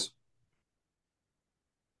 Thanks, guys.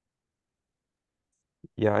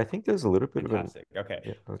 Yeah, I think there's a little bit Fantastic. of Okay.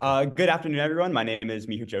 Yeah, okay. Good afternoon, everyone. My name is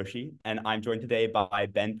Mihir Joshi, and I'm joined today by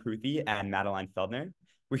Ben Pruthi and Madelein Feldner.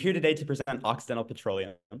 We're here today to present Occidental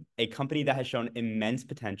Petroleum, a company that has shown immense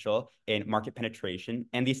potential in market penetration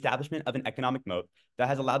and the establishment of an economic moat that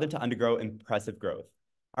has allowed them to undergo impressive growth.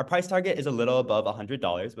 Our price target is a little above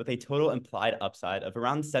 $100 with a total implied upside of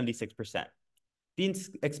around 76%. The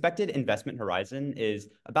expected investment horizon is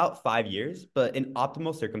about 5 years, but in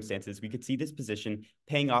optimal circumstances, we could see this position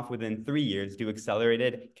paying off within 3 years due to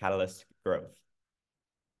accelerated catalyst growth.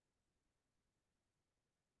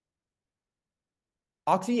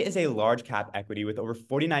 Oxy is a large cap equity with over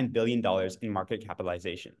 $49 billion in market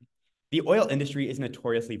capitalization. The oil industry is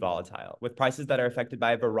notoriously volatile, with prices that are affected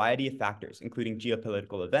by a variety of factors, including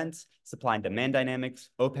geopolitical events, supply and demand dynamics,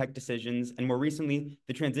 OPEC decisions, and more recently,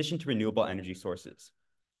 the transition to renewable energy sources.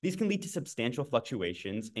 These can lead to substantial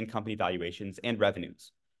fluctuations in company valuations and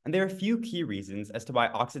revenues. And there are a few key reasons as to why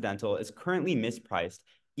Occidental is currently mispriced,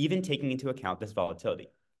 even taking into account this volatility.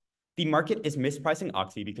 The market is mispricing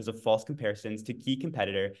Oxy because of false comparisons to key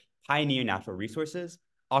competitor Pioneer Natural Resources.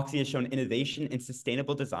 Oxy has shown innovation in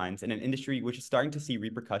sustainable designs in an industry which is starting to see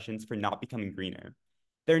repercussions for not becoming greener.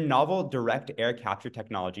 Their novel direct air capture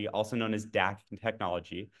technology, also known as DAC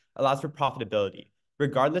technology, allows for profitability,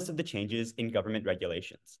 regardless of the changes in government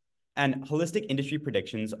regulations. And holistic industry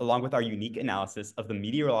predictions, along with our unique analysis of the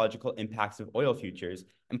meteorological impacts of oil futures,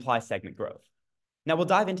 imply segment growth. Now, we'll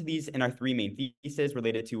dive into these in our 3 main theses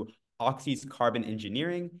related to Oxy's carbon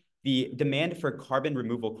engineering, the demand for carbon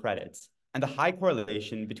removal credits, and the high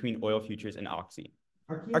correlation between oil futures and Oxy.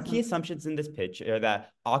 Our key assumptions in this pitch are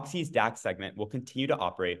that Oxy's DAC segment will continue to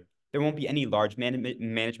operate. There won't be any large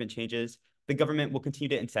management changes. The government will continue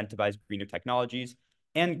to incentivize greener technologies,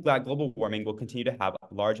 and that global warming will continue to have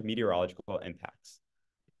large meteorological impacts.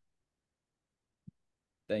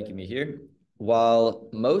 Thank you, Mihir. While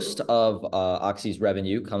most of Oxy's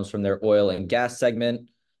revenue comes from their oil and gas segment,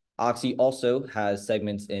 Oxy also has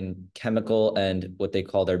segments in chemical and what they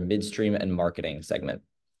call their midstream and marketing segment.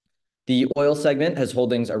 The oil segment has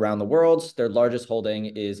holdings around the world. Their largest holding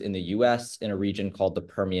is in the US in a region called the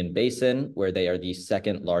Permian Basin, where they are the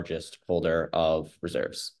second largest holder of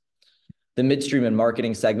reserves. The midstream and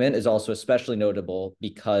marketing segment is also especially notable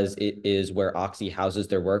because it is where Oxy houses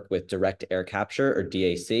their work with direct air capture, or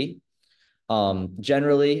DAC.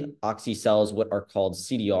 Generally, Oxy sells what are called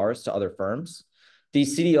CDRs to other firms.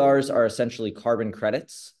 These CDRs are essentially carbon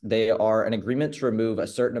credits. They are an agreement to remove a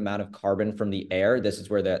certain amount of carbon from the air. This is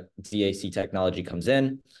where the DAC technology comes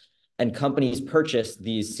in. And companies purchase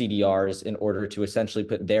these CDRs in order to essentially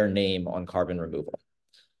put their name on carbon removal.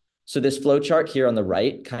 So this flow chart here on the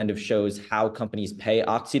right kind of shows how companies pay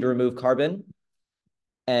Oxy to remove carbon,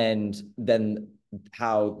 and then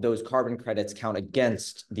how those carbon credits count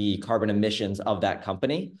against the carbon emissions of that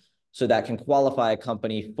company. So that can qualify a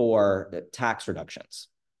company for tax reductions.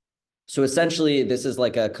 So essentially, this is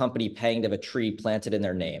like a company paying to have a tree planted in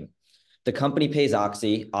their name. The company pays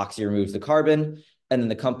Oxy, Oxy removes the carbon, and then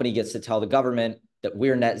the company gets to tell the government that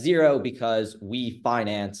we're net zero because we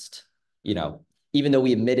financed, even though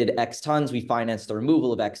we emitted X tons, we financed the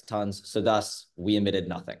removal of X tons, so thus we emitted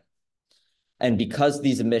nothing. And because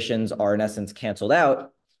these emissions are in essence canceled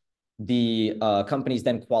out, the companies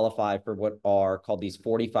then qualify for what are called these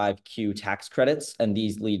 45Q tax credits, and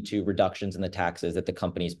these lead to reductions in the taxes that the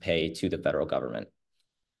companies pay to the federal government.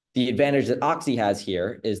 The advantage that Oxy has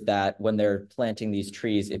here is that when they're planting these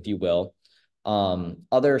trees, if you will,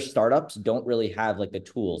 other startups don't really have like the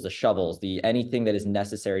tools, the shovels, anything that is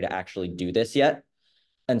necessary to actually do this yet.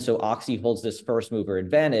 And so Oxy holds this first mover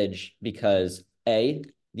advantage because A,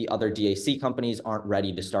 the other DAC companies aren't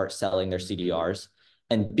ready to start selling their CDRs,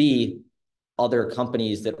 and B, other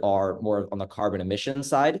companies that are more on the carbon emission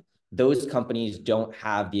side, those companies don't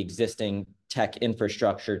have the existing tech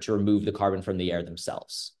infrastructure to remove the carbon from the air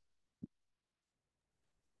themselves.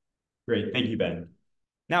 Great, thank you, Ben.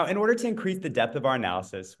 Now, in order to increase the depth of our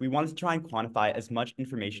analysis, we wanted to try and quantify as much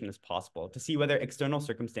information as possible to see whether external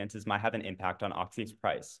circumstances might have an impact on Oxy's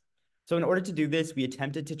price. So in order to do this, we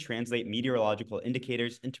attempted to translate meteorological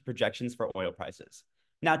indicators into projections for oil prices.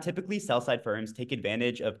 Now, typically, sell-side firms take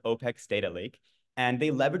advantage of OPEC's data lake, and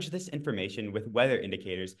they leverage this information with weather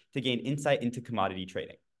indicators to gain insight into commodity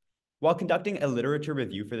trading. While conducting a literature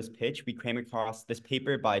review for this pitch, we came across this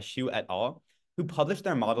paper by Xu et al., who published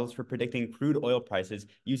their models for predicting crude oil prices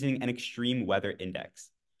using an extreme weather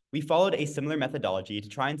index. We followed a similar methodology to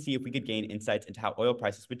try and see if we could gain insights into how oil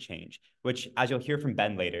prices would change, which, as you'll hear from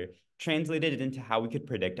Ben later, translated it into how we could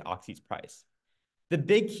predict Oxy's price. The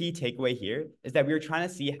big key takeaway here is that we were trying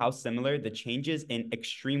to see how similar the changes in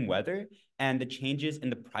extreme weather and the changes in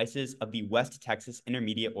the prices of the West Texas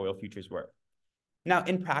Intermediate oil futures were. Now,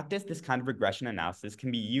 in practice, this kind of regression analysis can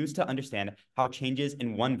be used to understand how changes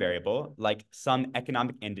in one variable, like some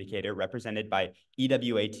economic indicator represented by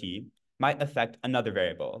EWAT, might affect another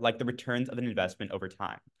variable, like the returns of an investment over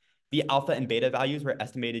time. The alpha and beta values were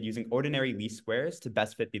estimated using ordinary least squares to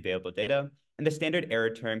best fit the available data, and the standard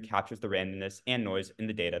error term captures the randomness and noise in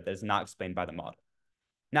the data that is not explained by the model.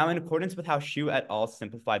 Now, in accordance with how Xu et al.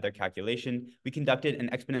 Simplified their calculation, we conducted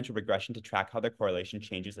an exponential regression to track how their correlation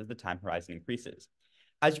changes as the time horizon increases.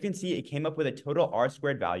 As you can see, it came up with a total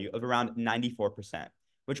R-squared value of around 94%,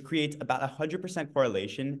 which creates about 100%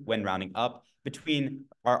 correlation when rounding up between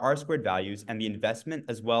our R-squared values and the investment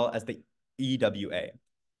as well as the EWA.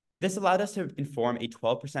 This allowed us to inform a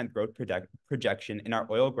 12% growth projection in our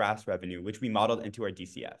oil gas revenue, which we modeled into our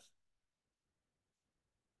DCF.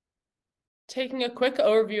 Taking a quick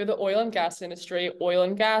overview of the oil and gas industry, oil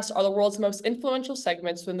and gas are the world's most influential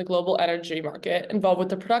segments within the global energy market, involved with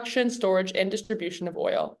the production, storage, and distribution of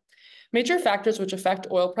oil. Major factors which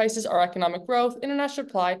affect oil prices are economic growth, international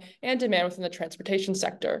supply, and demand within the transportation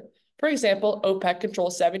sector. For example, OPEC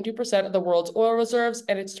controls 72% of the world's oil reserves,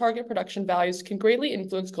 and its target production values can greatly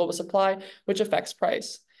influence global supply, which affects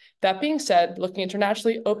price. That being said, looking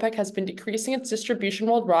internationally, OPEC has been decreasing its distribution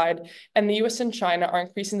worldwide, and the US and China are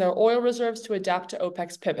increasing their oil reserves to adapt to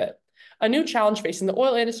OPEC's pivot. A new challenge facing the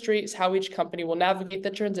oil industry is how each company will navigate the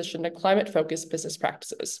transition to climate-focused business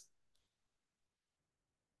practices.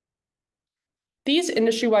 These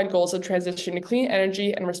industry-wide goals of transitioning to clean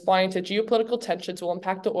energy and responding to geopolitical tensions will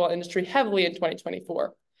impact the oil industry heavily in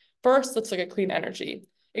 2024. First, let's look at clean energy.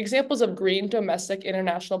 Examples of green, domestic,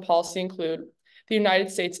 international policy include the United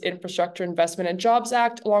States Infrastructure Investment and Jobs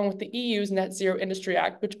Act, along with the EU's Net Zero Industry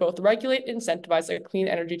Act, which both regulate and incentivize a clean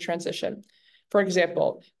energy transition. For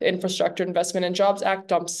example, the Infrastructure Investment and Jobs Act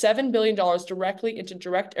dumps $7 billion directly into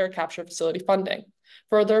direct air capture facility funding.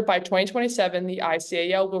 Further, by 2027, the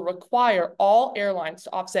ICAO will require all airlines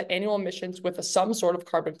to offset annual emissions with some sort of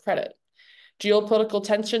carbon credit. Geopolitical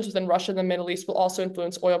tensions within Russia and the Middle East will also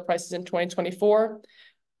influence oil prices in 2024.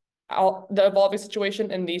 The evolving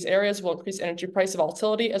situation in these areas will increase energy price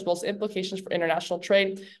volatility as well as implications for international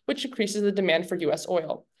trade, which increases the demand for U.S.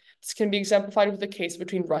 oil. This can be exemplified with the case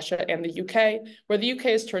between Russia and the UK, where the UK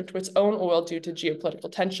has turned to its own oil due to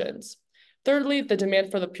geopolitical tensions. Thirdly, the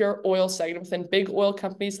demand for the pure oil segment within big oil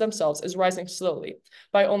companies themselves is rising slowly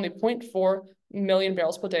by only 0.4 million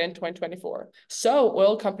barrels per day in 2024. So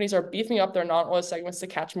oil companies are beefing up their non-oil segments to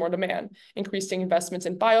catch more demand. Increasing investments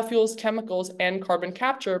in biofuels, chemicals, and carbon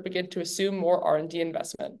capture begin to assume more R&D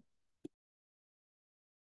investment.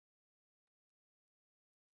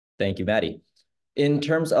 Thank you, Maddie. In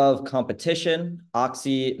terms of competition,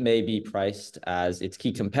 Oxy may be priced as its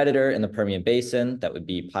key competitor in the Permian Basin, that would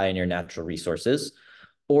be Pioneer Natural Resources,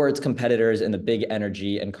 or its competitors in the big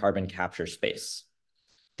energy and carbon capture space.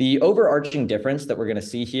 The overarching difference that we're going to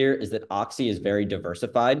see here is that Oxy is very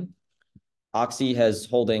diversified. Oxy has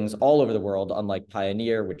holdings all over the world, unlike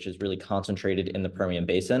Pioneer, which is really concentrated in the Permian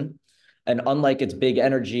Basin. And unlike its big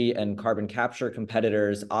energy and carbon capture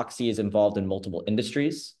competitors, Oxy is involved in multiple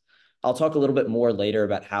industries. I'll talk a little bit more later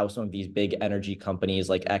about how some of these big energy companies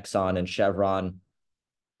like Exxon and Chevron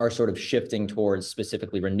are sort of shifting towards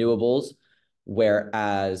specifically renewables,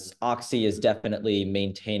 whereas Oxy is definitely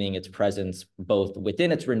maintaining its presence both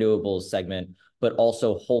within its renewables segment, but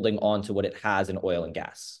also holding on to what it has in oil and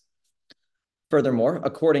gas. Furthermore,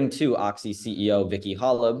 according to Oxy CEO Vicky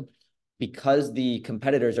Holub, because the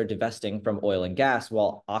competitors are divesting from oil and gas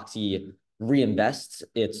while Oxy reinvests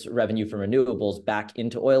its revenue from renewables back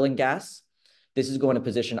into oil and gas, this is going to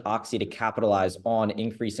position Oxy to capitalize on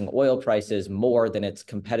increasing oil prices more than its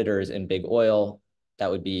competitors in big oil. That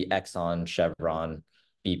would be Exxon, Chevron,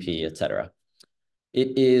 BP, etc.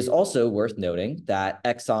 It is also worth noting that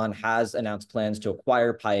Exxon has announced plans to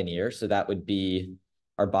acquire Pioneer. So that would be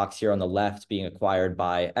our box here on the left being acquired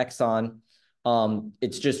by Exxon.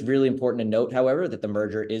 It's just really important to note, however, that the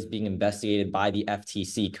merger is being investigated by the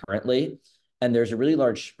FTC currently. And there's a really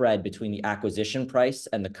large spread between the acquisition price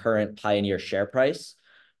and the current Pioneer share price,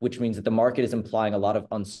 which means that the market is implying a lot of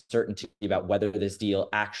uncertainty about whether this deal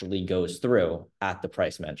actually goes through at the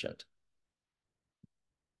price mentioned.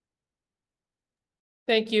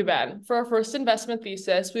 Thank you, Ben. For our first investment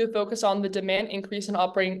thesis, we will focus on the demand increase and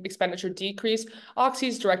operating expenditure decrease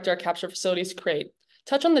Oxy's direct air capture facilities create.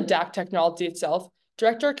 Touch on the DAC technology itself.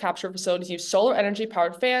 Direct air capture facilities use solar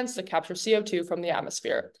energy-powered fans to capture CO2 from the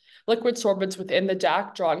atmosphere. Liquid sorbents within the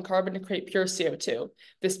DAC draw in carbon to create pure CO2.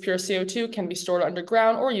 This pure CO2 can be stored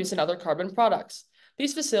underground or used in other carbon products.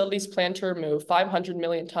 These facilities plan to remove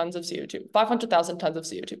 500,000 tons of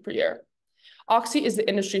CO2 per year. Oxy is the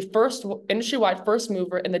industry-wide first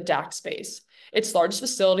mover in the DAC space. Its largest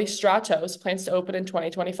facility, Stratos, plans to open in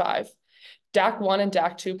 2025. DAC 1 and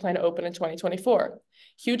DAC 2 plan to open in 2024.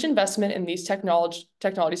 Huge investment in these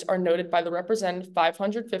technologies are noted by the represented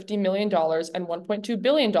 $550 million and $1.2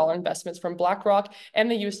 billion investments from BlackRock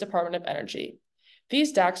and the U.S. Department of Energy.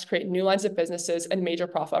 These DACs create new lines of businesses and major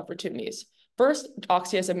profit opportunities. First,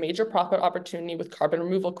 Oxy has a major profit opportunity with carbon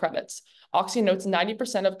removal credits. Oxy notes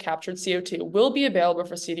 90% of captured CO2 will be available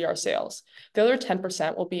for CDR sales. The other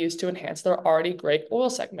 10% will be used to enhance their already great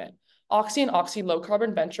oil segment. Oxy and Oxy Low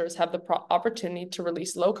Carbon Ventures have the opportunity to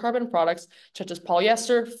release low carbon products such as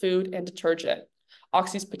polyester, food, and detergent.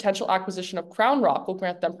 Oxy's potential acquisition of Crown Rock will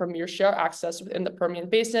grant them premier share access within the Permian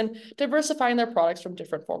Basin, diversifying their products from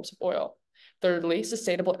different forms of oil. Thirdly,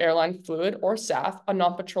 sustainable airline fluid, or SAF, a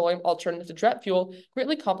non-petroleum alternative to jet fuel,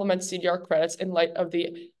 greatly complements CDR credits in light of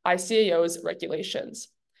the ICAO's regulations.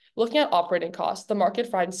 Looking at operating costs, the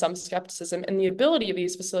market finds some skepticism in the ability of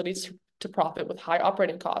these facilities to profit with high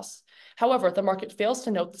operating costs. However, the market fails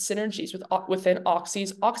to note the synergies within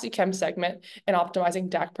Oxy's OxyChem segment in optimizing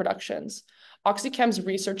DAC productions. OxyChem's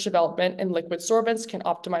research development in liquid sorbents can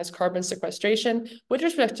optimize carbon sequestration, which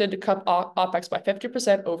is projected to cut OPEX by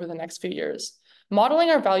 50% over the next few years. Modeling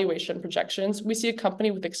our valuation projections, we see a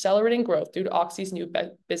company with accelerating growth due to Oxy's new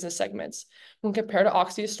business segments. When compared to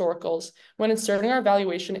Oxy historicals, when inserting our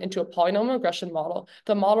valuation into a polynomial regression model,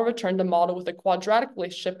 the model returned a model with a quadratic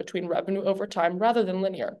relationship between revenue over time rather than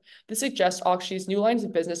linear. This suggests Oxy's new lines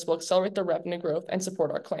of business will accelerate the revenue growth and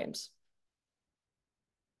support our claims.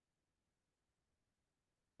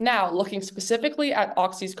 Now, looking specifically at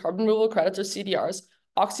Oxy's carbon removal credits, or CDRs,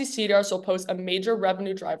 Oxy CDRs will pose a major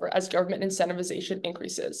revenue driver as government incentivization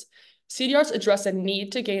increases. CDRs address a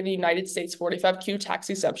need to gain the United States 45Q tax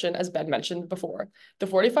exemption, as Ben mentioned before. The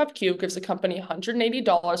 45Q gives a company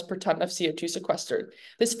 $180 per ton of CO2 sequestered.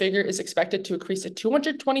 This figure is expected to increase to $225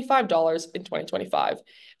 in 2025.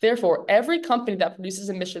 Therefore, every company that produces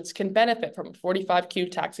emissions can benefit from a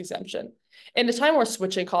 45Q tax exemption. In a time where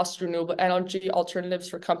switching costs to renewable energy alternatives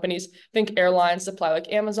for companies, think airlines, supply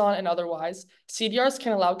like Amazon and otherwise, CDRs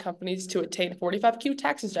can allow companies to attain 45Q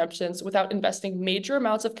tax exemptions without investing major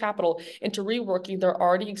amounts of capital into reworking their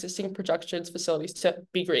already existing production facilities to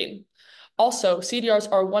be green. Also,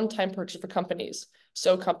 CDRs are a one-time purchase for companies,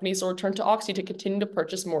 so companies will return to Oxy to continue to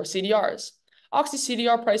purchase more CDRs. Oxy's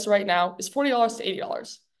CDR price right now is $40 to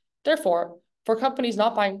 $80. Therefore, for companies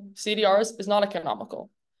not buying CDRs is not economical.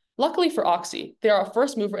 Luckily for Oxy, they are a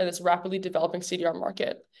first mover in this rapidly developing CDR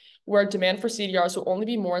market, where demand for CDRs will only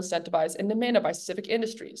be more incentivized and demanded by specific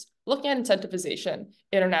industries. Looking at incentivization,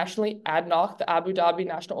 internationally, ADNOC, the Abu Dhabi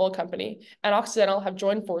National Oil Company, and Occidental have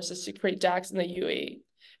joined forces to create DACs in the UAE.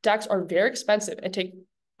 DACs are very expensive and take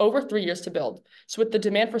over 3 years to build. So with the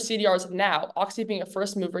demand for CDRs now, Oxy being a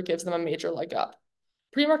first mover gives them a major leg up.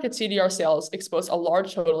 Pre-market CDR sales expose a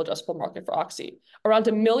large total addressable market for Oxy. Around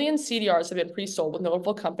 1 million CDRs have been pre-sold with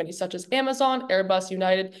notable companies such as Amazon, Airbus,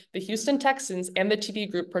 United, the Houston Texans, and the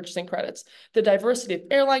TD Group purchasing credits. The diversity of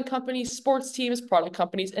airline companies, sports teams, product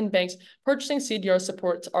companies, and banks purchasing CDR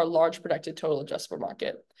supports our large projected total addressable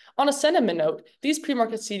market. On a sentiment note, these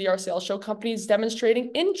pre-market CDR sales show companies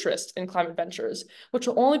demonstrating interest in climate ventures, which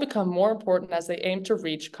will only become more important as they aim to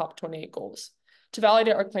reach COP28 goals. To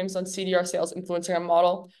validate our claims on CDR sales influencing our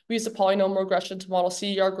model, we used a polynomial regression to model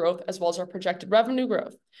CDR growth as well as our projected revenue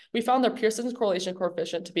growth. We found their Pearson's correlation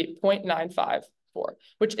coefficient to be 0.954,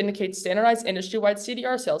 which indicates standardized industry-wide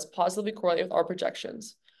CDR sales positively correlate with our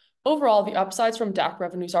projections. Overall, the upsides from DAC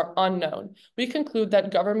revenues are unknown. We conclude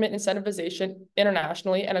that government incentivization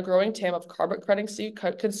internationally and a growing TAM of carbon credit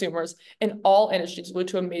consumers in all industries lead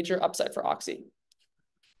to a major upside for Oxy.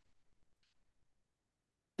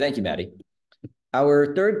 Thank you, Maddie.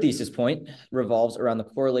 Our third thesis point revolves around the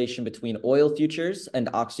correlation between oil futures and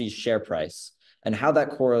Oxy's share price, and how that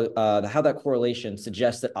correlation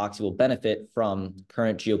suggests that Oxy will benefit from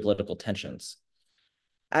current geopolitical tensions.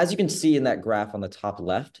 As you can see in that graph on the top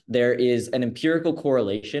left, there is an empirical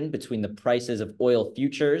correlation between the prices of oil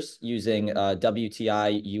futures using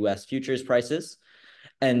WTI US futures prices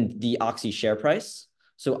and the Oxy share price.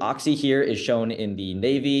 So Oxy here is shown in the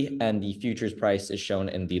navy and the futures price is shown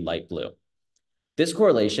in the light blue. This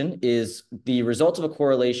correlation is the result of a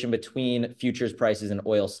correlation between futures prices and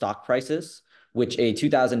oil stock prices, which a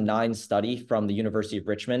 2009 study from the University of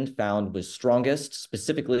Richmond found was strongest,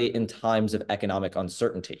 specifically in times of economic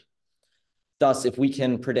uncertainty. Thus, if we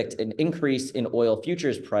can predict an increase in oil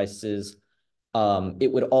futures prices,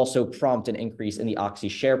 it would also prompt an increase in the Oxy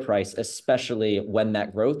share price, especially when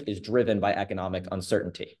that growth is driven by economic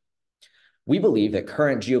uncertainty. We believe that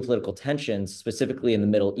current geopolitical tensions, specifically in the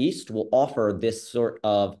Middle East, will offer this sort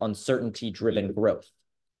of uncertainty-driven growth.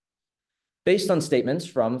 Based on statements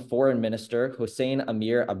from Foreign Minister Hossein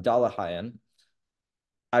Amir Abdollahian,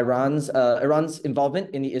 Iran's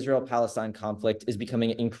involvement in the Israel-Palestine conflict is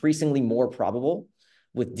becoming increasingly more probable,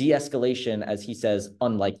 with de-escalation, as he says,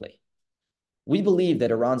 unlikely. We believe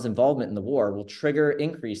that Iran's involvement in the war will trigger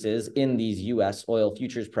increases in these US oil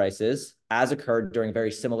futures prices, as occurred during a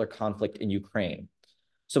very similar conflict in Ukraine.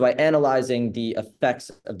 So by analyzing the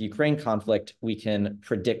effects of the Ukraine conflict, we can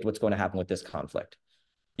predict what's going to happen with this conflict.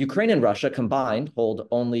 Ukraine and Russia combined hold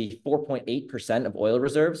only 4.8% of oil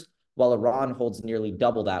reserves, while Iran holds nearly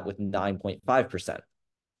double that with 9.5%.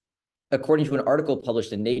 According to an article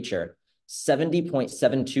published in Nature,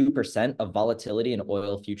 70.72% of volatility in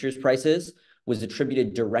oil futures prices was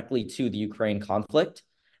attributed directly to the Ukraine conflict,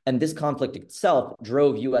 and this conflict itself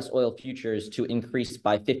drove US oil futures to increase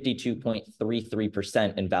by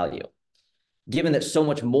 52.33% in value. Given that so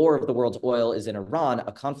much more of the world's oil is in Iran,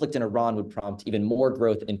 a conflict in Iran would prompt even more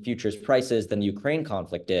growth in futures prices than the Ukraine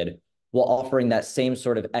conflict did, while offering that same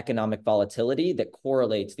sort of economic volatility that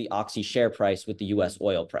correlates the Oxy share price with the US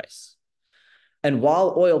oil price. And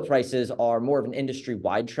while oil prices are more of an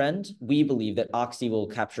industry-wide trend, we believe that Oxy will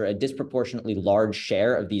capture a disproportionately large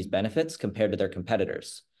share of these benefits compared to their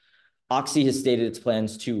competitors. Oxy has stated its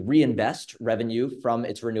plans to reinvest revenue from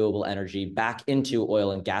its renewable energy back into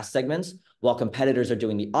oil and gas segments, while competitors are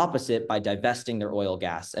doing the opposite by divesting their oil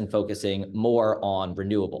gas and focusing more on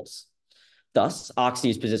renewables. Thus, Oxy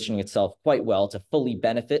is positioning itself quite well to fully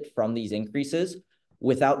benefit from these increases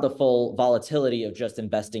without the full volatility of just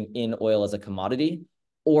investing in oil as a commodity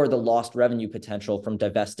or the lost revenue potential from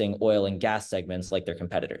divesting oil and gas segments like their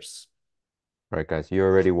competitors. All right, guys, you're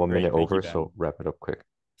already 1 minute Great, thank you, over, Ben. so wrap it up quick.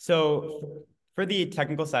 So for the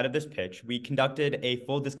technical side of this pitch, we conducted a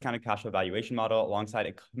full discounted cash flow valuation model alongside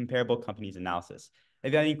a comparable companies analysis.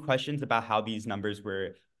 If you have any questions about how these numbers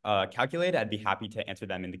were calculated, I'd be happy to answer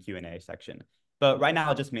them in the Q&A section. But right now,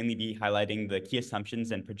 I'll just mainly be highlighting the key assumptions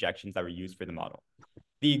and projections that were used for the model.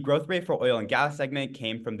 The growth rate for oil and gas segment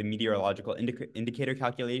came from the meteorological indicator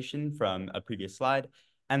calculation from a previous slide.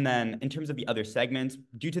 And then in terms of the other segments,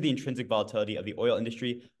 due to the intrinsic volatility of the oil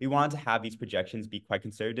industry, we wanted to have these projections be quite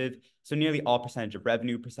conservative. So nearly all percentage of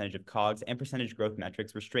revenue, percentage of COGS, and percentage growth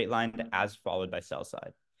metrics were straight lined as followed by sell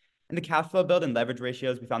side. In the cash flow build and leverage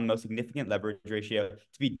ratios, we found the most significant leverage ratio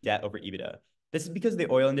to be debt over EBITDA. This is because the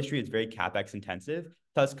oil industry is very CapEx intensive,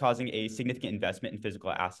 thus causing a significant investment in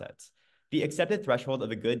physical assets. The accepted threshold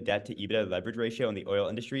of a good debt to EBITDA leverage ratio in the oil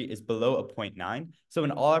industry is below a 0.9. So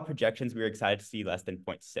in all our projections, we were excited to see less than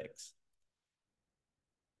 0.6.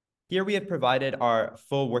 Here we have provided our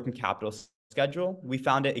full working capital schedule. We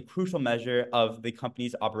found it a crucial measure of the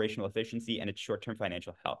company's operational efficiency and its short-term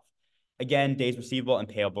financial health. Again, days receivable and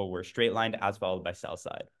payable were straight lined as followed by sell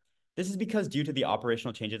side. This is because due to the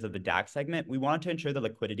operational changes of the DAX segment, we wanted to ensure the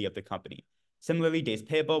liquidity of the company. Similarly, days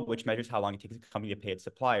payable, which measures how long it takes a company to pay its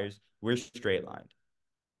suppliers, were straight lined.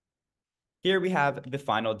 Here we have the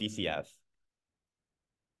final DCF.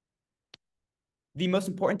 The most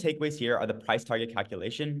important takeaways here are the price target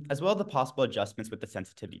calculation, as well as the possible adjustments with the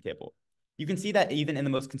sensitivity table. You can see that even in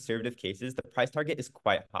the most conservative cases, the price target is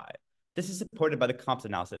quite high. This is supported by the comps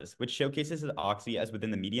analysis, which showcases Oxy as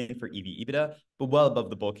within the median for EV/EBITDA, but well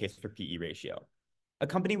above the bull case for PE ratio. A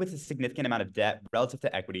company with a significant amount of debt relative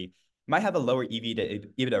to equity might have a lower EV to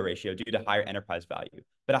EBITDA ratio due to higher enterprise value,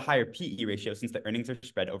 but a higher PE ratio since the earnings are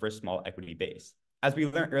spread over a small equity base. As we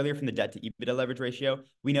learned earlier from the debt to EBITDA leverage ratio,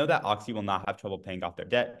 we know that Oxy will not have trouble paying off their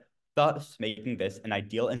debt, thus making this an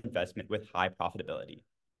ideal investment with high profitability.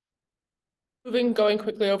 Going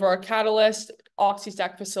quickly over our catalyst, Oxy's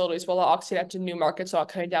DAC facilities will allow Oxy to enter new markets while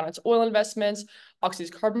cutting down its oil investments.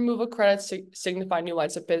 Oxy's carbon removal credits signify new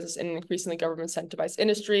lines of business in an increasingly government-incentivized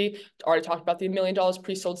industry. Already talked about the $1 million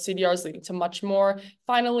pre-sold CDRs leading to much more.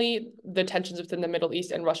 Finally, the tensions within the Middle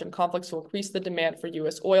East and Russian conflicts will increase the demand for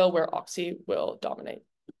U.S. oil, where Oxy will dominate.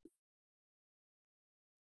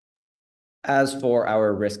 As for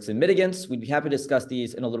our risks and mitigants, we'd be happy to discuss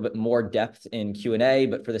these in a little bit more depth in Q&A,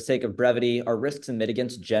 but for the sake of brevity, our risks and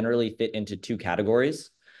mitigants generally fit into two categories.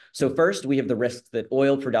 So first, we have the risk that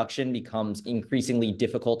oil production becomes increasingly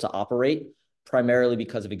difficult to operate, primarily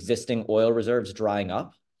because of existing oil reserves drying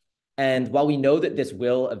up. And while we know that this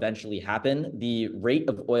will eventually happen, the rate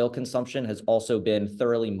of oil consumption has also been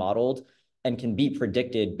thoroughly modeled and can be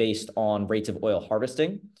predicted based on rates of oil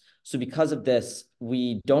harvesting. So because of this,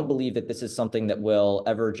 we don't believe that this is something that will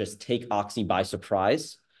ever just take Oxy by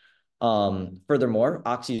surprise. Furthermore,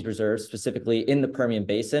 Oxy's reserves, specifically in the Permian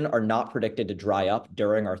Basin, are not predicted to dry up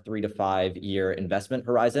during our 3 to 5 year investment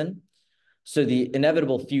horizon. So the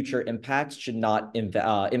inevitable future impacts should not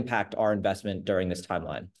impact our investment during this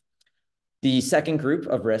timeline. The second group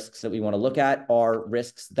of risks that we want to look at are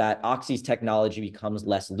risks that Oxy's technology becomes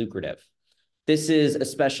less lucrative. This is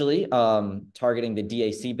especially targeting the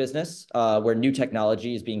DAC business, where new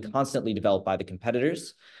technology is being constantly developed by the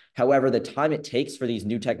competitors. However, the time it takes for these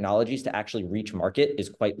new technologies to actually reach market is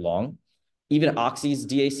quite long. Even Oxy's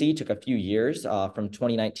DAC took a few years from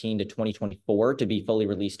 2019 to 2024 to be fully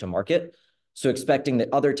released to market. So expecting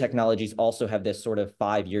that other technologies also have this sort of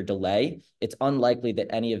 5-year delay, it's unlikely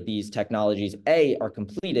that any of these technologies, A, are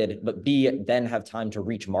completed, but B, then have time to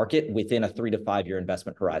reach market within a 3 to 5 year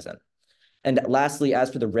investment horizon. And lastly,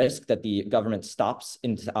 as for the risk that the government stops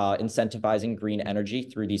incentivizing green energy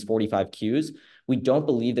through these 45Qs, we don't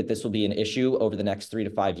believe that this will be an issue over the next 3 to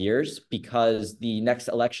 5 years because the next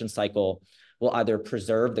election cycle will either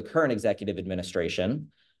preserve the current executive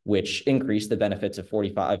administration, which increased the benefits of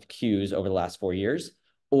 45Qs over the last 4 years,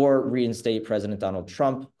 or reinstate President Donald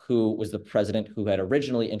Trump, who was the president who had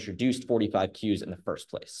originally introduced 45Qs in the first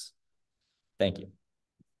place. Thank you.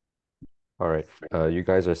 All right. You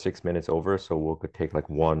guys are 6 minutes over, so we'll take like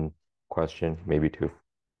one question, maybe two.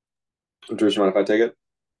 Drew, you mind if I take it?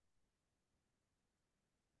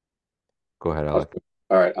 Go ahead, Alec.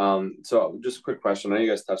 All right. So just a quick question. I know you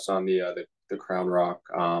guys touched on the Crown Rock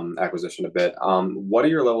acquisition a bit. What are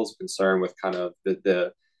your levels of concern with kind of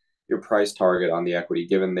your price target on the equity,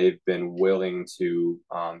 given they've been willing to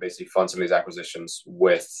basically fund some of these acquisitions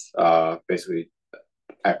with basically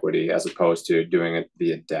equity as opposed to doing it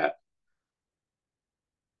via debt?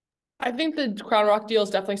 I think the Crown Rock deal is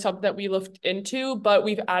definitely something that we looked into, but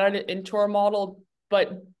we've added it into our model.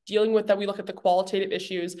 But dealing with that, we look at the qualitative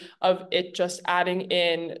issues of it just adding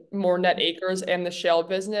in more net acres and the shale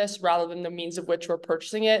business rather than the means of which we're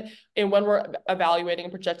purchasing it. And when we're evaluating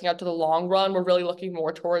and projecting out to the long run, we're really looking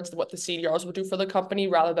more towards what the CDRs will do for the company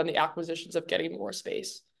rather than the acquisitions of getting more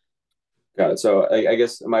space. Got it. So I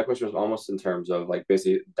guess my question was almost in terms of like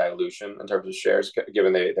basically dilution in terms of shares,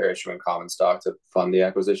 given they're issuing common stock to fund the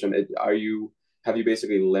acquisition. Are you have you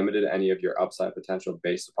basically limited any of your upside potential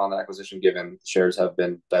based upon the acquisition, given shares have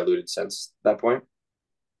been diluted since that point?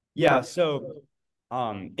 Yeah, so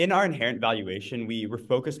in our inherent valuation, we're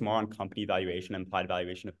focused more on company valuation, implied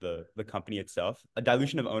valuation of the company itself. A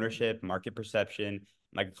dilution of ownership, market perception,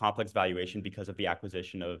 like a complex valuation because of the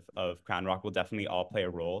acquisition of Crown Rock will definitely all play a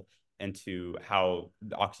role into how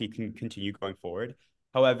Oxy can continue going forward.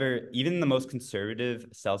 However, even the most conservative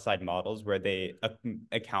sell-side models where they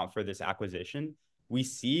account for this acquisition, we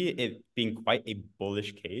see it being quite a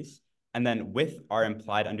bullish case. And then with our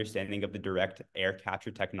implied understanding of the direct air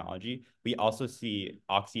capture technology, we also see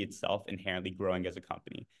Oxy itself inherently growing as a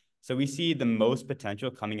company. So we see the most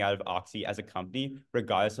potential coming out of Oxy as a company,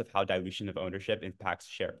 regardless of how dilution of ownership impacts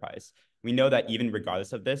share price. We know that even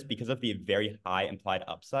regardless of this, because of the very high implied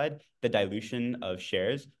upside, the dilution of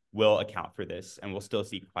shares will account for this, and we'll still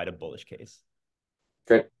see quite a bullish case.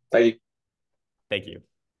 Great. Thank you. Thank you.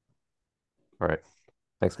 All right.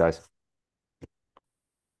 Thanks, guys.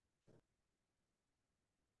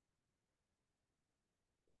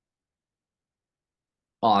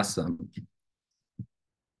 Awesome.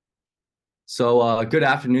 So good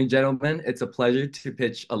afternoon, gentlemen. It's a pleasure to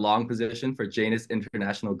pitch a long position for Janus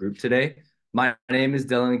International Group today. My name is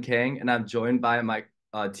Dylan Kang, and I'm joined by my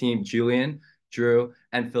team, Julian, Drew,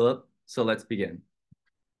 and Philip. So let's begin.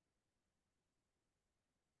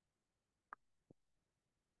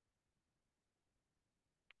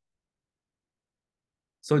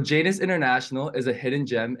 So Janus International is a hidden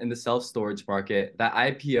gem in the self-storage market that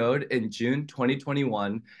IPO'd in June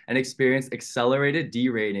 2021 and experienced accelerated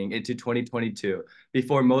derating into 2022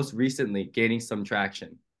 before most recently gaining some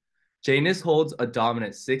traction. Janus holds a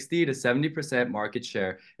dominant 60 to 70% market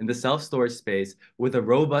share in the self-storage space with a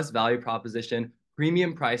robust value proposition,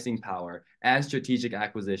 premium pricing power, and strategic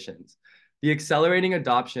acquisitions. The accelerating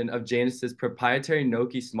adoption of Janus's proprietary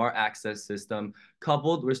Noki smart access system,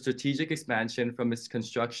 coupled with strategic expansion from its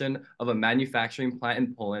construction of a manufacturing plant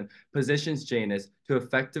in Poland, positions Janus to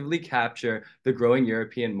effectively capture the growing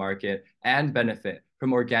European market and benefit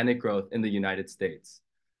from organic growth in the United States.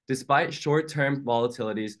 Despite short-term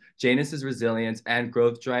volatilities, Janus's resilience and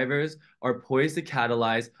growth drivers are poised to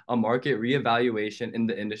catalyze a market reevaluation in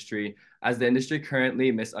the industry as the industry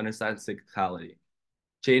currently misunderstands cyclicality.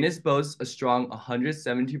 Janus boasts a strong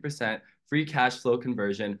 170% free cash flow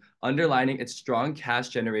conversion, underlining its strong cash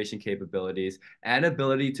generation capabilities and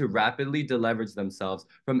ability to rapidly deleverage themselves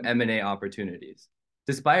from M&A opportunities.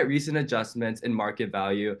 Despite recent adjustments in market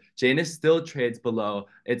value, Janus still trades below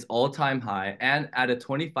its all-time high and at a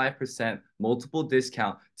 25% multiple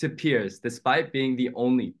discount to peers, despite being the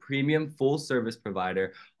only premium full-service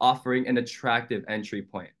provider offering an attractive entry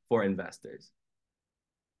point for investors.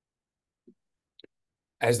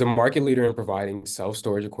 As the market leader in providing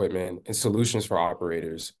self-storage equipment and solutions for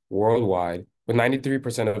operators worldwide, with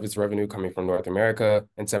 93% of its revenue coming from North America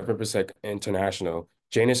and 7% international,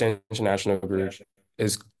 Janus International Group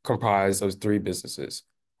is comprised of three businesses.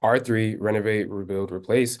 R3, Renovate, Rebuild,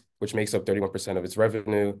 Replace, which makes up 31% of its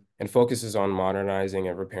revenue and focuses on modernizing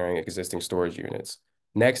and repairing existing storage units.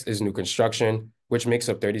 Next is New Construction, which makes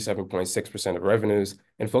up 37.6% of revenues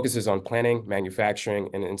and focuses on planning, manufacturing,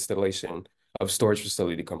 and installation of storage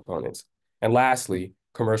facility components. And lastly,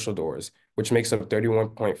 Commercial Doors, which makes up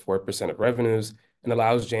 31.4% of revenues and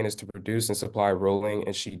allows Janus to produce and supply rolling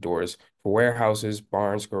and sheet doors for warehouses,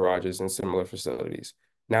 barns, garages, and similar facilities.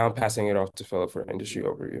 Now I'm passing it off to Philipp for an industry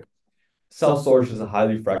overview. Self-storage is a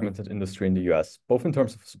highly fragmented industry in the US, both in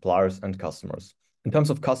terms of suppliers and customers. In terms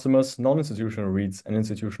of customers, non-institutional REITs and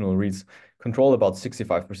institutional REITs control about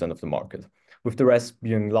 65% of the market, with the rest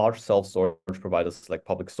being large self-storage providers like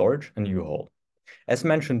Public Storage and U-Haul. As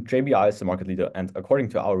mentioned, JBI is the market leader and, according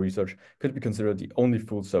to our research, could be considered the only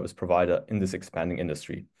full service provider in this expanding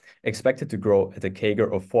industry, expected to grow at a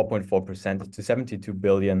CAGR of 4.4% to 72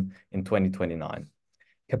 billion in 2029.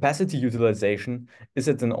 Capacity utilization is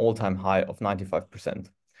at an all-time high of 95%,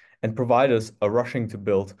 and providers are rushing to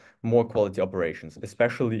build more quality operations,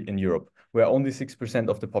 especially in Europe, where only 6%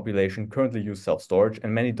 of the population currently use self-storage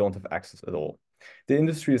and many don't have access at all. The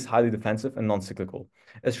industry is highly defensive and non-cyclical,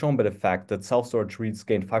 as shown by the fact that self-storage REITs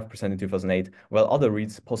gained 5% in 2008, while other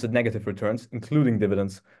REITs posted negative returns, including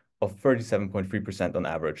dividends of 37.3% on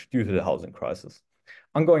average due to the housing crisis.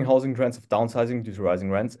 Ongoing housing trends of downsizing due to rising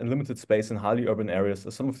rents and limited space in highly urban areas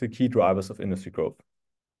are some of the key drivers of industry growth.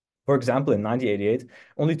 For example, in 1988,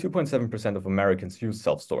 only 2.7% of Americans used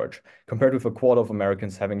self-storage, compared with a quarter of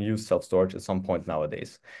Americans having used self-storage at some point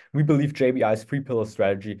nowadays. We believe JBI's three-pillar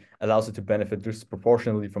strategy allows it to benefit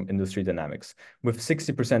disproportionately from industry dynamics. With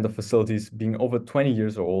 60% of facilities being over 20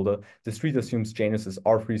 years or older, the street assumes Janus's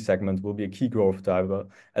R3 segment will be a key growth driver,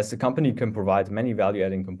 as the company can provide many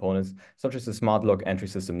value-adding components, such as the smart lock entry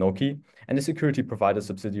system Noki and the security provider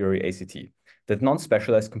subsidiary ACT, that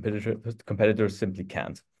non-specialized competitors simply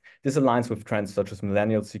can't. This aligns with trends such as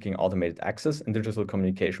millennials seeking automated access and digital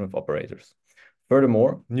communication with operators.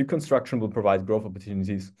 Furthermore, new construction will provide growth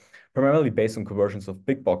opportunities, primarily based on conversions of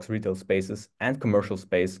big box retail spaces and commercial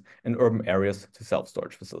space in urban areas to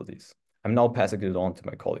self-storage facilities. I'm now passing it on to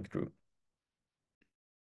my colleague, Drew.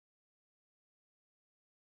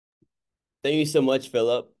 Thank you so much,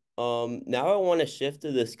 Philip. Now I want to shift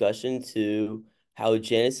the discussion to how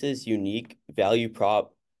Janus's unique value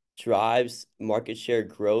prop drives market share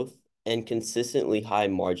growth and consistently high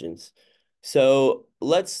margins. So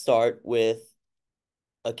let's start with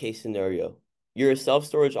a case scenario. You're a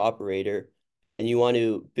self-storage operator and you want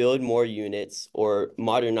to build more units or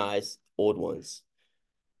modernize old ones.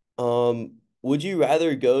 Would you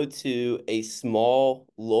rather go to a small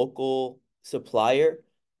local supplier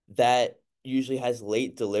that usually has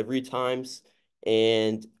late delivery times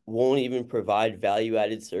and won't even provide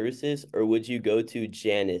value-added services, or would you go to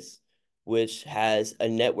Janus, which has a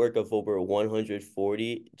network of over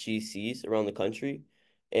 140 GCs around the country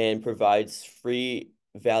and provides free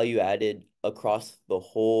value-added across the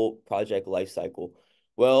whole project lifecycle?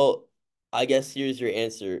 Well, I guess here's your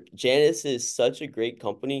answer. Janus is such a great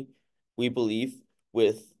company, we believe,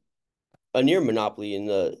 with a near monopoly in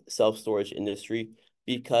the self-storage industry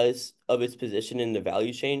because of its position in the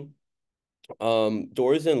value chain.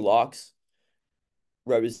 Doors and locks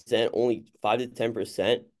represent only 5 to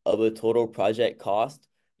 10% of a total project cost,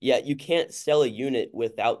 yet you can't sell a unit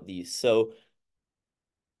without these. So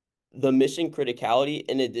the mission criticality,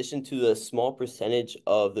 in addition to the small percentage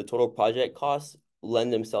of the total project costs,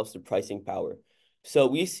 lend themselves to pricing power. So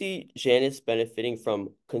we see Janus benefiting from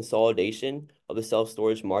consolidation of the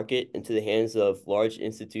self-storage market into the hands of large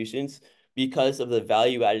institutions because of the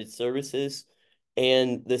value-added services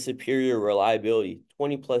and the superior reliability,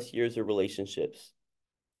 20 plus years of relationships.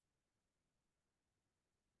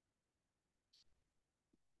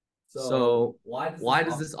 So why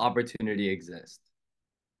does this opportunity exist?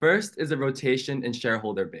 First is a rotation in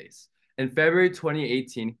shareholder base. In February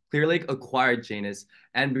 2018, Clearlake acquired Janus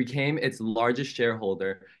and became its largest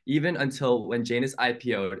shareholder, even until when Janus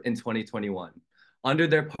IPO'd in 2021. Under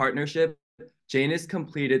their partnership, Janus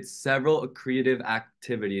completed several accretive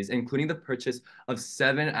activities, including the purchase of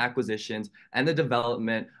 7 acquisitions and the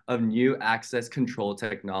development of new access control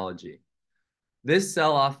technology. This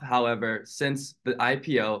sell-off, however, since the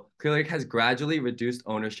IPO, Clearlake has gradually reduced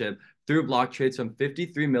ownership through block trades from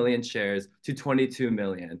 53 million shares to 22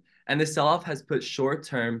 million. And the sell-off has put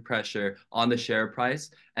short-term pressure on the share price,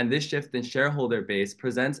 and this shift in shareholder base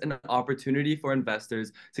presents an opportunity for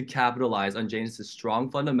investors to capitalize on Janus's strong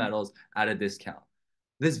fundamentals at a discount.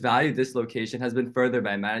 This value dislocation has been furthered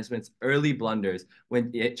by management's early blunders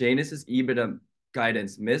when Janus's EBITDA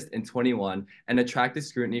guidance missed in 21 and attracted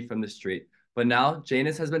scrutiny from the street. But now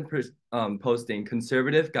Janus has been posting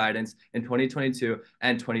conservative guidance in 2022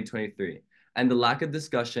 and 2023. And the lack of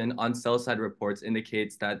discussion on sell-side reports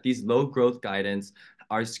indicates that these low growth guidance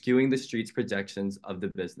are skewing the street's projections of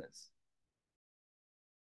the business.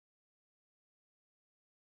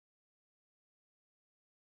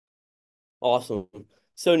 Awesome.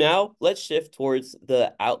 So now let's shift towards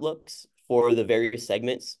the outlooks for the various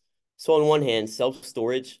segments. So on one hand,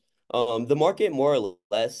 self-storage, the market more or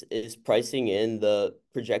less is pricing in the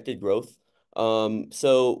projected growth.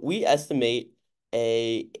 So we estimate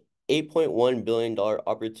a $8.1 billion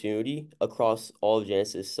opportunity across all of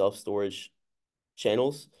Janus's self-storage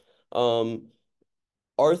channels.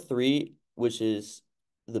 R3, which is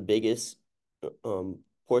the biggest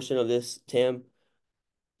portion of this TAM,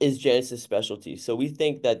 is Janus's specialty. So we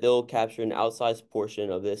think that they'll capture an outsized portion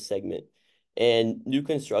of this segment. And new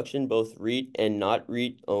construction, both REIT and not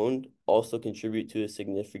REIT owned, also contribute to a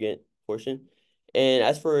significant portion. And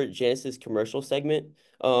as for Janus's commercial segment,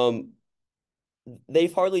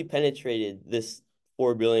 they've hardly penetrated this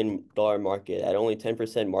 $4 billion market at only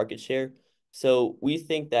 10% market share. So we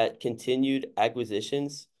think that continued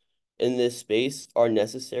acquisitions in this space are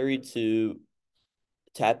necessary to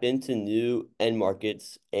tap into new end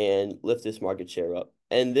markets and lift this market share up.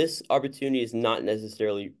 And this opportunity is not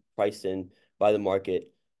necessarily priced in by the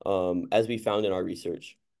market, as we found in our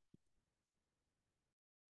research.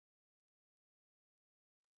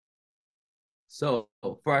 So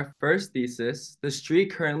for our first thesis, the street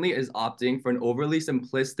currently is opting for an overly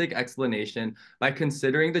simplistic explanation by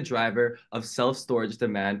considering the driver of self-storage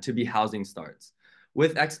demand to be housing starts.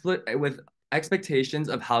 With expectations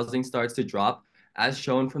of housing starts to drop, as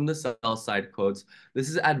shown from the sell side quotes, this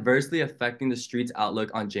is adversely affecting the street's outlook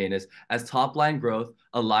on Janus as top line growth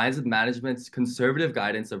aligns with management's conservative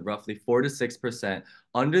guidance of roughly 4 to 6%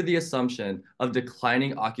 under the assumption of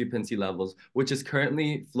declining occupancy levels, which is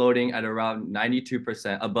currently floating at around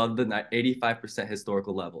 92% above the 85%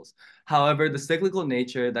 historical levels. However, the cyclical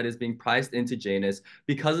nature that is being priced into Janus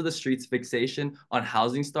because of the street's fixation on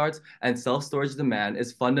housing starts and self-storage demand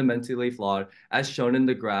is fundamentally flawed, as shown in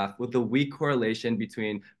the graph, with a weak correlation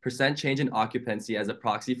between percent change in occupancy as a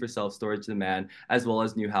proxy for self-storage demand, as well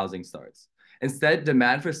as new housing starts. Instead,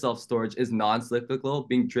 demand for self-storage is non-cyclical,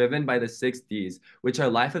 being driven by the 6 Ds, which are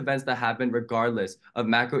life events that happen regardless of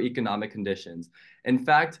macroeconomic conditions. In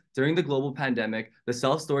fact, during the global pandemic, the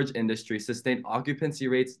self-storage industry sustained occupancy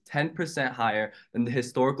rates 10% higher than the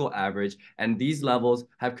historical average, and these levels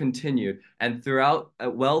have continued and throughout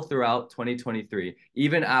 2023,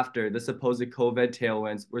 even after the supposed COVID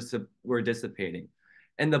tailwinds were dissipating.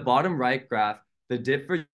 In the bottom right graph, the DIPP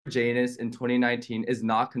for Janus in 2019 is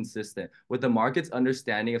not consistent with the market's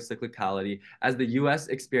understanding of cyclicality, as the US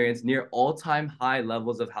experienced near all-time high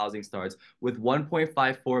levels of housing starts with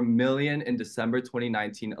 1.54 million in December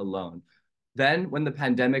 2019 alone. Then, when the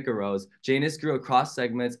pandemic arose, Janus grew across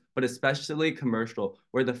segments, but especially commercial,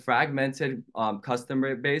 where the fragmented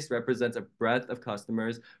customer base represents a breadth of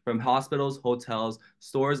customers from hospitals, hotels,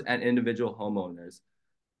 stores, and individual homeowners.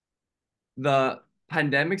 The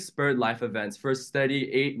pandemic spurred life events for a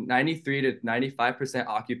steady 93 to 95%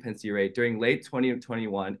 occupancy rate during late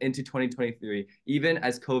 2021 into 2023, even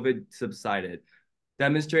as COVID subsided,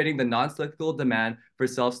 demonstrating the non-cyclical demand for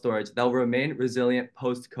self-storage that will remain resilient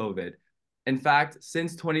post-COVID. In fact,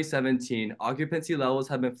 since 2017, occupancy levels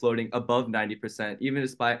have been floating above 90%, even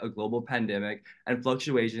despite a global pandemic and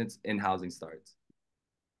fluctuations in housing starts.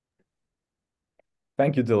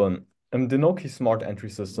 Thank you, Dylan. The Noki smart entry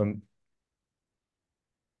system.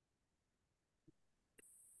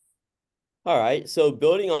 All right, so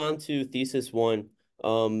building on to thesis 1,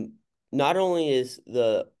 not only is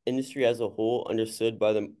the industry as a whole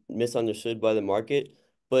misunderstood by the market,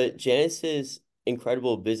 but Janus's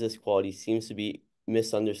incredible business quality seems to be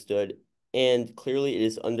misunderstood, and clearly it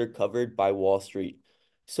is undercovered by Wall Street.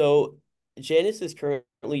 So Janus is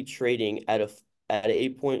currently trading at an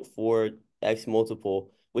 8.4x multiple,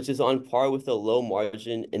 which is on par with a low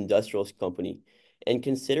margin industrials company. And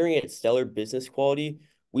considering its stellar business quality,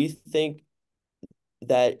 we think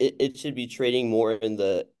that it should be trading more in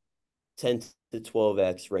the 10 to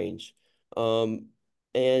 12x range. And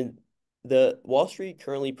the Wall Street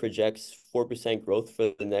currently projects 4% growth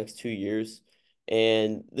for the next 2 years.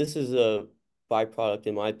 And this is a byproduct,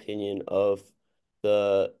 in my opinion, of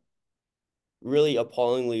the really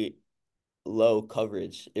appallingly low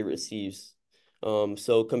coverage it receives.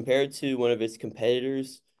 So compared to one of its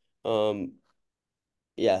competitors,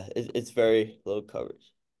 yeah, it's very low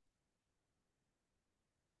coverage.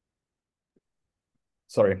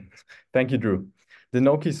 Sorry. Thank you, Drew. The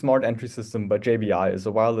Noki Smart Entry System by JBI is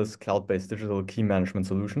a wireless cloud-based digital key management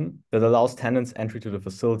solution that allows tenants entry to the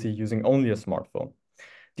facility using only a smartphone.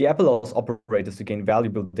 The app allows operators to gain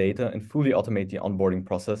valuable data and fully automate the onboarding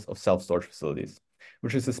process of self-storage facilities,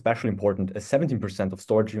 which is especially important as 17% of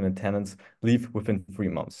storage unit tenants leave within 3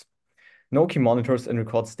 months. Noki monitors and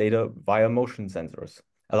records data via motion sensors,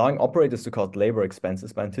 allowing operators to cut labor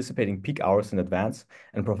expenses by anticipating peak hours in advance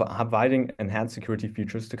and providing enhanced security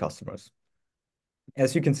features to customers.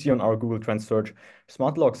 As you can see on our Google Trends search,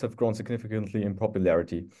 smart locks have grown significantly in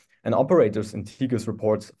popularity, and operators in Tejas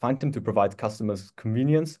reports find them to provide customers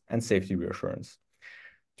convenience and safety reassurance.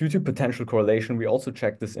 Due to potential correlation, we also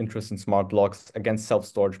checked this interest in smart locks against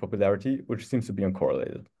self-storage popularity, which seems to be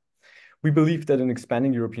uncorrelated. We believe that in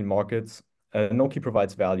expanding European markets, Noki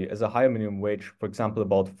provides value as a higher minimum wage, for example,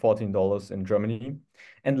 about $14 in Germany,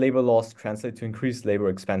 and labor laws translate to increased labor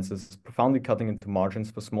expenses, profoundly cutting into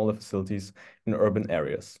margins for smaller facilities in urban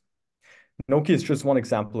areas. Noki is just one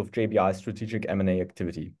example of JBI's strategic M&A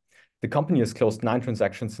activity. The company has closed 9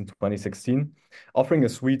 transactions in 2016, offering a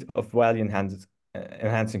suite of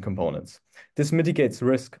value-enhancing components. This mitigates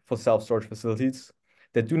risk for self-storage facilities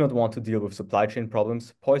that do not want to deal with supply chain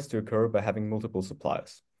problems poised to occur by having multiple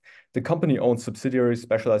suppliers. The company owns subsidiaries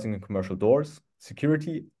specializing in commercial doors,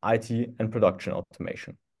 security, IT, and production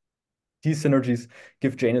automation. These synergies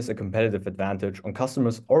give Janus a competitive advantage on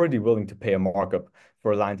customers already willing to pay a markup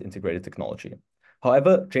for aligned integrated technology.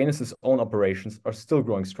 However, Janus's own operations are still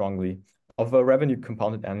growing strongly, of a revenue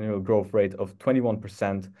compounded annual growth rate of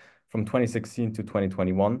 21% from 2016 to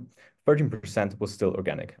 2021, 13% was still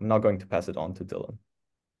organic. I'm now going to pass it on to Dylan.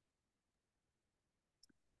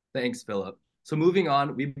 Thanks, Philip. So moving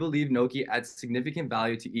on, we believe Noki adds significant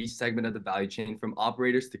value to each segment of the value chain from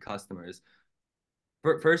operators to customers.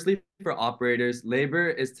 Firstly, for operators, labor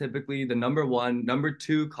is typically the number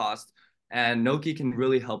 2 cost, and Noki can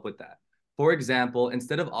really help with that. For example,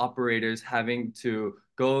 instead of operators having to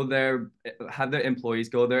go there, have their employees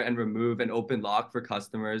go there and remove and open lock for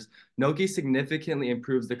customers, Noki significantly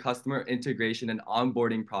improves the customer integration and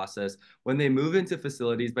onboarding process when they move into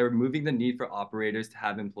facilities by removing the need for operators to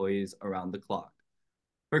have employees around the clock.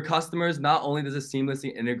 For customers, not only does it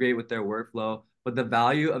seamlessly integrate with their workflow, but the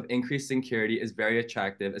value of increased security is very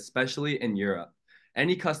attractive, especially in Europe.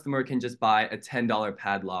 Any customer can just buy a $10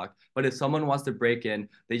 padlock, but if someone wants to break in,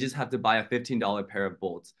 they just have to buy a $15 pair of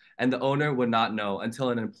bolts, and the owner would not know until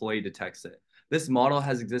an employee detects it. This model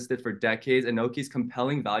has existed for decades, and Noki's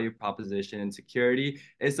compelling value proposition in security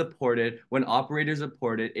is supported when operators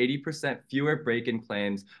reported 80% fewer break-in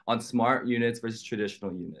claims on smart units versus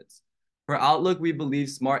traditional units. For Outlook, we believe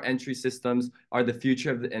smart entry systems are the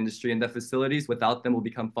future of the industry and that facilities without them will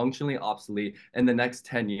become functionally obsolete in the next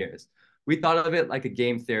 10 years. We thought of it like a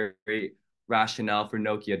game theory rationale for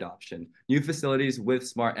Noki adoption. New facilities with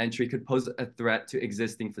smart entry could pose a threat to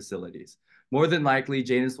existing facilities. More than likely,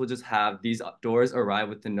 Janus will just have these doors arrive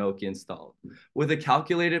with the Noki installed. With a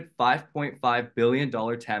calculated $5.5 billion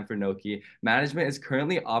TAM for Noki, management is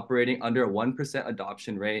currently operating under a 1%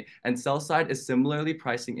 adoption rate, and sell side is similarly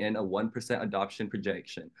pricing in a 1% adoption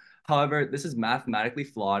projection. However, this is mathematically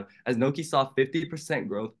flawed, as Noki saw 50%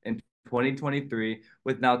 growth in 2023,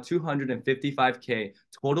 with now 255K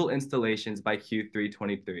total installations by Q3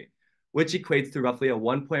 23. Which equates to roughly a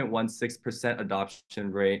 1.16%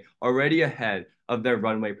 adoption rate, already ahead of their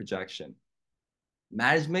runway projection.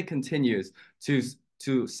 Management continues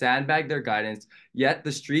to sandbag their guidance, yet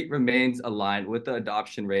the street remains aligned with the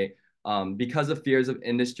adoption rate because of fears of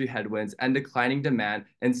industry headwinds and declining demand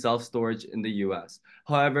in self-storage in the US.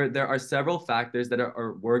 However, there are several factors that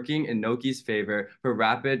are working in Noki's favor for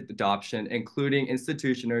rapid adoption, including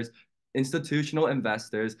institutional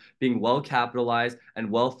investors being well capitalized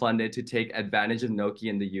and well funded to take advantage of Noki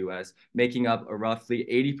in the US, making up roughly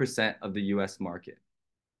 80% of the US market.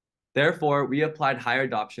 Therefore, we applied higher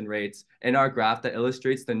adoption rates in our graph that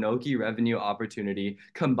illustrates the Noki revenue opportunity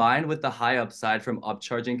combined with the high upside from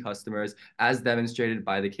upcharging customers as demonstrated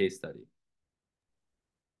by the case study.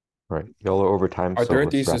 All right, y'all are over time, Our so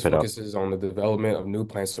third let's thesis wrap it up. focuses on the development of new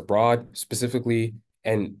plants abroad, specifically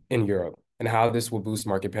in Europe, and how this will boost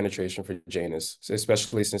market penetration for Janus,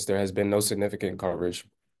 especially since there has been no significant coverage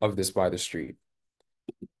of this by the street.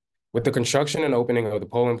 With the construction and opening of the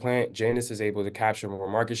Poland plant, Janus is able to capture more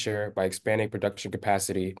market share by expanding production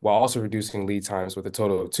capacity while also reducing lead times with a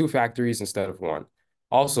total of 2 factories instead of 1.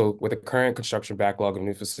 Also, with the current construction backlog of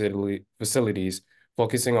new facilities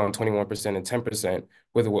focusing on 21% and 10%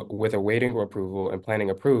 with awaiting approval and planning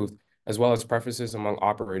approved, as well as preferences among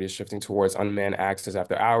operators shifting towards unmanned access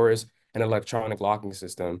after hours and electronic locking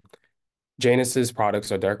system, Janus's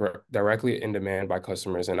products are directly in demand by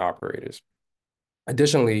customers and operators.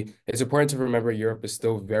 Additionally, it's important to remember Europe is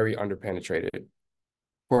still very underpenetrated.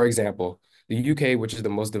 For example, the UK, which is the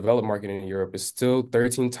most developed market in Europe, is still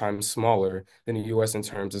 13 times smaller than the US in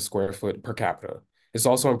terms of square foot per capita. It's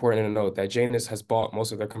also important to note that Janus has bought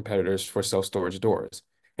most of their competitors for self-storage doors.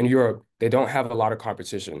 In Europe, they don't have a lot of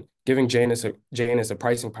competition, giving Janus a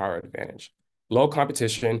pricing power advantage. Low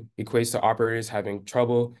competition equates to operators having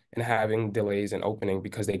trouble and having delays in opening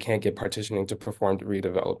because they can't get partitioning to perform the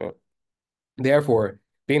redevelopment. Therefore,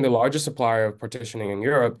 being the largest supplier of partitioning in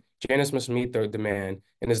Europe, Janus must meet the demand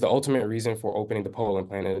and is the ultimate reason for opening the Poland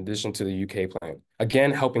plant in addition to the UK plant,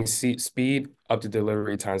 again helping speed up the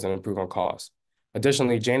delivery times and improve on costs.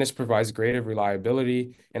 Additionally, Janus provides greater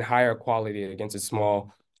reliability and higher quality against its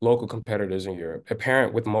small local competitors in Europe,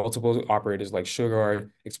 apparent with multiple operators like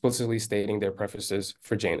Sugarguard explicitly stating their preferences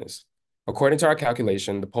for Janus. According to our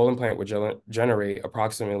calculation, the Poland plant would generate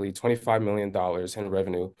approximately $25 million in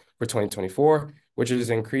revenue for 2024, which is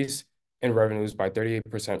an increase in revenues by 38%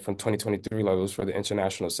 from 2023 levels for the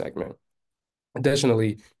international segment.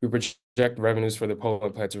 Additionally, we project revenues for the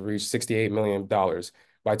Poland plant to reach $68 million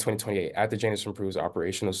by 2028 after Janus improves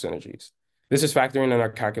operational synergies. This is factoring in our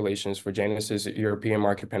calculations for Janus's European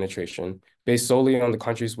market penetration based solely on the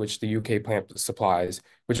countries which the UK plant supplies,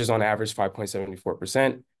 which is on average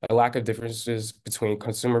 5.74%, a lack of differences between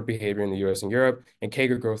consumer behavior in the US and Europe, and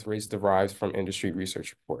CAGR growth rates derived from industry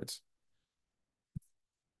research reports.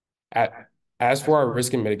 As for our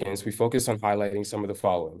risk and mitigants, we focus on highlighting some of the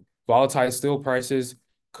following. Volatile steel prices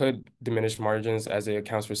could diminish margins as it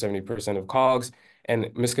accounts for 70% of COGS, and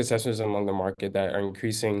misconceptions among the market that are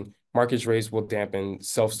increasing market rates will dampen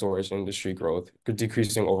self-storage industry growth,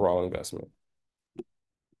 decreasing overall investment.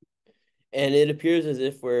 And it appears as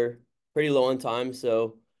if we're pretty low on time,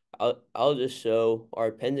 so I'll just show our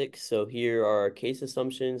appendix. So here are our case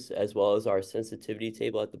assumptions as well as our sensitivity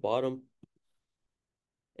table at the bottom.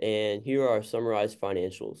 And here are our summarized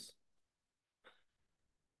financials.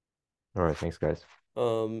 All right, thanks, guys.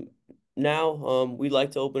 Now we'd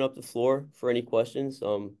like to open up the floor for any questions.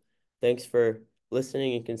 Thanks for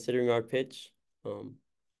listening and considering our pitch.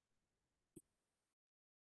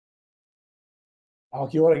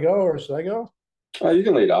 Alec, you want to go or should I go? You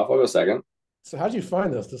can lead off. I'll go second. So how do you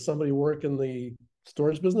find this? Does somebody work in the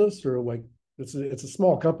storage business, or like it's a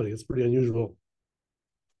small company? It's pretty unusual.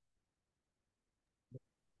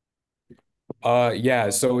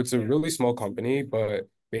 Yeah, so it's a really small company, but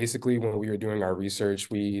basically when we were doing our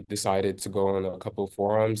research, we decided to go on a couple of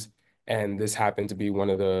forums, and this happened to be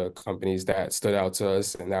one of the companies that stood out to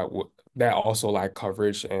us, and that also lacked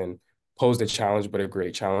coverage and posed a challenge, but a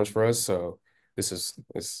great challenge for us. So this is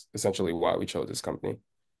essentially why we chose this company.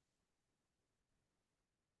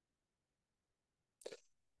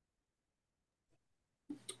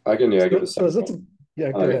 I can give the So second.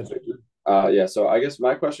 yeah, go ahead. Yeah, so I guess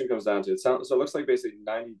my question comes down to so it looks like basically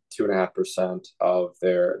 92.5% of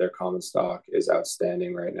their common stock is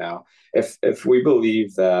outstanding right now. If we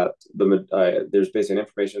believe that there's basically an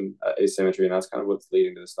information asymmetry, and that's kind of what's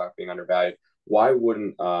leading to the stock being undervalued, why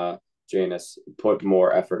wouldn't Janus put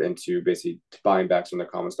more effort into basically buying back some of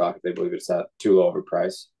their common stock if they believe it's at too low of a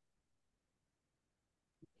price?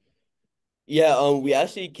 Yeah, we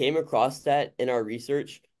actually came across that in our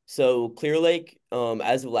research. So Clear Lake,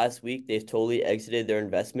 as of last week, they've totally exited their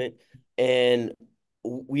investment. And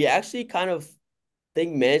we actually kind of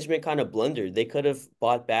think management kind of blundered. They could have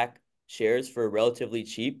bought back shares for relatively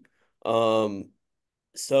cheap.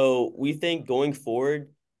 So we think going forward,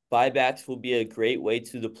 buybacks will be a great way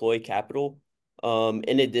to deploy capital.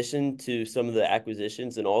 In addition to some of the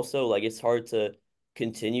acquisitions, and also like it's hard to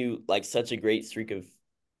continue like such a great streak of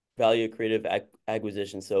value creative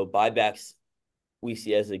acquisition. So buybacks we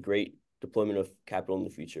see as a great deployment of capital in the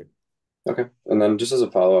future. Okay. And then just as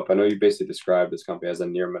a follow-up, I know you basically described this company as a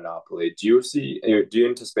near monopoly. Do you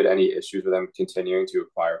anticipate any issues with them continuing to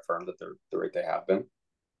acquire firms at the rate they have been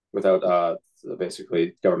without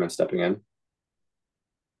basically government stepping in?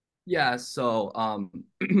 Yeah, so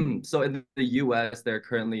so in the US, they're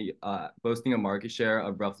currently boasting a market share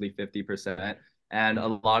of roughly 50%, and a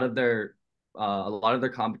lot of their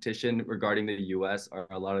competition regarding the US are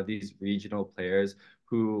a lot of these regional players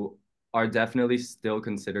who are definitely still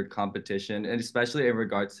considered competition, and especially in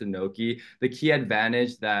regards to Noki, the key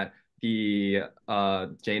advantage that the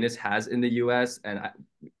Janus has in the US, and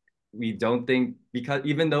we don't think, because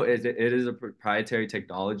even though it is a proprietary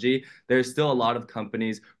technology, there's still a lot of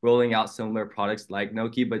companies rolling out similar products like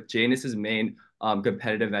Noki, but Janus's main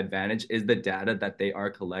competitive advantage is the data that they are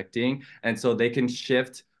collecting, and so they can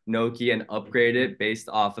shift Noki and upgrade it based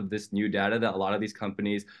off of this new data that a lot of these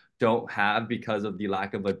companies don't have because of the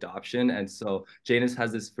lack of adoption. And so Janus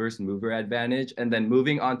has this first mover advantage. And then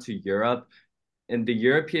moving on to Europe, and the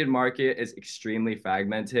European market is extremely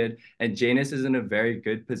fragmented, and Janus is in a very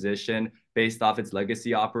good position based off its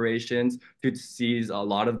legacy operations to seize a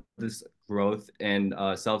lot of this growth in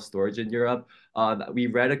self-storage in Europe. We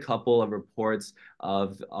read a couple of reports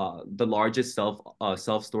of the largest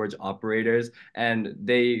self-storage operators, and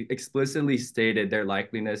they explicitly stated their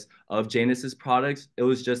likeliness of Janus's products. It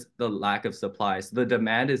was just the lack of supply. So the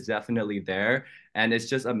demand is definitely there, and it's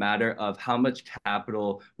just a matter of how much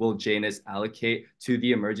capital will Janus allocate to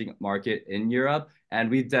the emerging market in Europe. And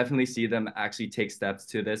we definitely see them actually take steps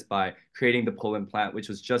to this by creating the Poland plant, which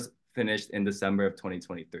was just finished in December of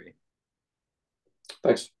 2023.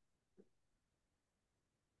 Thanks.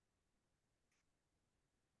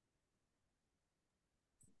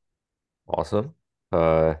 Awesome.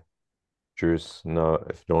 Drews, no,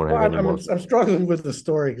 if no one have any more. I'm struggling with the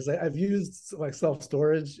story because I've used like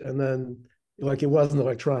self-storage, and then like it wasn't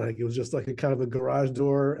electronic. It was just like a kind of a garage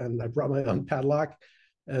door, and I brought my own padlock.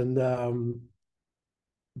 And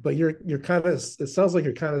but you're kind of, it sounds like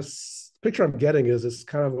you're kind of, picture I'm getting is it's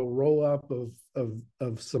kind of a roll up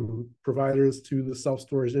of some providers to the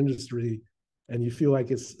self-storage industry, and you feel like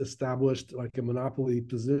it's established like a monopoly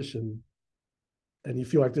position, and you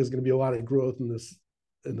feel like there's going to be a lot of growth in this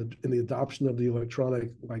in the adoption of the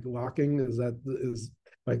electronic like locking. Is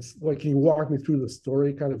like can you walk me through the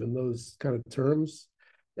story kind of in those kind of terms,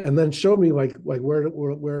 and then show me like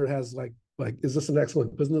where it has like is this an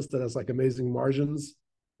excellent business that has like amazing margins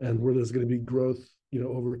and where there's going to be growth,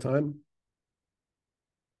 over time?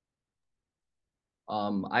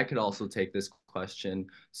 I could also take this question.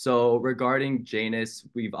 So regarding Janus,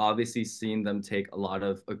 we've obviously seen them take a lot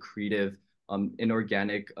of accretive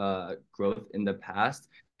inorganic growth in the past.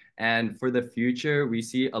 And for the future, we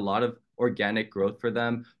see a lot of organic growth for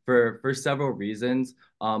them for several reasons.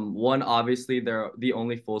 One, obviously, they're the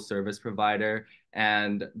only full service provider,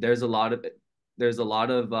 and there's a lot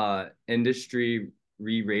of industry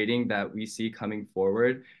re-rating that we see coming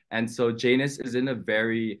forward. And so Janus is in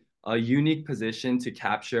a unique position to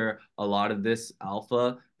capture a lot of this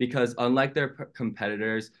alpha, because unlike their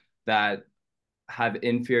competitors that have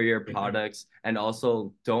inferior products and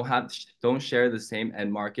also don't share the same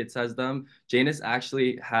end markets as them, Janus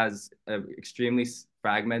actually has an extremely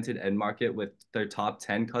fragmented end market with their top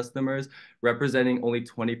 10 customers representing only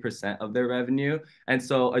 20% of their revenue. And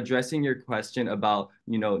so addressing your question about,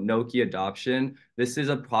 Noki adoption, this is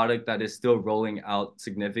a product that is still rolling out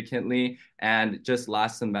significantly. And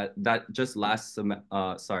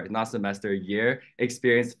year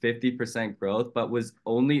experienced 50% growth, but was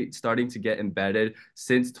only starting to get embedded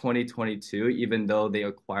since 2022, even though they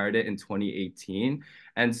acquired it in 2018.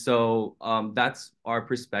 And so that's our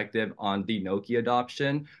perspective on the Noki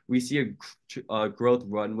adoption. We see a growth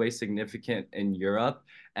runway significant in Europe,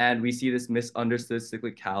 and we see this misunderstood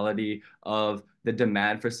cyclicality of the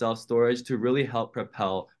demand for self-storage to really help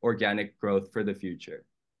propel organic growth for the future.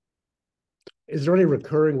 Is there any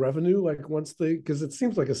recurring revenue, like because it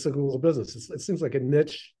seems like a cyclical business. It seems like a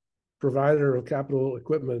niche provider of capital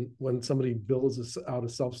equipment when somebody builds out a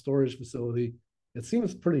self-storage facility. It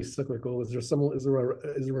seems pretty cyclical. Is there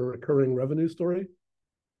a recurring revenue story?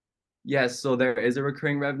 Yes, so there is a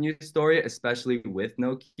recurring revenue story, especially with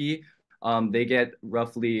Noki. They get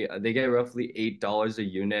roughly $8 a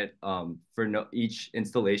unit for each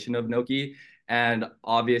installation of Noki. And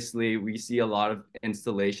obviously, we see a lot of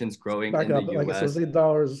installations growing in the US. So it's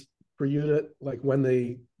 $8 per unit, like when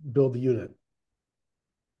they build the unit.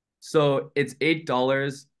 So it's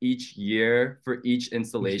 $8 each year for each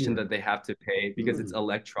installation that they have to pay, because it's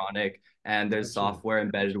electronic and there's software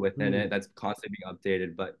embedded within it that's constantly being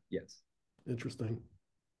updated. But yes. Interesting.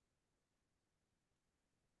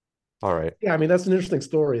 All right. Yeah, I mean, that's an interesting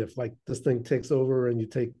story. If like this thing takes over and you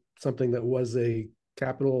take something that was a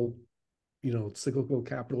capital, cyclical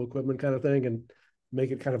capital equipment kind of thing and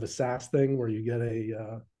make it kind of a SaaS thing where you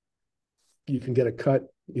can get a cut,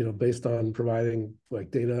 based on providing like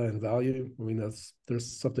data and value. I mean,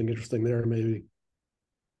 there's something interesting there, maybe.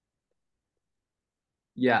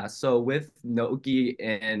 Yeah, so with Noki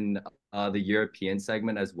in the European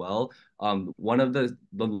segment as well, one of the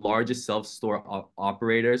largest self-store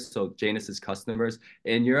operators, so Janus's customers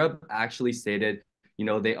in Europe, actually stated,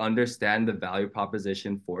 they understand the value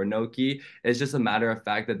proposition for Noki. It's just a matter of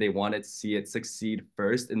fact that they wanted to see it succeed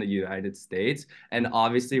first in the United States. And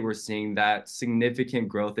obviously, we're seeing that significant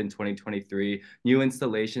growth in 2023. New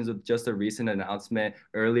installations, with just a recent announcement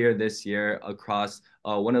earlier this year across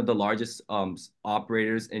one of the largest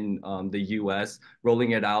operators in the US,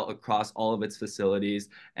 rolling it out across all of its facilities.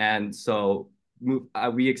 And so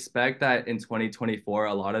we expect that in 2024,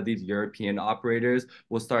 a lot of these European operators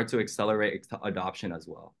will start to accelerate adoption as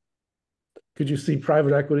well. Could you see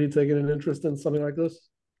private equity taking an interest in something like this?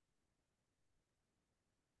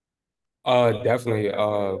 Definitely.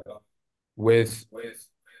 With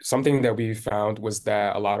something that we found was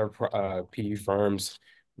that a lot of PE firms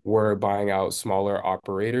were buying out smaller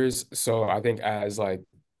operators. So I think as like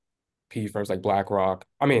PE firms like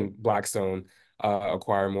Blackstone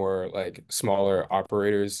acquire more like smaller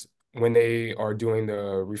operators, when they are doing the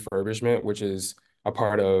refurbishment, which is a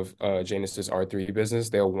part of Janus's R3 business,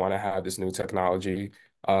 they'll want to have this new technology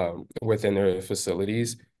within their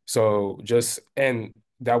facilities. And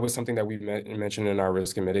that was something that we mentioned in our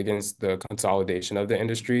risk and mitigants, the consolidation of the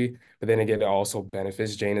industry. But then again, it also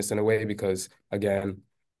benefits Janus in a way because, again,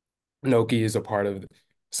 Noki is a part of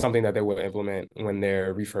something that they will implement when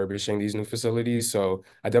they're refurbishing these new facilities. So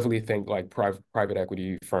I definitely think like private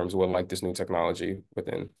equity firms will like this new technology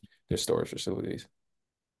within their storage facilities.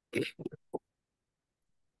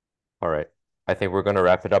 All right. I think we're going to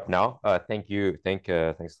wrap it up now. Thanks to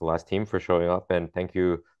the last team for showing up, and thank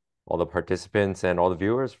you all the participants and all the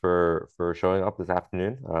viewers for showing up this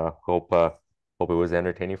afternoon. Hope it was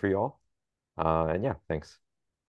entertaining for you all. And yeah, thanks.